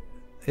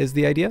 is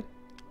the idea.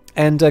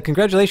 And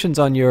congratulations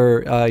on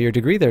your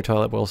degree there,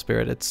 Toilet Bowl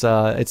Spirit.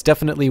 It's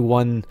definitely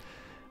one.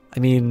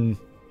 I mean,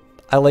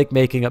 I like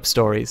making up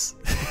stories.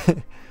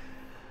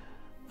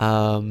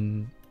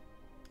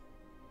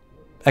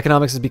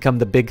 Economics has become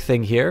the big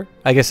thing here.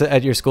 I guess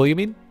at your school, you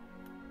mean?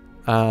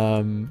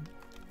 And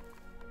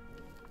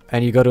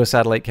you go to a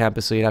satellite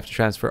campus, so you'd have to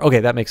transfer.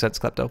 Okay, that makes sense,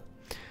 Klepto.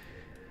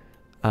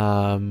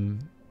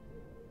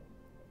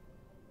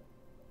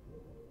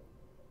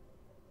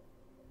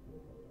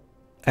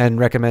 And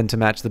recommend to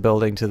match the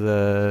building to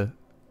the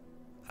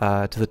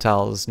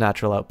tile's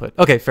natural output.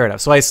 Okay, fair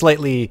enough. So I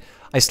slightly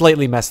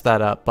messed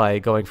that up by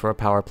going for a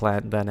power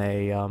plant, then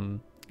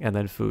and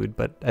then food,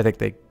 but I think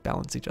they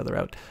balance each other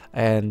out.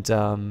 And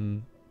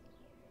I'm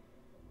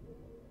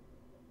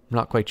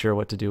not quite sure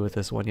what to do with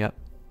this one yet.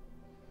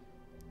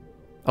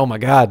 Oh my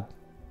god.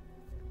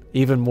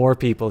 Even more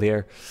people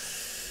here.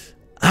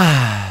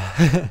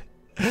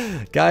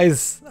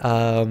 Guys,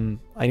 I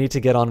need to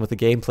get on with the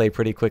gameplay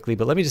pretty quickly,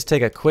 but let me just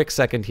take a quick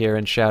second here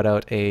and shout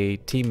out a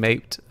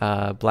teammate,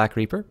 Black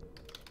Reaper.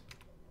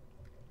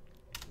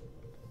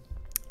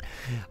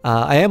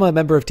 I am a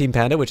member of Team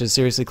Panda, which is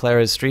Seriously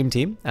Clara's stream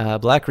team.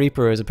 Black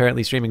Reaper is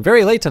apparently streaming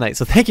very late tonight,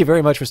 so thank you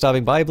very much for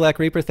stopping by, Black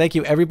Reaper. Thank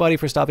you, everybody,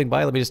 for stopping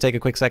by. Let me just take a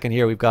quick second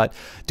here. We've got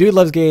Dude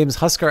Loves Games,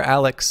 Husker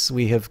Alex.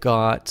 We have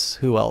got...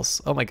 who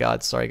else? Oh my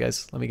god, sorry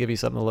guys. Let me give you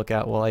something to look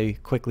at while I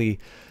quickly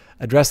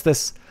address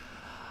this.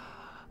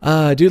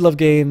 Dude Love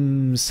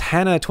Games,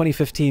 Hannah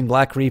 2015,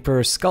 Black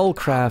Reaper,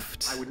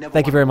 Skullcraft.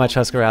 Thank you very much,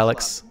 Husker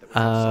Alex.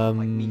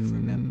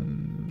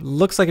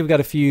 Looks like we've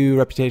got a few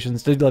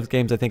reputations. Dude Love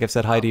Games, I think I've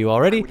said hi to you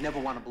already.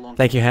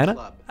 Thank you,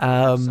 Hannah.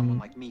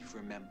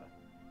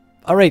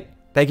 Alright,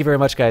 thank you very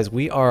much, guys.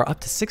 We are up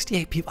to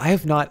 68 people. I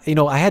have not,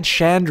 I had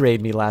Shand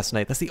raid me last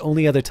night. That's the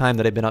only other time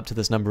that I've been up to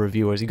this number of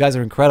viewers. You guys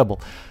are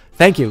incredible.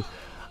 Thank you.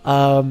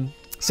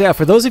 So yeah,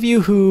 for those of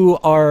you who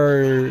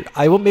are...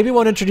 I maybe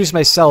won't introduce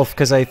myself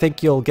because I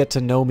think you'll get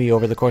to know me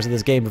over the course of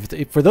this game.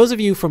 For those of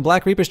you from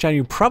Black Reaper's channel,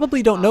 you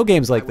probably don't know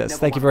games like this.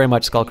 Thank you very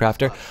much,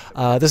 Skullcrafter.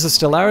 This is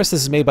Stellaris.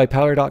 This is made by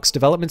Paradox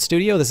Development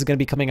Studio. This is going to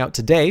be coming out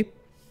today.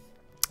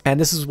 And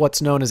this is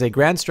what's known as a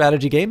grand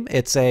strategy game.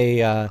 It's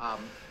a...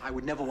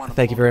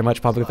 thank you very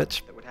much,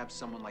 Pompovich.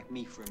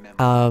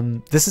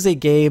 This is a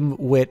game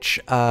which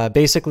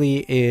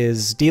basically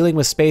is dealing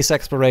with space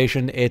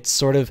exploration. It's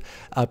sort of...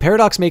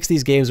 Paradox makes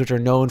these games which are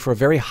known for a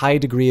very high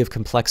degree of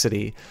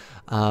complexity.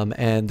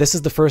 And this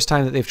is the first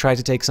time that they've tried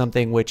to take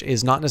something which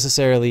is not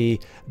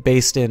necessarily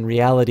based in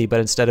reality,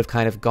 but instead of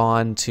kind of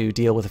gone to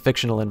deal with a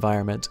fictional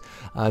environment.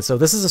 So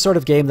this is a sort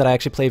of game that I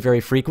actually play very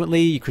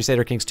frequently.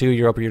 Crusader Kings 2,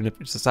 Europa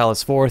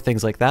Universalis 4,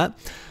 things like that.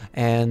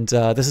 And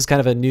this is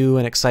kind of a new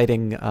and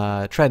exciting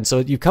trend. So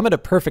you come at a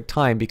perfect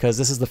time because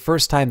this is the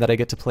first time that I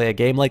get to play a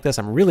game like this.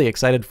 I'm really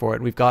excited for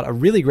it. We've got a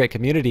really great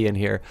community in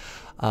here.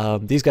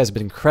 These guys have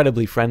been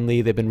incredibly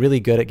friendly. They've been really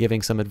good at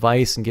giving some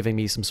advice and giving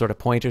me some sort of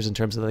pointers in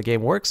terms of how the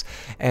game works.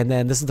 And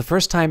then this is the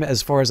first time,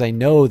 as far as I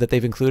know, that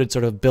they've included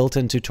sort of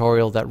built-in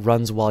tutorial that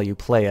runs while you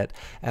play it.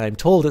 And I'm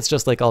told it's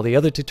just like all the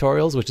other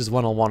tutorials, which is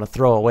one I'll want to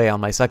throw away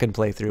on my second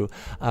playthrough.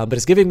 But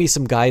it's giving me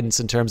some guidance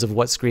in terms of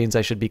what screens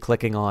I should be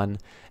clicking on.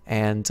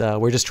 And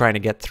we're just trying to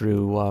get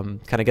through,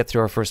 kind of get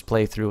through our first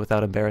playthrough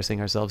without embarrassing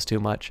ourselves too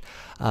much.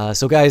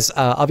 So guys,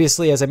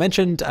 obviously, as I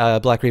mentioned,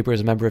 Black Reaper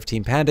is a member of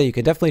Team Panda. You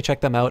can definitely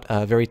check them out.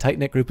 A very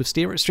tight-knit group of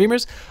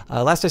streamers.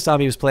 Last I saw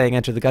him, he was playing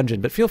Enter the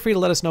Gungeon. But feel free to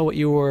let us know what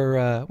you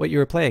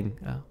were playing.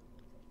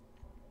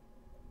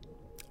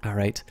 All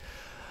right.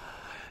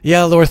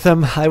 Yeah,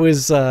 Lortham. I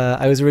was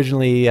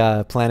originally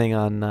planning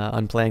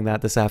on playing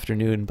that this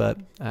afternoon, but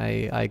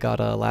I got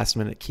a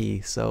last-minute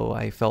key, so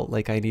I felt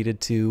like I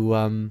needed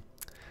to.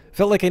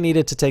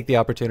 Take the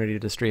opportunity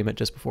to stream it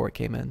just before it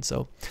came in,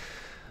 so...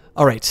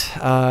 Alright,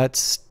 it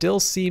still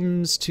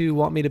seems to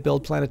want me to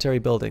build planetary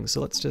buildings, so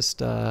let's just...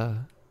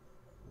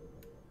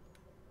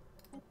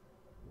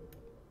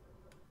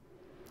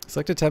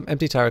 Select a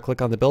empty tower,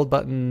 click on the build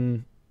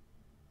button...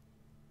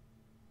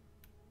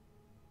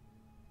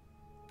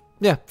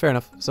 Yeah, fair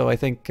enough. So I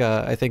think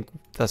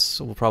this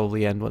will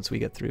probably end once we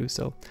get through.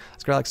 So,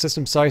 Husker Alex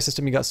system, sorry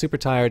system, you got super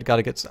tired.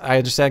 Gotta get. I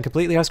understand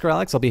completely, Husker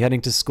Alex. I'll be heading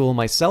to school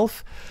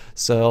myself,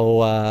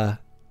 so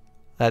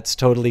that's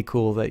totally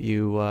cool that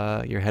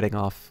you're heading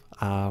off.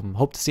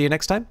 Hope to see you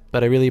next time.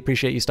 But I really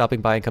appreciate you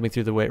stopping by and coming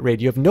through the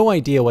raid. You have no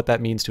idea what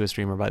that means to a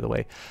streamer, by the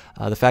way.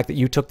 The fact that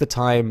you took the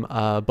time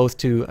both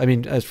to. I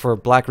mean, as for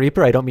Black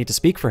Reaper, I don't mean to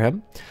speak for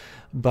him.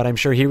 But I'm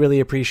sure he really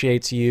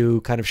appreciates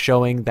you kind of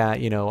showing that,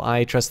 you know,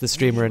 I trust the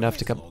streamer enough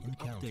to come...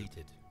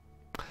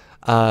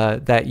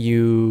 that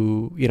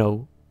you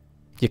know,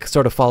 you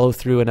sort of follow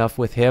through enough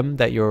with him,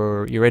 that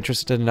you're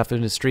interested enough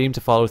in his stream to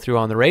follow through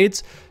on the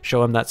raids,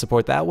 show him that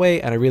support that way,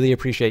 and I really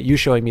appreciate you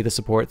showing me the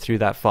support through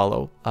that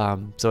follow.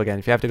 So again,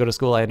 if you have to go to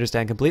school, I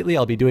understand completely.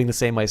 I'll be doing the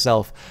same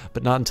myself,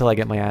 but not until I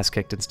get my ass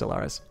kicked in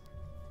Stellaris.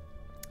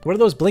 What are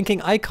those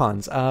blinking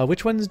icons?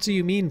 Which ones do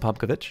you mean,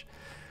 Pumpkovich?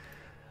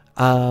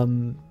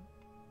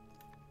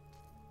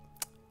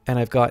 And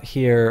I've got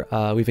here,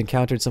 we've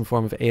encountered some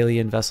form of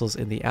alien vessels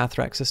in the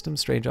Athrak system.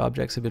 Strange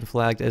objects have been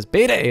flagged as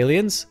beta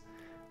aliens,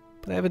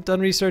 but I haven't done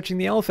researching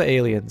the alpha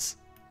aliens.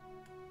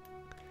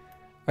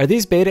 Are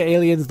these beta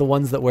aliens the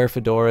ones that wear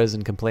fedoras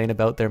and complain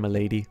about their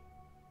milady?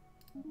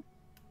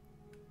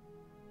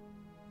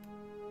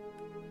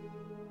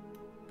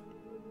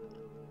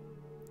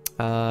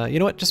 You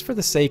know what, just for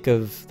the sake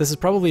of... This is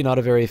probably not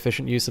a very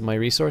efficient use of my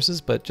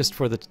resources, but just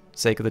for the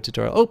sake of the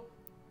tutorial... Oh!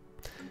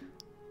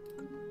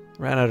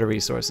 Ran out of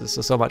resources,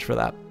 so much for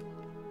that.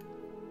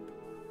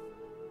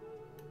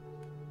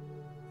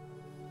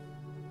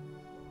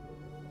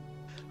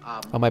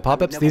 Oh, my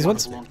pop-ups? These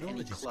ones?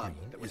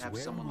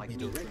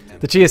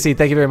 The Chia Seed,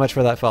 thank you very much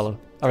for that follow.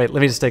 Alright,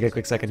 let me just take a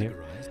quick second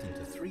here.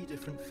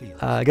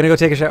 Gonna go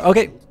take a shower.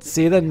 Okay,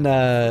 see you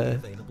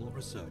then.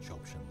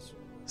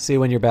 See you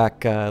when you're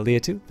back,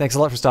 Leah too. Thanks a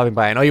lot for stopping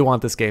by. I know you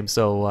want this game,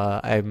 so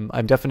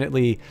I'm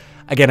definitely...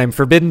 Again, I'm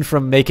forbidden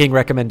from making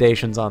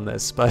recommendations on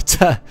this, but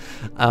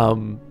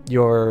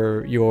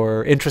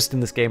your interest in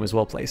this game is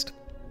well placed.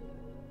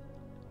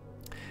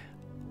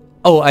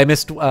 Oh, I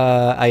missed...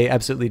 I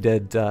absolutely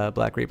did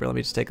Black Reaper. Let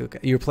me just take a look.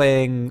 You're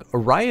playing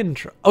Orion...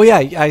 Oh yeah,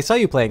 I saw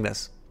you playing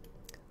this.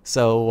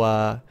 So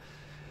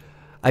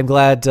I'm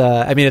glad...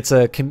 I mean, it's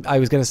a... I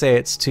was going to say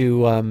it's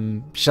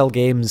to Shell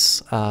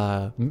Games...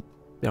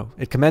 you know,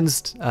 it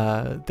commends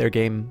their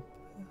game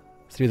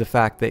through the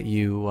fact that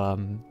you...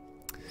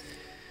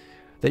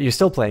 that you're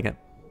still playing it.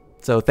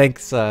 So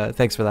thanks for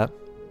that.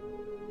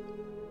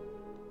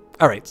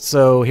 All right,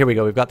 so here we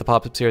go. We've got the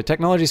pop-ups here.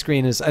 Technology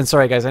screen is... And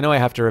sorry, guys, I know I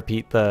have to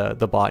repeat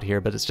the bot here,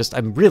 but it's just...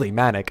 I'm really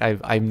manic.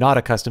 I'm not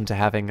accustomed to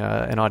having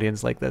an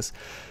audience like this.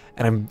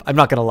 And I'm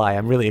not going to lie.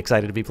 I'm really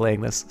excited to be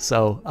playing this.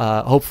 So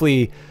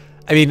hopefully...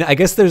 I mean, I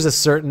guess there's a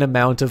certain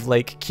amount of,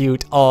 like,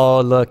 cute... Oh,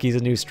 look, he's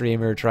a new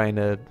streamer trying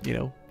to, you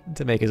know,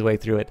 to make his way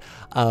through it.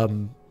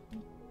 You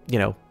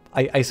know,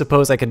 I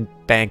suppose I can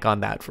bank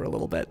on that for a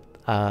little bit.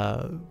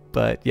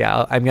 But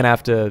yeah, I'm gonna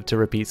have to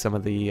repeat some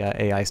of the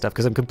AI stuff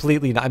because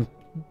I'm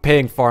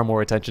paying far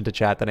more attention to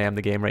chat than I am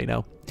the game right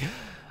now.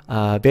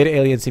 Beta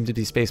aliens seem to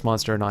be space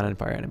monster or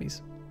non-Empire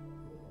enemies.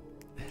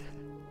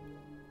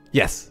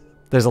 Yes,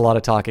 there's a lot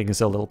of talking and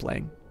so little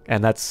playing.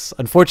 And that's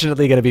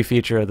unfortunately going to be a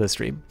feature of the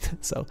stream.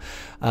 So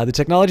the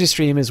technology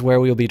stream is where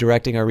we'll be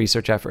directing our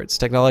research efforts.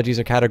 Technologies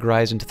are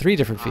categorized into 3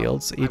 different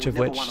fields, each of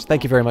which...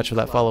 Thank you very much for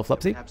that follow,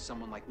 Flupsy.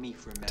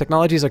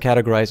 Technologies are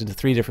categorized into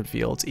 3 different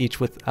fields, each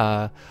with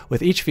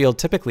each field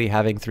typically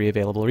having 3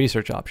 available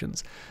research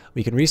options.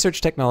 We can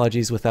research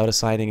technologies without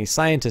assigning a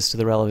scientist to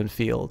the relevant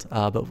field,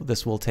 but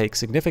this will take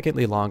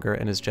significantly longer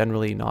and is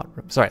generally not...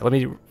 Sorry, let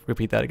me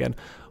repeat that again.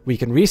 We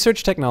can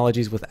research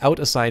technologies without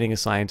assigning a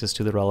scientist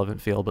to the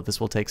relevant field, but this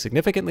will take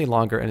significantly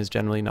longer and is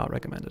generally not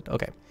recommended.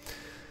 Okay.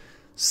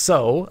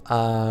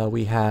 So,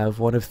 we have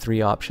one of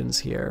 3 options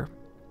here.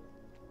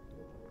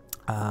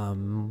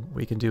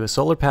 We can do a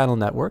solar panel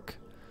network.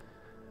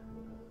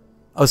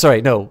 Oh,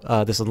 sorry, no.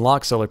 This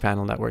unlocks solar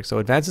panel network. So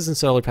advances in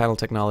solar panel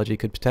technology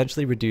could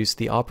potentially reduce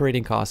the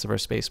operating costs of our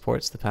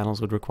spaceports. The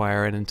panels would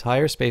require an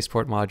entire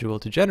spaceport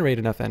module to generate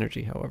enough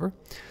energy, however.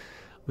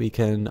 We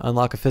can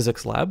unlock a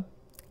physics lab,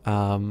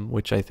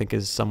 which I think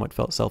is somewhat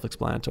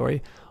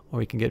self-explanatory. Or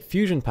we can get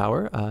fusion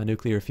power.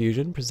 Nuclear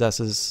fusion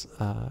processes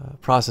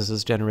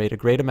generate a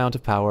great amount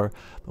of power,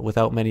 but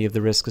without many of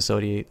the risks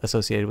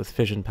associated with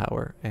fission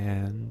power.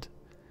 And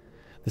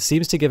this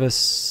seems to give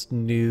us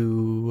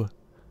new...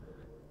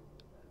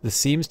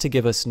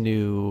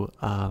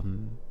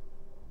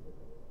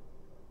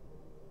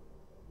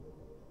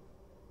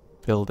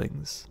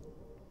 buildings.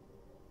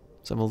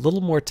 So I'm a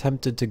little more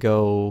tempted to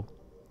go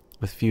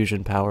with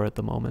fusion power at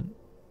the moment.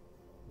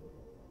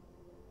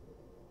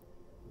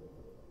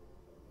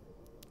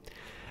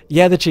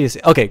 Yeah, the cheese.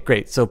 Okay,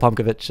 great. So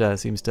Pomkovich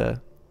seems to...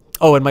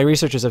 Oh, and my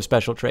researchers have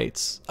special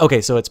traits.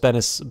 Okay, so it's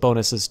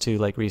bonuses to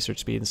like research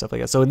speed and stuff like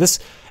that. So in this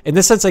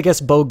sense, I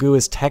guess Bogu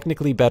is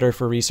technically better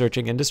for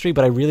researching industry,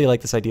 but I really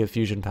like this idea of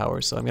fusion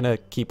power, so I'm gonna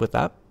keep with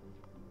that.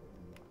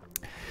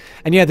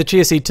 And yeah, the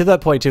Chia Seed, to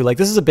that point too, like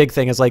this is a big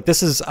thing, is like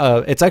this is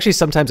it's actually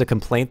sometimes a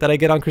complaint that I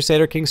get on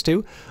Crusader Kings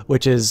 2,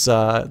 which is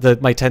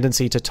my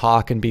tendency to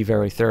talk and be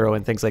very thorough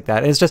and things like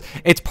that. And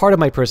it's part of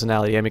my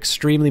personality. I'm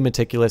extremely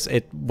meticulous.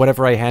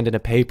 Whenever I hand in a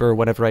paper,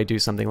 whenever I do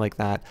something like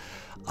that,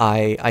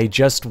 I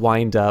just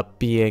wind up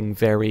being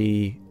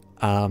very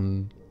I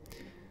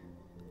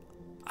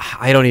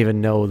don't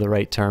even know the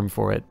right term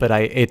for it, but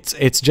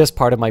it's just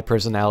part of my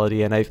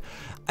personality, and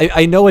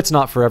I know it's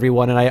not for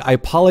everyone, and I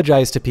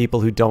apologize to people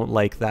who don't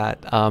like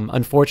that.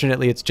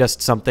 Unfortunately, it's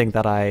just something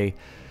that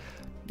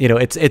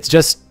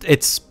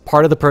it's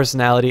part of the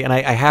personality, and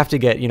I have to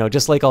get,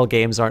 just like all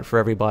games aren't for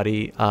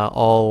everybody,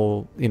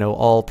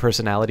 all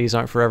personalities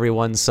aren't for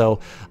everyone. So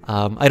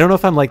I don't know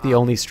if I'm like the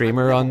only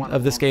streamer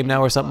of this game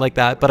now or something like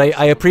that, but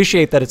I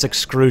appreciate that it's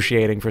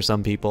excruciating for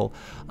some people.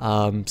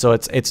 So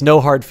it's no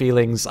hard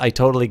feelings. I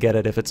totally get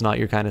it if it's not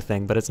your kind of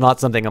thing, but it's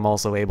not something I'm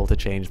also able to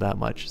change that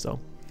much. So.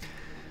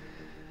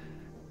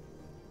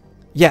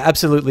 Yeah,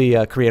 absolutely,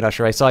 Korean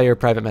Usher. I saw your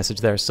private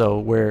message there, so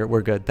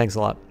we're good. Thanks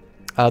a lot.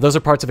 Those are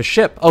parts of a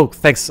ship. Oh,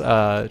 thanks,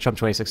 Trump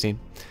 2016.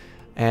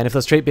 And if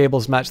those trait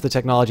tables match the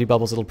technology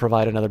bubbles, it'll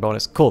provide another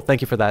bonus. Cool,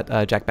 thank you for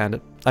that, Jack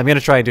Bandit. I'm going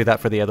to try and do that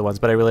for the other ones,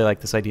 but I really like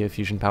this idea of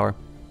fusion power.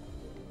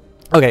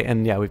 Okay,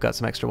 and yeah, we've got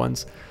some extra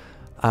ones.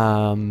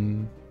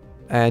 And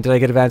did I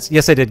get advanced?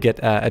 Yes, I did get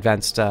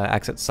advanced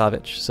accent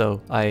Savage, so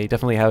I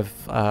definitely have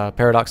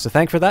Paradox to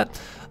thank for that.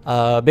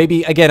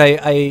 Maybe again,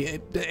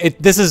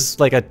 this is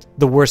like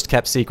the worst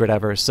kept secret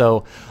ever.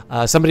 So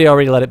somebody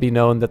already let it be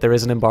known that there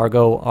is an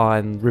embargo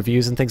on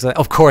reviews and things like that.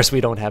 Of course,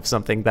 we don't have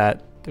something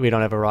that we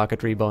don't have a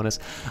rocketry bonus.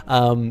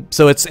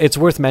 So it's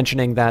worth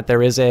mentioning that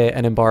there is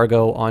an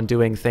embargo on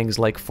doing things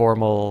like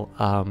formal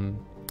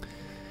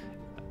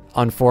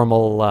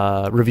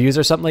reviews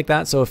or something like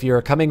that. So if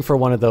you're coming for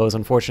one of those,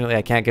 unfortunately,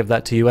 I can't give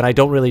that to you. And I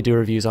don't really do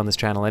reviews on this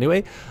channel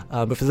anyway.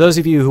 But for those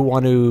of you who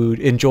want to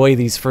enjoy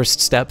these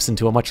first steps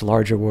into a much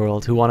larger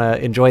world, who want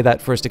to enjoy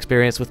that first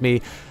experience with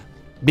me,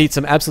 meet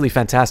some absolutely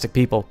fantastic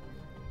people,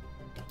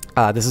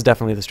 this is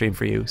definitely the stream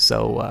for you.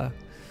 So,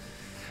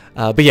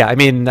 but yeah, I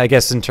mean, I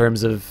guess in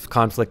terms of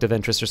conflict of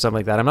interest or something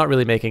like that, I'm not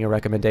really making a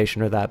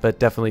recommendation or that, but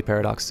definitely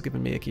Paradox has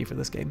given me a key for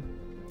this game.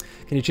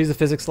 Can you choose a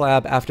physics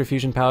lab after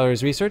fusion power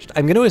is researched?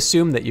 I'm going to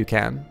assume that you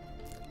can.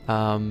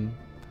 Yeah.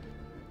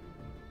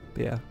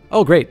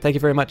 Oh, great. Thank you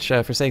very much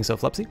for saying so,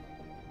 Flupsy.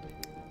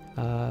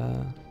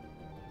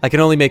 I can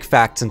only make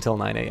facts until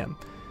 9 a.m.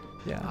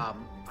 Yeah.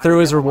 Thorough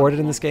is rewarded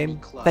in this game.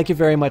 Thank you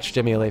very much,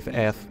 Jimmy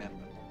AF.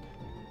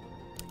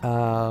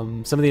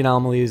 Some of the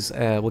anomalies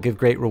will give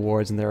great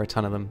rewards, and there are a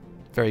ton of them.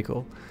 Very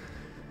cool.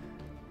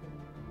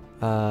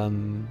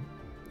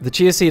 The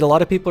Chia Seed, a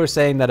lot of people are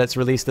saying that it's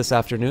released this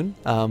afternoon,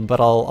 but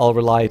I'll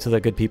rely to the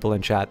good people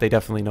in chat. They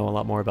definitely know a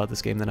lot more about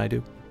this game than I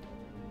do.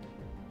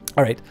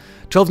 All right,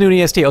 12 noon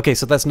EST. Okay,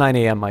 so that's 9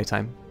 a.m. my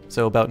time,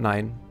 so about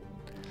 9.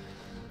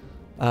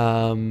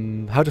 How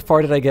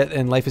far did I get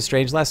in Life is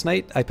Strange last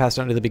night? I passed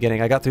on to the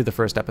beginning. I got through the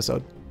first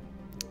episode.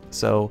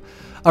 So,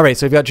 all right,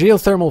 so we've got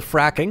geothermal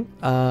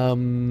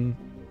fracking.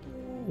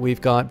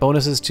 We've got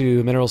bonuses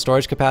to mineral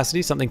storage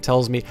capacity. Something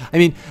tells me... I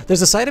mean,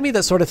 there's a side of me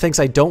that sort of thinks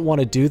I don't want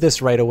to do this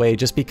right away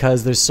just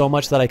because there's so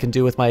much that I can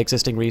do with my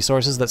existing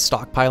resources that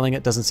stockpiling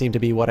it doesn't seem to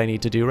be what I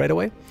need to do right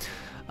away.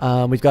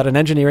 We've got an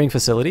engineering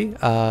facility,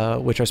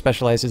 which are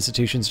specialized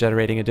institutions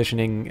generating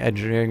additional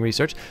engineering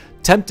research.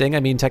 Tempting.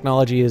 I mean,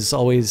 technology is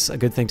always a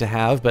good thing to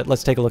have, but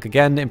let's take a look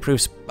again.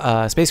 Improved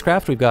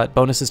spacecraft. We've got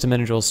bonuses to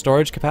mineral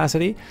storage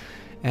capacity.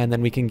 And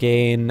then we can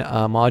gain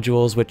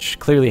modules, which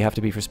clearly have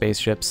to be for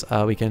spaceships.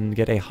 We can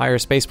get a higher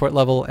spaceport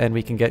level, and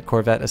we can get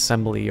Corvette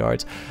assembly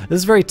yards. This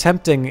is very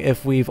tempting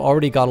if we've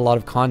already got a lot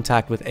of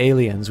contact with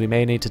aliens. We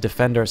may need to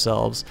defend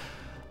ourselves,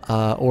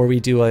 or we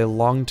do a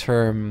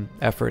long-term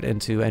effort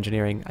into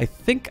engineering. I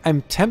think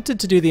I'm tempted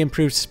to do the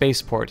improved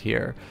spaceport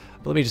here.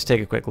 But let me just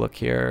take a quick look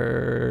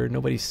here.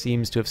 Nobody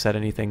seems to have said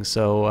anything,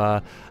 so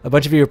a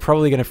bunch of you are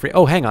probably going to free...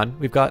 Oh, hang on.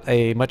 We've got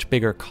a much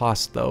bigger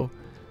cost, though.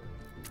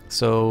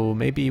 So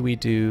maybe we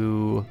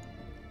do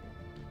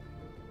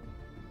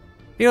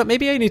You know,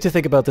 maybe I need to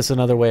think about this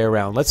another way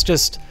around. Let's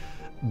just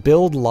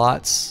build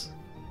lots.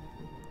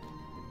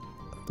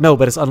 No,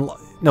 but it's no,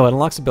 it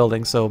unlocks a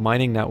building, so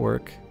mining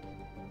network.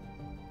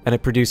 And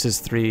it produces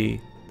 3.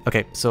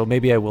 Okay, so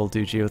maybe I will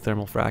do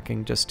geothermal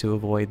fracking just to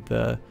avoid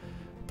the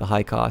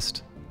high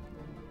cost.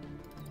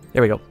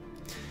 There we go.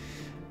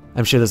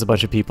 I'm sure there's a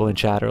bunch of people in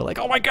chat who are like,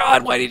 oh my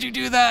god, why did you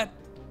do that?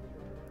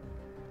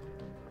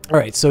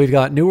 Alright, so we've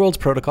got New World's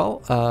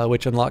Protocol,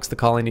 which unlocks the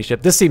colony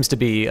ship. This seems to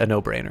be a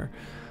no-brainer.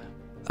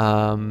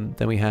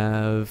 Then we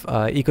have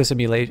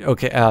eco-simulation.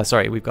 Okay,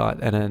 sorry, we've got,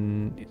 and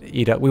then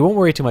edict. We won't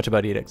worry too much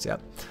about edicts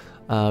yet.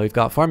 We've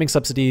got farming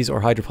subsidies or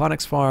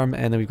hydroponics farm,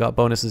 and then we've got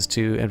bonuses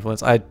to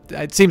influence.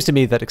 It seems to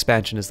me that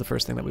expansion is the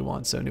first thing that we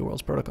want, so New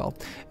World's Protocol.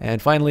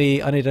 And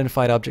finally,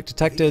 unidentified object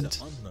detected.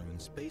 These are unknown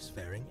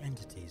spacefaring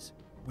entities.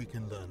 We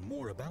can learn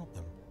more about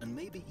them and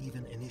maybe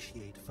even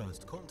initiate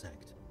first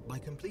contact by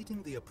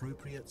completing the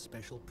appropriate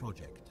special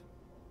project.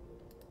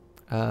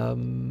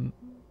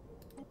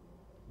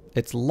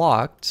 It's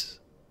locked.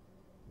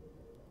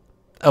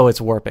 Oh,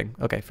 it's warping.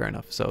 Okay, fair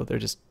enough. So they're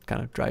just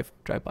kind of drive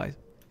by.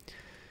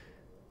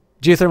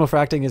 Geothermal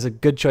fracking is a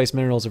good choice.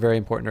 Minerals are very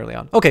important early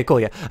on. Okay, cool,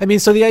 yeah. I mean,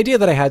 so the idea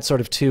that I had sort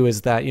of too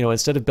is that, you know,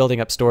 instead of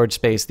building up storage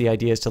space, the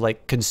idea is to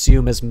like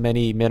consume as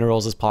many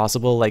minerals as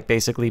possible, like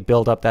basically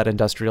build up that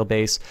industrial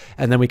base,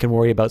 and then we can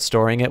worry about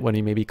storing it when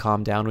we maybe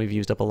calm down. We've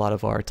used up a lot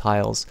of our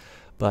tiles.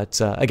 But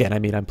again, I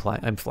mean, I'm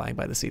flying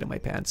by the seat of my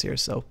pants here,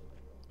 so.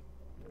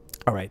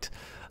 All right.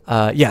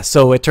 Yeah,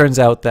 so it turns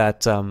out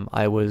that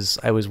I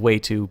was way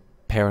too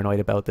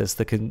paranoid about this.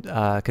 The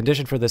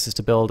condition for this is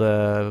to build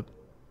a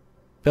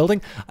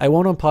building. I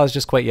won't unpause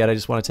just quite yet. I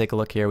just want to take a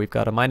look here. We've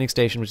got a mining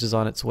station which is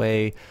on its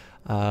way,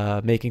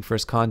 making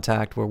first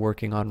contact we're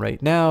working on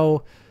right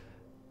now.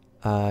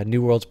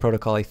 New World's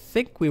Protocol, I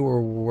think we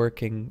were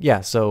working,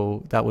 yeah,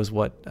 so that was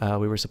what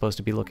we were supposed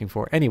to be looking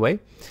for anyway.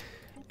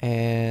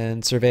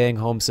 And surveying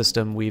home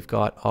system, we've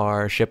got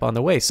our ship on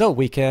the way, so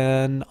we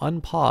can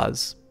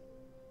unpause.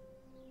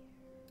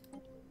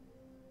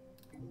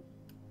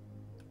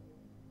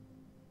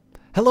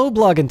 Hello,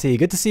 Bloggin'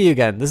 good to see you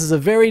again. This is a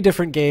very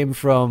different game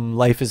from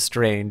Life is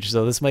Strange,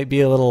 so this might be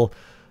a little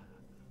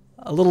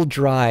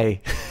dry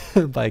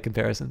by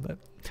comparison, but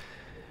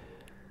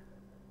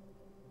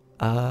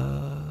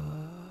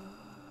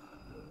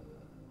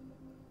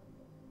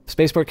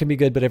Spaceport can be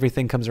good, but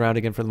everything comes around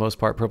again for the most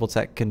part. Purple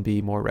tech can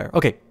be more rare.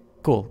 Okay,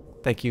 cool.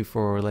 Thank you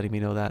for letting me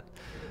know that.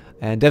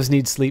 And Devs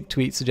Need Sleep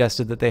tweet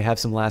suggested that they have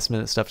some last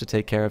minute stuff to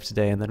take care of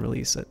today and then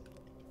release it.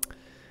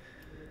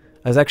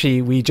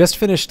 We just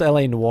finished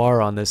LA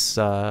Noire on this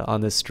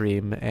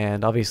stream,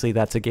 and obviously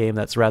that's a game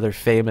that's rather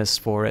famous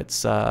for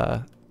its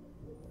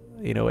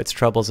you know, its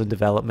troubles in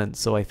development.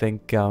 So I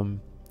think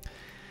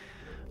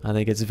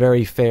it's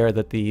very fair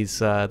that these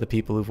the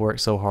people who've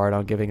worked so hard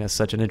on giving us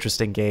such an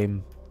interesting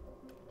game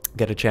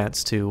get a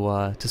chance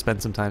to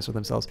spend some time with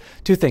themselves.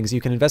 2 things: you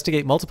can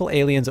investigate multiple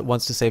aliens at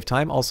once to save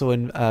time. Also,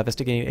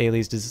 investigating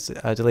aliens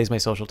delays my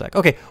social tech.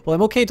 Okay, well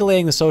I'm okay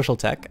delaying the social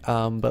tech,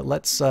 but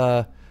let's.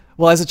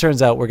 Well, as it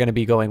turns out, we're going to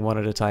be going one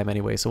at a time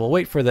anyway, so we'll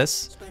wait for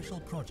this.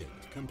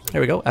 There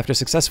we go. After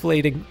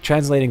successfully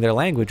translating their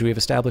language, we have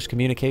established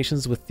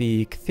communications with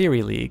the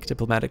Theory League.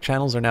 Diplomatic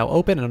channels are now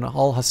open and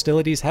all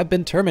hostilities have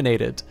been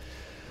terminated.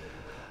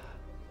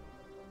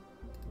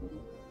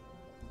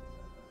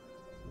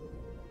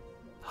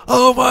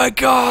 Oh my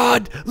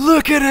god!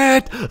 Look at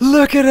it!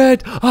 Look at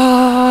it!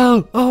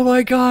 Oh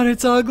my god,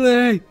 it's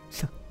ugly!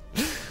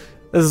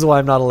 This is why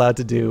I'm not allowed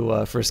to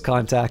do first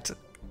contact.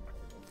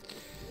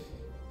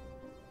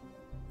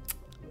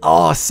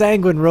 Oh,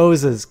 Sanguine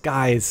Roses,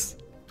 guys.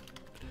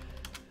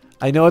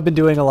 I know I've been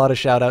doing a lot of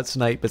shout-outs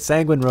tonight, but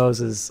Sanguine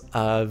Roses,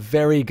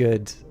 very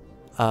good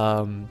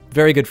friend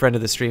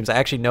of the streams. I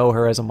actually know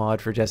her as a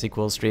mod for Jesse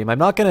Quill's stream.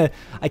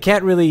 I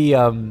can't really,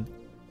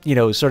 you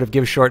know, sort of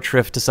give short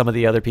shrift to some of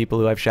the other people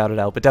who I've shouted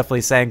out, but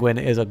definitely Sanguine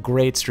is a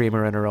great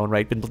streamer in her own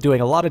right. Been doing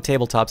a lot of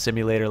Tabletop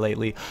Simulator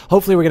lately.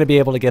 Hopefully we're going to be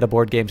able to get a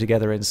board game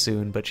together in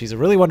soon, but she's a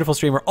really wonderful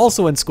streamer,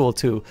 also in school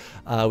too.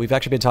 We've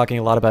actually been talking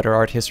a lot about her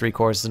art history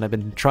courses, and I've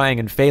been trying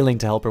and failing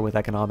to help her with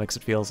economics,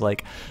 it feels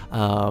like.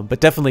 But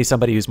definitely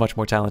somebody who's much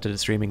more talented at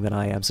streaming than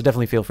I am, so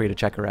definitely feel free to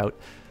check her out.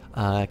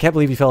 I can't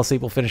believe you fell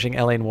asleep while finishing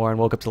LA Noire and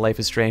woke up to Life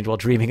is Strange while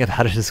dreaming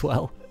about it as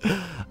well.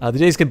 The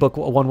days can book a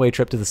one-way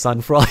trip to the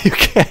sun for all you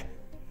can.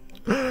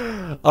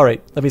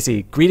 Alright, let me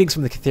see. Greetings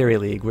from the Theory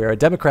League. We are a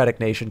democratic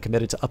nation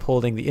committed to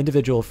upholding the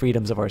individual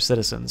freedoms of our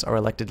citizens. Our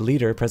elected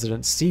leader,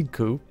 President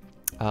Seedku,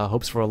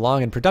 hopes for a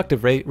long and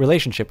productive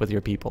relationship with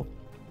your people.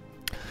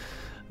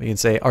 We can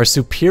say, our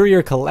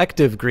superior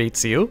collective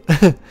greets you.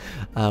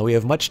 We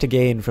have much to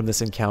gain from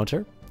this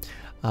encounter,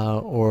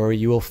 or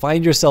you will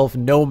find yourself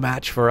no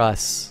match for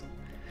us.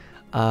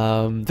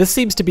 This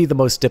seems to be the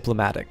most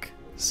diplomatic,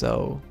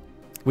 so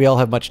we all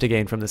have much to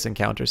gain from this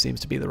encounter seems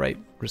to be the right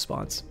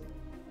response.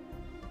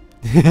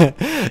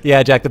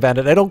 Yeah, Jack the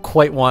Bandit, I don't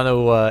quite want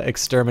to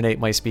exterminate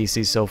my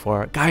species so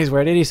far. Guys,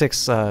 we're at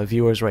 86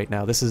 viewers right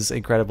now. This is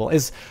incredible.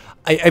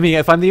 I mean,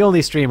 if I'm the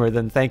only streamer,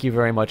 then thank you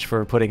very much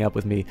for putting up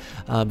with me.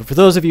 But for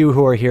those of you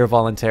who are here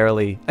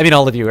voluntarily, I mean,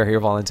 all of you are here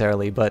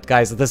voluntarily, but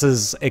guys, this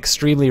is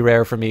extremely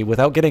rare for me.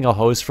 Without getting a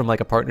host from like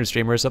a partner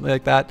streamer or something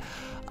like that,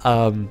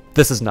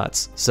 this is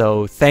nuts.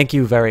 So thank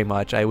you very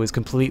much. I was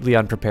completely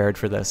unprepared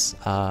for this.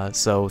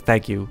 So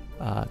thank you.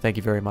 Thank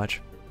you very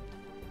much.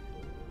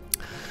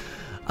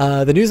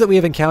 The news that we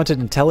have encountered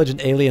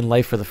intelligent alien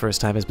life for the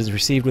first time has been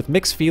received with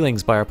mixed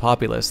feelings by our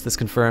populace. This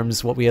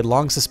confirms what we had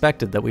long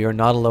suspected, that we are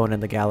not alone in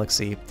the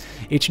galaxy.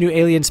 Each new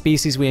alien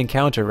species we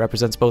encounter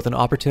represents both an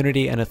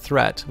opportunity and a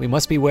threat. We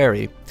must be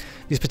wary.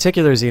 These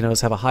particular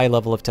Xenos have a high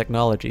level of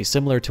technology,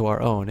 similar to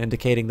our own,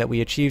 indicating that we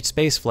achieved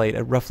spaceflight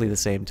at roughly the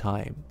same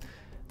time.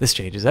 This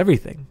changes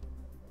everything.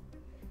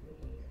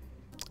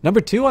 Number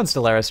 2 on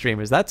Stellaris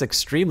streamers. That's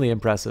extremely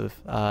impressive.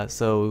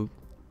 So,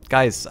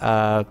 guys,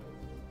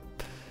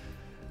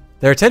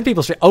 there are 10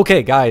 people streaming.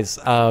 Okay, guys,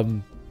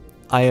 I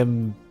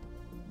am...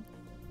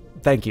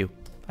 Thank you.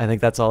 I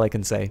think that's all I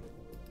can say.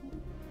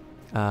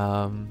 We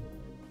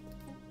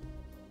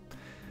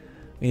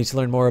need to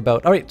learn more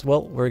about... Alright,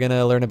 well, we're going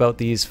to learn about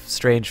these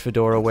strange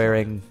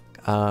fedora-wearing...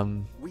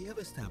 We have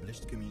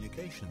established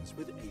communications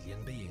with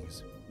alien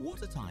beings.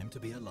 What a time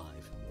to be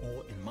alive.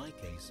 Or, in my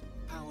case,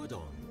 powered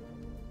on.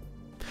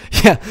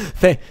 Yeah,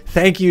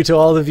 thank you to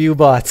all of you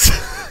bots.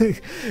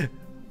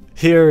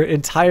 Hear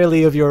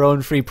entirely of your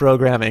own free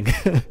programming.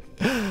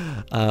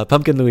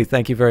 Pumpkin Louis,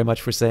 thank you very much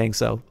for saying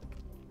so.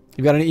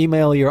 You've got an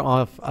email, you're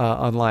off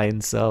online,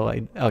 so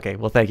okay,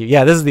 well thank you.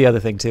 Yeah, this is the other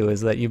thing too,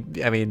 is that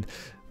I mean,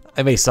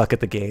 I may suck at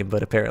the game,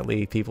 but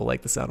apparently people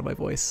like the sound of my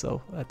voice,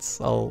 so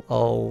that's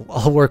I'll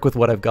work with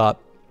what I've got.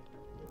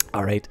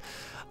 All right.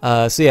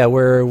 So yeah,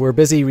 we're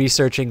busy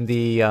researching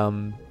the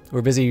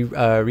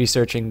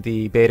researching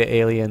the beta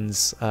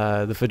aliens,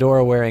 the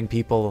fedora wearing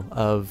people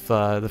of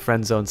the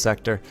friend zone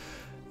sector.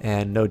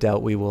 And no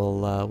doubt we will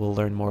we'll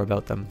learn more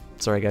about them.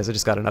 Sorry guys, I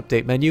just got an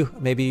update menu.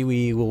 Maybe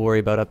we will worry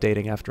about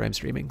updating after I'm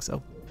streaming.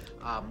 So,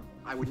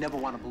 I would never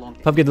want to belong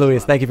to Pumpkin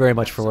Louis, thank you very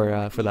much for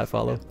that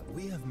follow.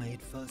 We have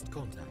made first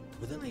contact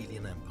with an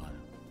alien empire.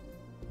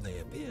 They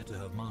appear to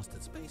have mastered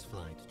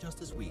spaceflight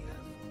just as we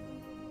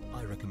have.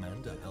 I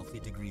recommend a healthy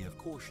degree of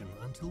caution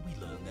until we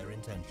learn their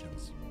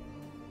intentions.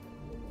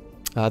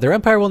 Their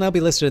empire will now be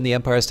listed in the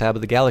Empires tab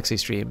of the Galaxy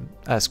screen.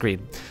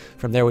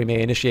 From there, we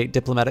may initiate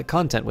diplomatic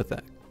contact with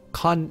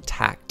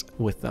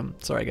them.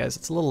 Sorry guys,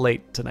 it's a little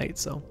late tonight,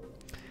 so.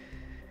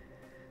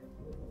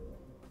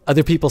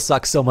 Other people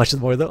suck so much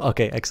more though.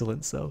 Okay,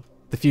 excellent. So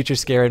the future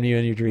scaring you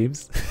in your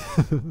dreams.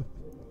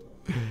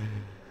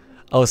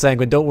 Oh,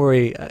 Sanguine, don't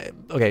worry.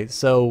 Okay,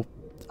 so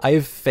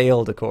I've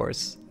failed a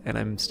course and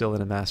I'm still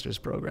in a master's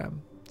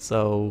program.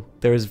 So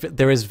there is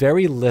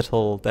very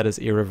little that is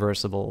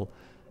irreversible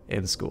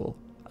in school.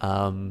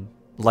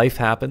 Life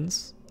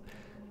happens.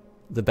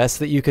 The best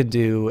that you can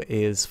do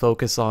is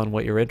focus on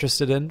what you're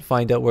interested in,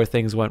 find out where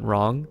things went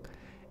wrong,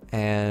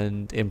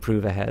 and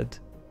improve ahead.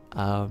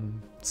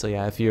 So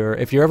yeah, if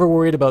you're ever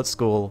worried about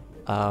school,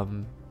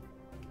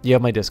 you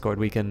have my Discord.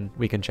 We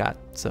can chat.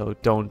 So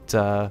don't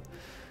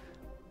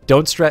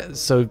stress.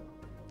 So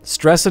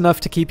stress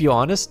enough to keep you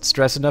honest.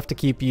 Stress enough to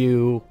keep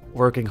you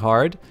working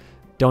hard.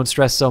 Don't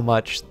stress so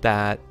much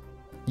that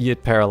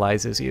it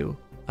paralyzes you,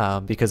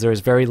 because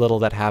there's very little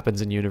that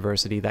happens in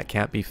university that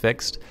can't be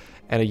fixed.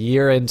 And a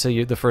year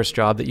into the first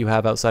job that you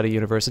have outside of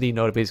university,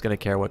 nobody's going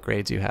to care what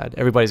grades you had.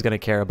 Everybody's going to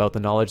care about the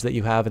knowledge that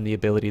you have and the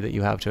ability that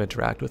you have to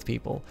interact with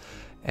people.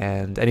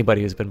 And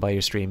anybody who's been by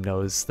your stream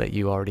knows that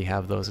you already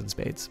have those in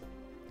spades.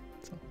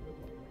 So. All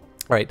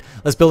right,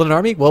 let's build an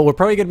army. Well, we're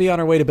probably going to be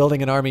on our way to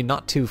building an army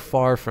not too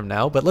far from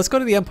now. But let's go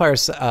to the Empire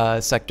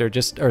sector,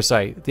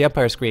 the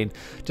Empire screen,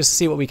 just to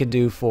see what we can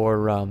do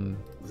for...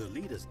 The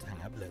Leaders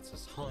tab lets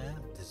us hire,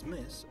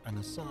 dismiss, and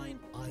assign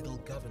idle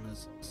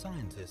governors,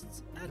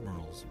 scientists,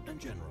 admirals, and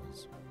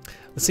generals.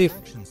 Let's see if...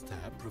 Actions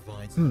tab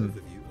provides an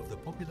overview of the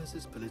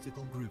populace's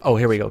political group. Oh,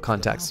 here we go,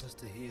 contacts. Us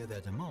to hear their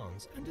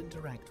demands and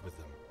interact with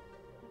them.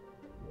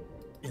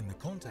 In the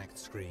contact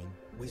screen,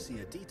 we see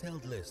a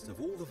detailed list of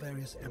all the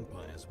various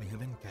empires we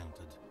have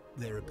encountered.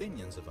 Their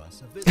opinions of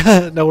us are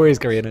visible. No worries,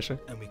 Koreanisha.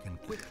 And we can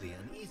quickly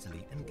and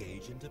easily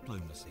engage in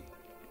diplomacy.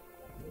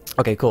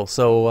 Okay, cool.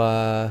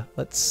 So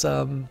let's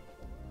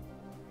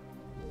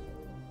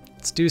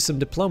do some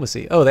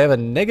diplomacy. Oh, they have a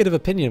negative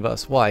opinion of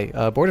us. Why?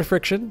 Border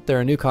friction.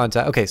 They're a new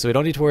contact. Okay, so we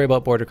don't need to worry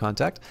about border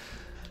contact.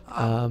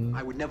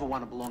 I would never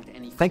want to belong to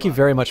any. Thank you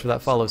very much for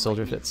that follow,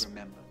 Soldier Fits.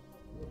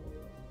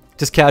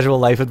 Just casual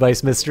life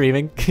advice, Miss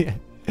Streaming.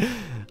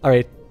 All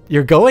right,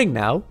 you're going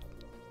now.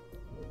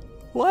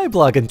 Why,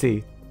 Blog and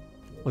T?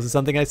 Was it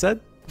something I said?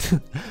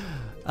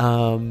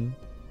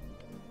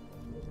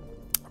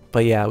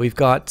 But yeah, we've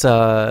got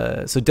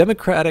so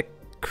Democratic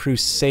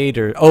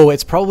Crusader. Oh,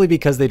 it's probably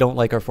because they don't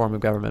like our form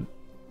of government.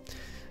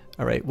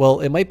 All right,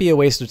 well, it might be a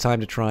waste of time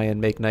to try and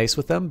make nice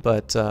with them,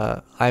 but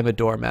I'm a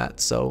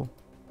doormat, so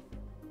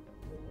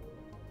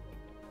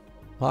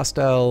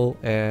hostile,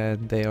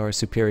 and they are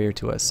superior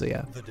to us, so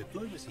yeah. The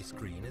diplomacy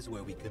screen is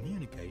where we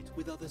communicate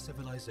with other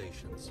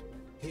civilizations.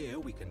 Here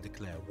we can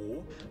declare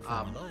war.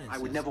 I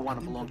would never want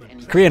to belong to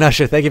any. Korean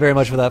Usher, thank you very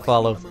much for that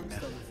follow. Amongst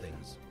other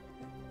things.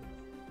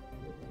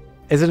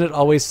 Isn't it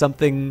always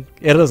something?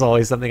 It is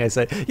always something I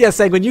say. Yeah,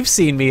 Sanguine, you've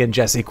seen me in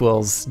Jesse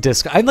Quill's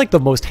Discord. I'm like the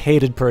most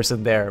hated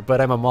person there,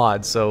 but I'm a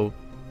mod, so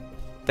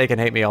they can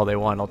hate me all they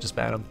want. I'll just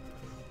ban them.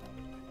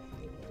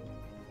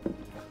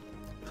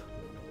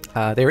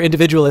 They're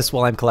individualists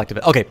while I'm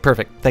collectivist. Okay,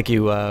 perfect. Thank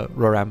you,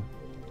 Roram.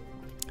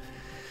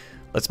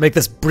 Let's make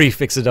this brief,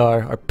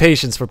 Ixodar. Our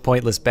patience for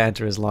pointless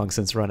banter is long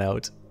since run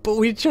out. But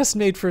we just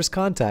made first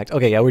contact.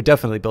 Okay, yeah, we're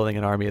definitely building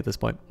an army at this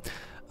point.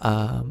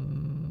 So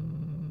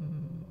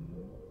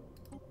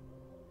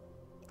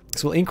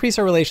we'll increase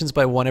our relations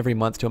by 1 every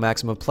month to a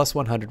maximum of plus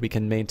 100 we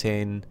can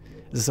maintain.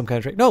 Is this some kind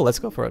of trade? No, let's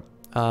go for it.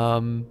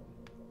 What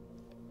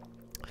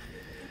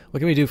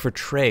can we do for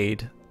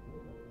trade?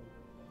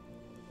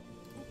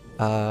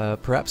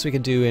 Perhaps we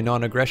can do a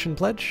non-aggression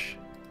pledge?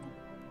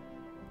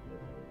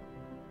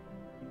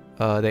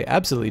 They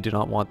absolutely do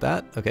not want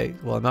that. Okay,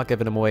 well, I'm not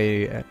giving them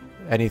away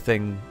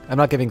anything. I'm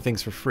not giving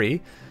things for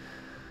free.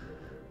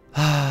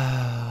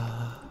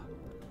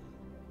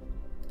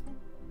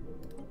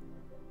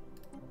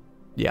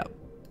 Yeah.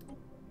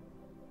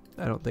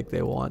 I don't think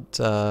they want,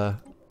 they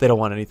don't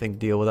want anything to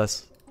deal with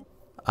us.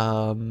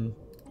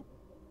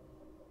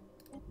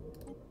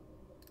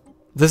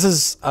 This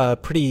is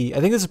pretty, I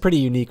think this is pretty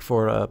unique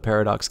for a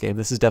Paradox game.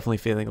 This is definitely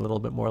feeling a little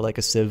bit more like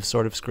a Civ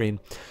sort of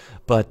screen.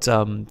 But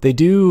they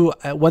do,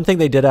 one thing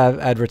they did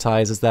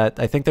advertise is that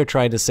I think they're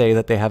trying to say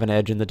that they have an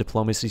edge in the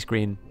diplomacy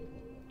screen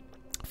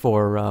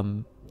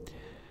for,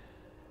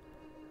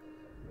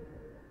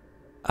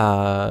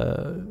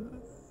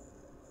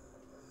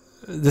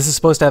 this is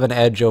supposed to have an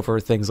edge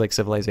over things like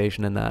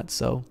civilization and that,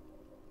 so.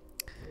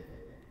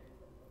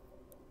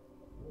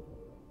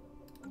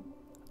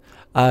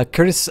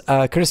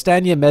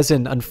 Kurdistania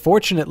Mezin,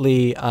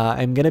 unfortunately,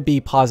 I'm going to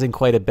be pausing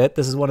quite a bit.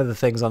 This is one of the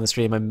things on the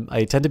stream.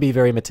 I tend to be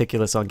very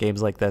meticulous on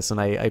games like this,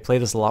 and I play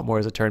this a lot more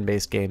as a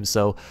turn-based game.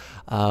 So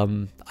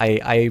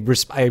I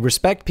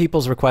respect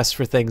people's requests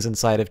for things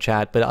inside of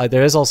chat, but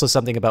there is also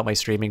something about my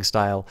streaming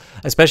style.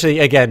 Especially,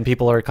 again,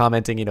 people are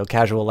commenting, you know,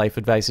 casual life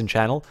advice in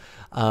channel.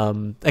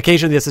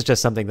 Occasionally, this is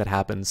just something that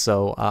happens.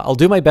 So I'll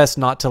do my best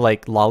not to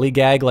like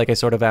lollygag like I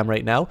sort of am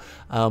right now,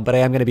 but I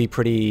am going to be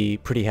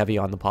pretty heavy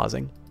on the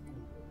pausing.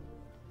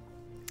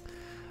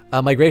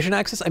 Migration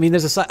access? I mean,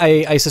 there's a...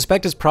 I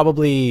suspect it's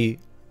probably...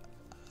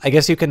 I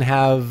guess you can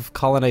have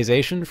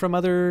colonization from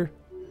other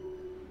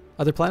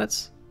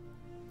planets?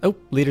 Oh,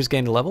 leaders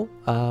gained a level.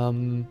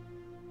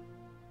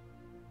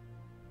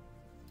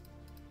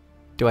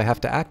 Do I have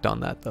to act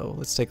on that, though?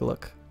 Let's take a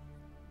look.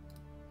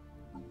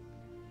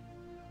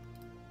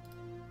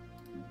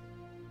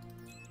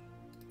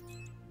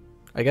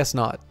 I guess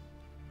not.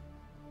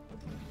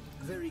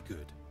 Very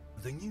good.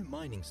 The new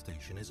mining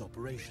station is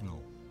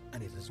operational,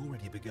 and it has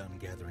already begun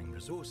gathering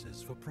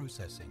resources for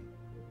processing.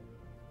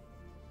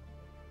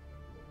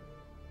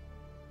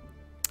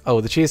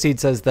 Oh, the Chia Seed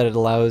says that it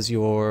allows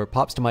your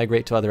pops to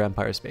migrate to other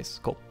Empire space.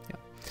 Cool,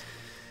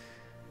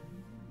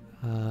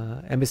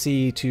 yeah.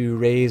 Embassy to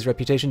raise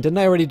reputation. Didn't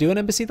I already do an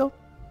embassy, though?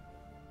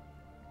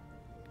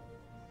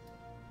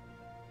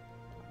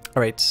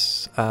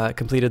 Alright,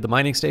 completed the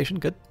mining station.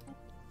 Good.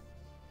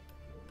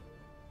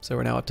 So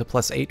we're now up to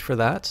 +8 for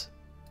that.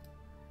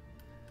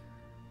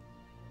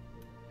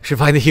 Should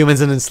find the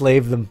humans and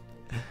enslave them.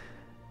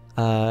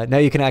 Now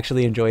you can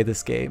actually enjoy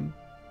this game.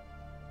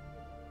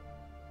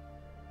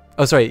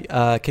 Oh, sorry.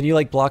 Can you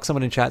like block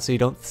someone in chat so you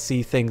don't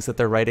see things that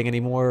they're writing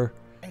anymore?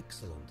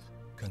 Excellent.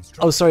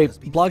 Oh, sorry.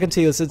 Blog and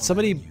Tio said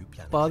somebody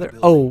bother.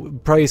 Oh,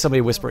 probably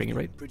somebody whispering,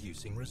 right?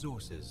 Producing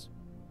resources.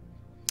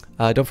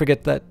 Don't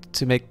forget that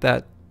to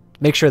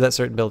make sure that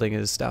certain building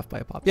is staffed by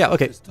a pop. Yeah.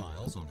 Okay.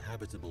 Tiles on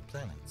habitable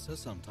planets are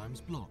sometimes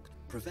blocked,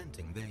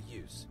 preventing their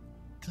use.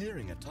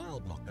 Clearing a tile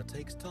blocker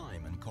takes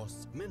time and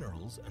costs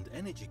minerals and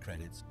energy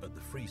credits, but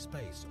the free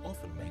space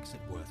often makes it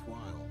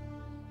worthwhile.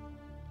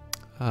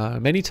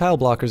 Many tile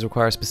blockers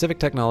require specific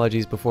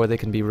technologies before they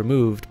can be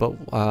removed,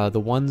 but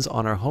the ones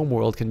on our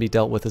homeworld can be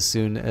dealt with as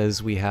soon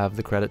as we have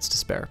the credits to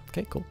spare.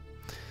 Okay, cool.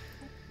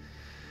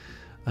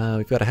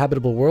 We've got a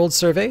habitable world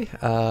survey.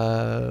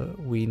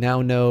 We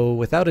now know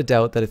without a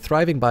doubt that a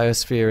thriving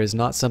biosphere is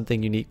not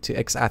something unique to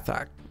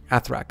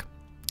Athrak.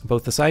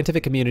 Both the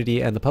scientific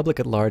community and the public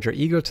at large are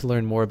eager to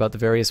learn more about the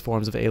various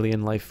forms of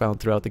alien life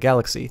found throughout the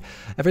galaxy.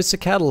 Efforts to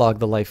catalog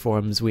the life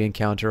forms we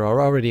encounter are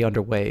already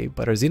underway,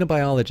 but our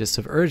xenobiologists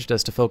have urged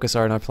us to focus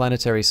our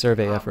planetary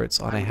survey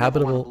efforts on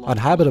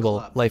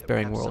habitable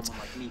life-bearing worlds.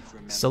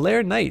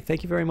 Solaire Knight,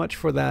 thank you very much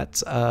for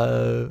that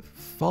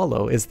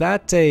follow. Is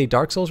that a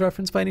Dark Souls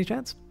reference by any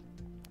chance?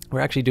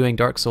 We're actually doing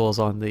Dark Souls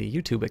on the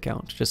YouTube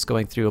account, just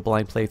going through a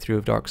blind playthrough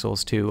of Dark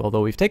Souls 2,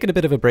 although we've taken a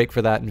bit of a break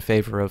for that in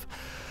favor of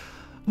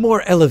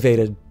more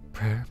elevated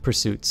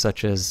pursuits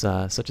such as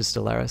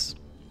Stellaris.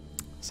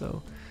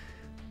 So,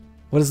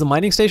 what does the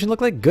mining station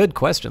look like? Good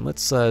question.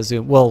 Let's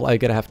zoom. Well, I'm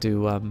gonna have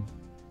to.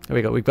 There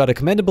we go. We've got a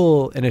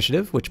commendable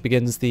initiative which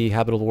begins the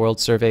Habitable World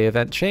Survey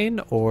event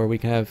chain, or we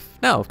can have.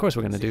 No, of course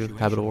we're gonna do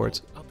Habitable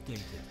Worlds.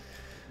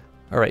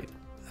 All right.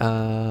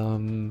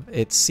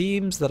 It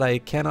seems that I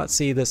cannot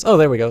see this. Oh,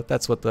 there we go.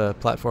 That's what the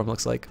platform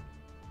looks like.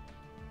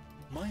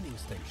 Mining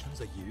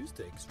stations are used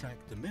to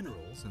extract the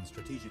minerals and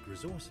strategic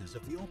resources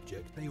of the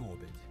object they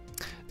orbit.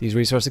 These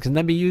resources can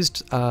then be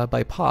used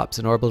by POPs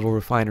and orbital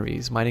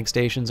refineries. Mining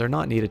stations are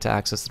not needed to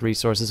access the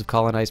resources of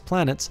colonized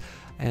planets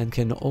and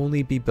can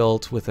only be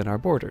built within our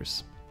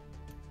borders.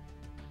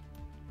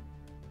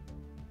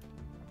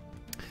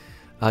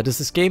 Does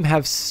this game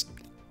have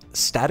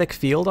static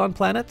field on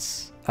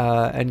planets?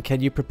 And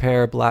can you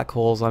prepare black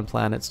holes on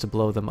planets to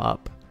blow them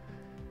up?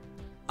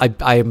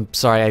 I'm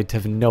sorry, I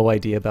have no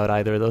idea about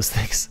either of those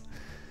things.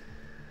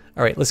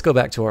 All right, let's go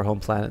back to our home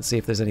planet and see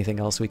if there's anything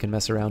else we can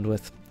mess around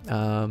with.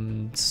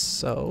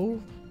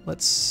 So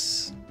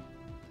let's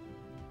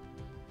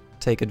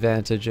take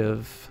advantage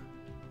of...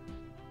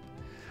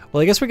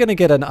 Well, I guess we're going to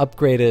get an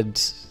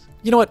upgraded...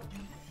 You know what?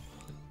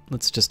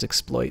 Let's just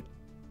exploit.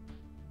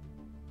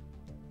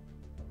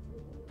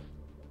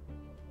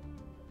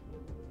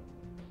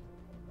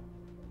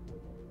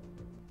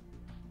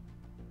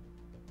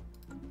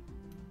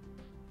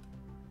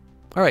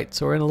 All right,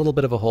 so we're in a little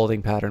bit of a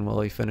holding pattern while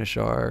we finish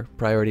our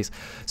priorities.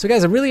 So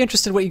guys, I'm really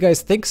interested in what you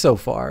guys think so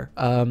far.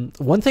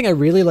 One thing I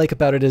really like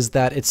about it is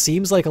that it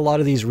seems like a lot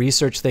of these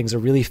research things are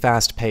really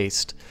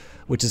fast-paced,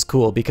 which is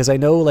cool, because I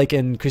know like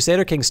in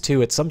Crusader Kings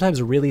 2, it's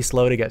sometimes really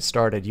slow to get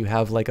started. You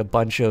have like a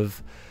bunch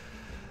of...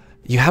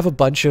 You have a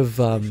bunch of...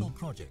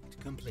 project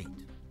complete.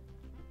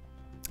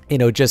 You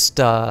know, just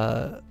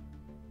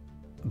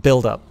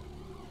build up.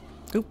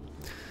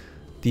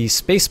 The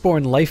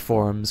spaceborne life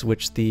forms,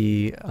 which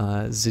the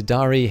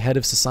Zidari head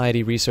of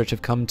society research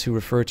have come to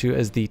refer to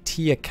as the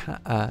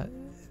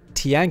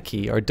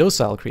Tianki, are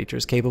docile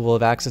creatures capable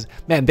of access.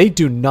 Man, they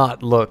do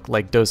not look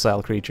like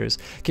docile creatures.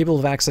 Capable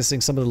of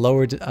accessing some of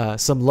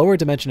the lower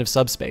dimension of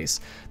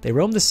subspace. They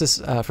roam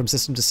from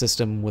system to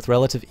system with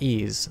relative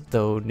ease,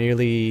 though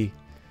nearly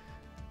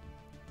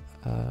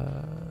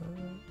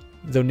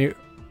the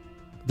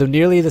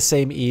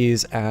same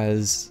ease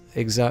as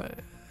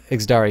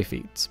Xdari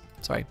feats.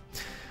 Sorry.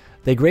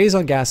 They graze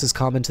on gases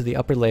common to the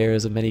upper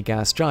layers of many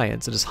gas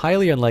giants. It is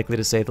highly unlikely,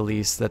 to say the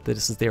least, that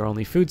this is their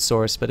only food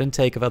source, but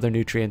intake of other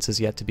nutrients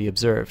is yet to be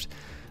observed.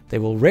 They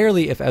will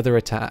rarely, if ever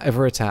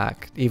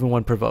attack, even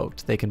when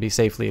provoked. They can be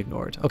safely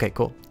ignored. Okay,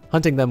 cool.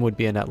 Hunting them would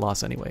be a net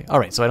loss anyway.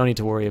 Alright, so I don't need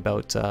to worry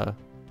about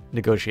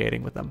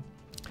negotiating with them.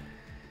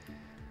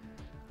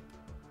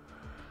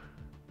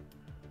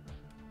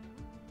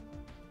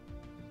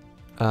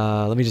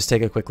 Let me just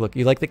take a quick look.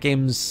 You like the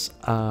games...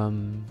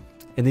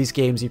 In these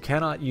games, you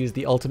cannot use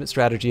the ultimate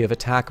strategy of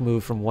attack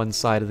move from one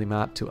side of the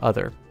map to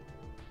other.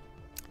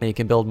 And you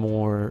can build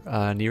more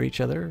near each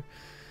other.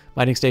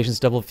 Mining stations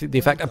double the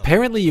effect.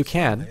 Apparently you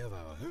can.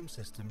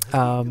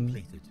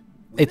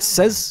 It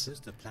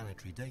says... The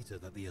planetary data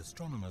that the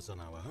astronomers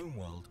on our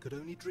homeworld could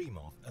only dream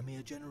of a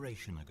mere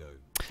generation ago.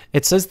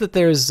 It says that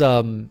there's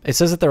it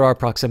says that there are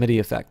proximity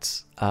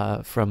effects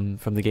from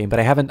the game, but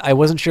I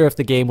wasn't sure if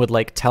the game would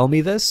like tell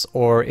me this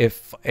or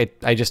if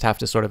I just have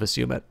to sort of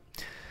assume it.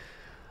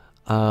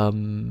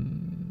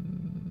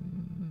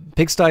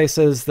 Pigsty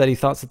says that he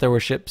thought that there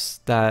were ships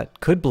that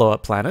could blow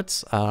up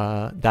planets.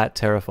 That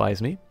terrifies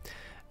me.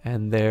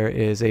 And there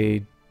is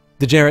the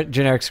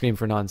generic scream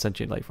for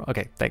non-sentient life.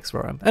 Okay, thanks,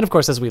 Roram. And of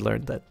course, as we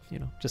learned that, you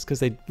know, just because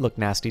they look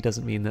nasty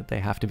doesn't mean that they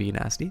have to be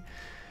nasty.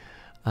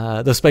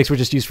 Those spikes were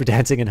just used for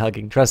dancing and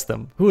hugging. Trust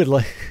them. Who would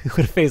a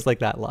face like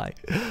that lie?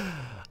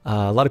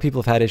 A lot of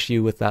people have had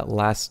issue with that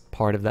last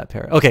part of that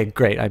pair. Okay,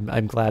 great.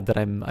 I'm glad that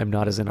I'm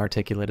not as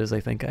inarticulate as I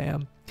think I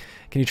am.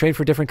 Can you train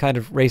for different kind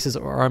of races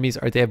or armies?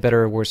 Are they have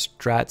better or worse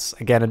strats?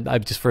 Again,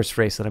 I'm just first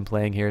race that I'm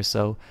playing here.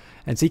 So,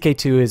 and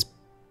CK2 is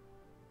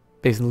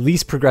basically the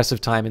least progressive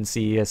time in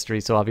CE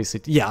history. So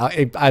obviously, yeah,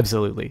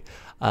 absolutely.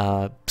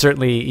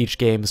 Certainly, each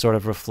game sort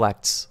of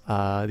reflects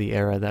the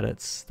era that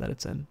it's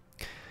in.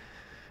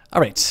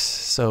 All right,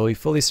 so we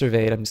fully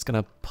surveyed. I'm just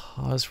gonna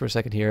pause for a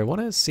second here. I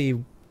want to see.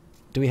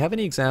 Do we have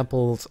any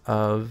examples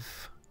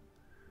of...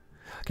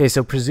 Okay,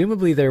 so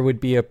presumably there would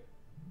be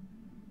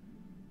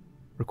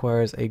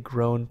requires a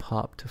grown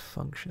pop to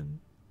function.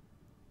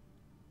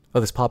 Oh,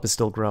 this pop is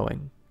still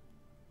growing.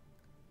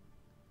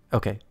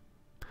 Okay.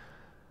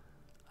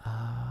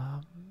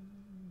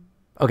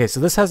 Okay, so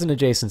this has an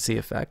adjacency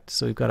effect.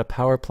 So we've got a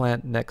power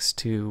plant next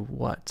to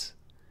what?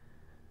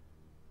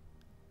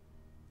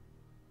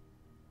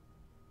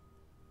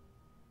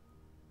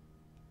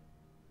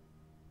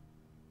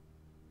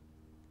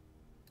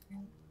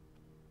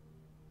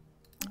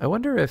 I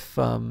wonder if,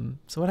 so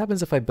what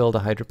happens if I build a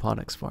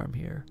hydroponics farm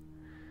here?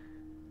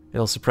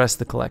 It'll suppress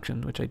the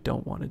collection, which I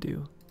don't want to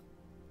do.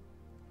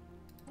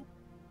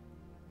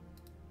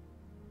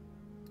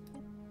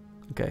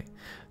 Okay,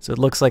 so it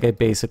looks like I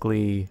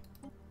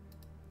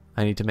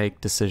need to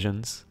make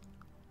decisions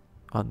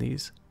on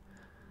these.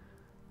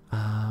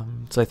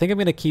 So I think I'm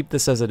going to keep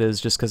this as it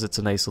is just because it's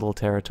a nice little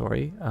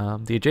territory.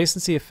 The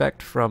adjacency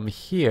effect from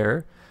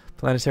here,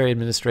 planetary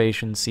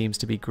administration seems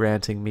to be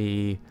granting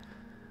me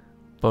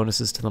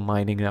bonuses to the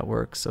mining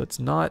network, so it's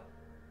not...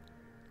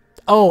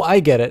 Oh, I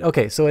get it.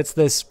 Okay, so it's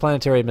this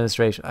planetary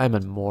administration. I'm a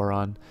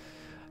moron.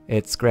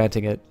 It's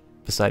granting it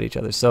beside each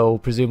other. So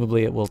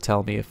presumably it will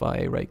tell me if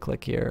I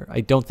right-click here.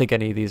 I don't think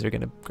any of these are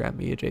going to grant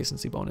me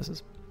adjacency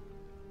bonuses.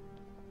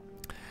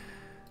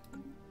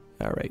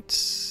 All right.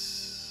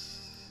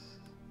 So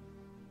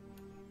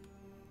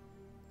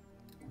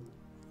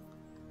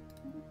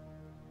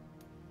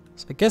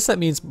I guess that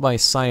means my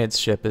science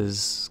ship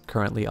is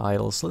currently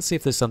idle. So let's see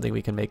if there's something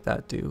we can make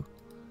that do.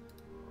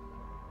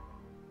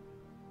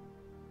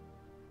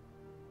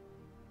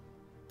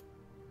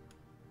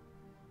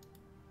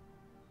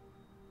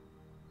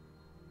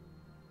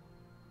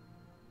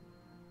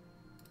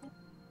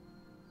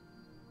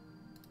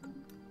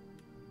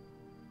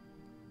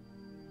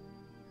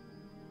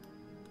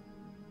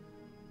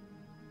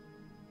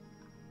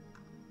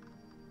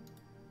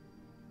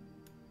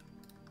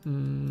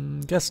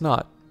 Guess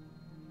not.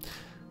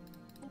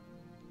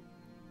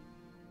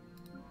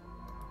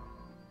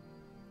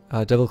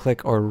 Double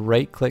click or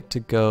right click to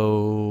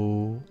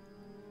go.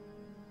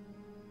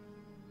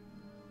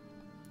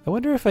 I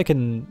wonder if I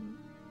can.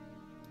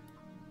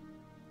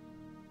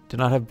 Do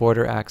not have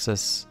border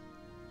access.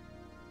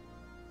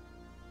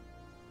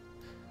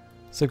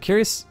 So I'm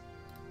curious.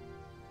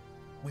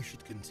 We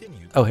should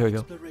continue Oh, here we go.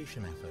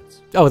 exploration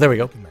efforts. Oh, there we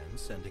go. Recommend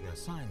sending a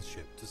science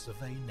ship to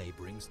survey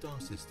neighboring star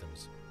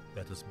systems.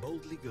 Let us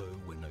boldly go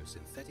where no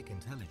synthetic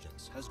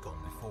intelligence has gone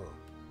before.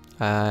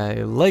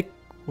 I like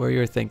where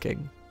you're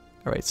thinking.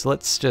 All right, so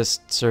let's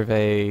just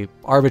survey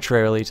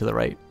arbitrarily to the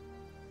right.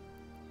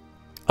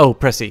 Oh,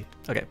 press E.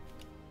 Okay.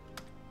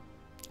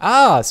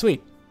 Ah,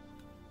 sweet.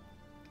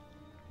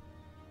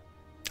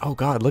 Oh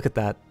God, look at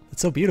that.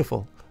 It's so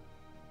beautiful.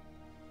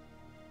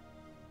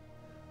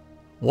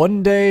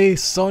 One day,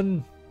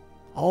 son,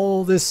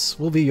 all this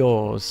will be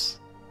yours.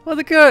 Oh,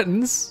 the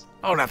curtains.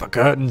 Oh, not the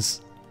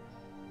curtains.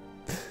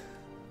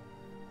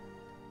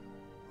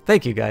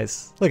 Thank you,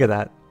 guys. Look at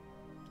that.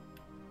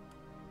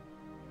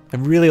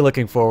 I'm really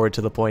looking forward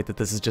to the point that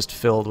this is just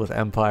filled with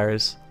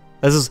empires.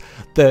 This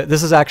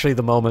is actually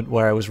the moment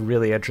where I was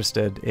really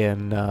interested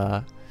in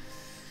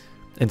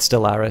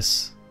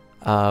Stellaris,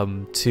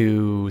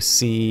 to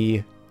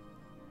see.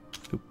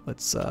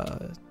 Let's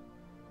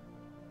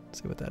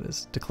see what that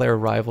is. Declare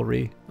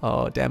rivalry.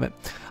 Oh, damn it!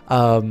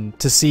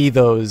 To see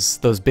those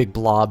big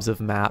blobs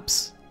of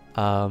maps.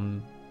 That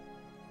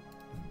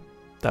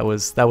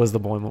was the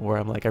moment where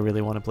I'm like, I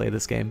really want to play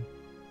this game.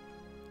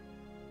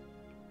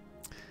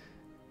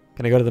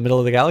 Can I go to the middle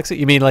of the galaxy?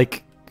 You mean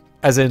like,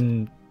 as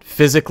in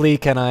physically?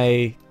 Can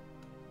I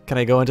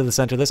go into the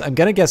center of this? I'm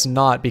gonna guess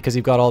not, because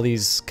you've got all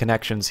these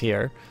connections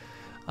here.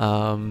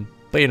 But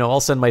you know, I'll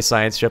send my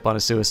science ship on a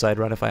suicide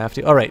run if I have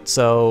to. All right,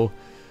 so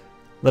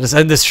let us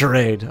end this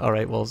charade. All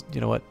right, well,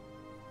 you know what?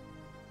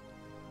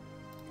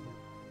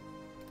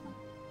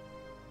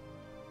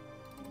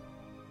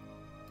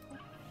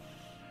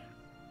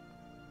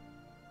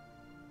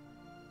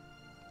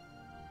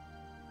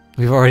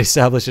 We've already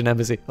established an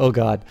embassy. Oh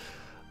God.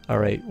 All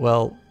right,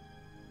 well,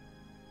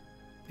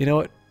 you know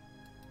what?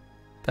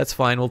 That's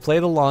fine. We'll play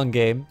the long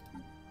game.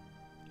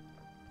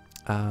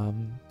 All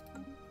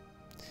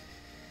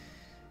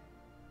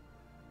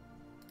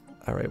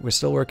right, we're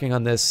still working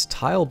on this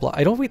tile block.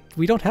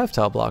 We don't have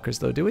tile blockers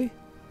though, do we?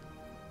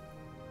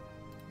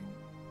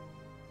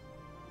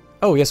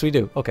 Oh, yes, we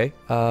do. Okay.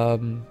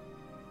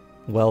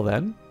 Well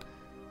then,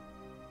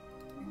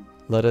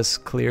 let us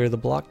clear the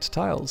blocked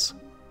tiles.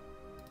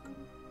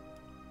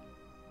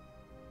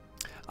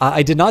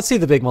 I did not see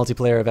the big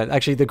multiplayer event.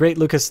 Actually, the Great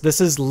Lucas,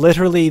 this is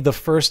literally the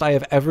first I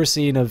have ever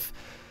seen of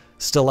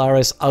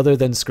Stellaris other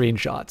than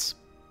screenshots.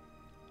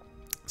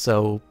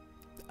 So,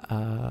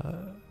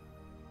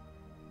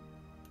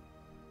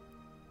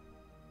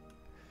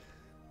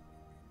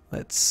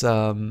 let's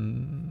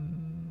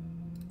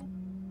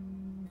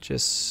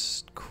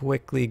just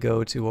quickly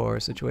go to our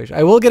situation.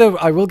 I will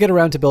get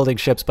around to building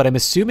ships, but I'm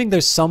assuming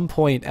there's some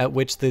point at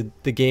which the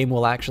game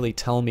will actually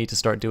tell me to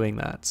start doing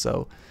that.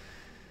 So.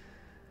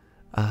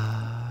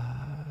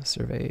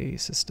 Survey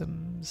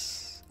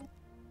systems.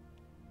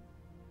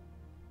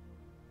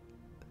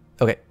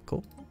 Okay,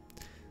 cool.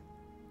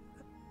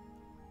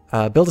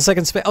 Build a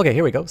second space. Okay,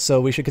 here we go. So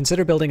we should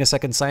consider building a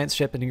second science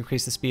ship and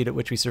increase the speed at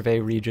which we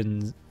survey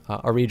regions,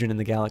 our region in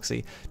the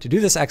galaxy. To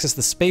do this, access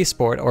the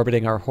spaceport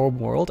orbiting our home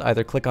world.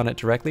 Either click on it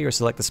directly or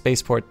select the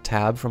spaceport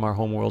tab from our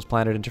home world's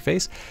planet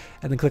interface,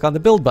 and then click on the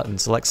build button.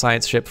 Select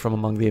science ship from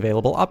among the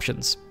available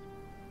options.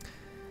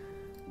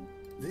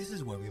 This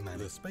is where we manage.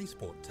 The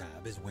spaceport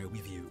tab is where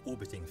we view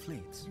orbiting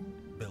fleets,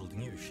 build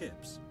new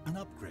ships, and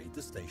upgrade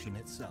the station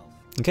itself.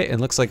 Okay, and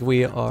looks like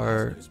we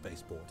are.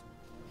 Spaceport.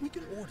 We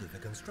can order the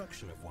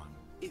construction of one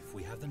if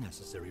we have the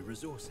necessary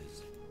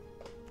resources.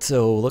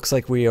 So looks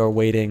like we are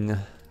waiting.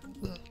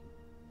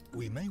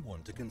 We may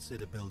want to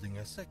consider building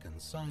a second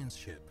science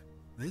ship.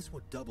 This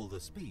would double the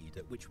speed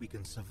at which we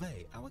can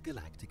survey our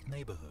galactic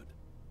neighborhood.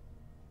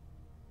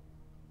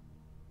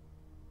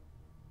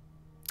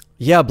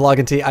 Yeah,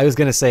 Bloggin' I was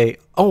going to say,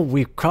 oh,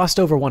 we crossed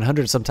over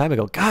 100 some time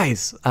ago.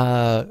 Guys,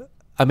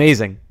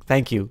 amazing.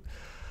 Thank you.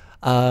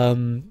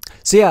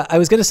 So yeah, I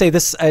was going to say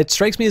this. It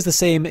strikes me as the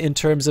same in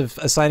terms of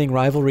assigning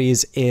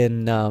rivalries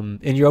in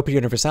Europa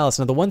Universalis.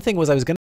 Now, the one thing was I was going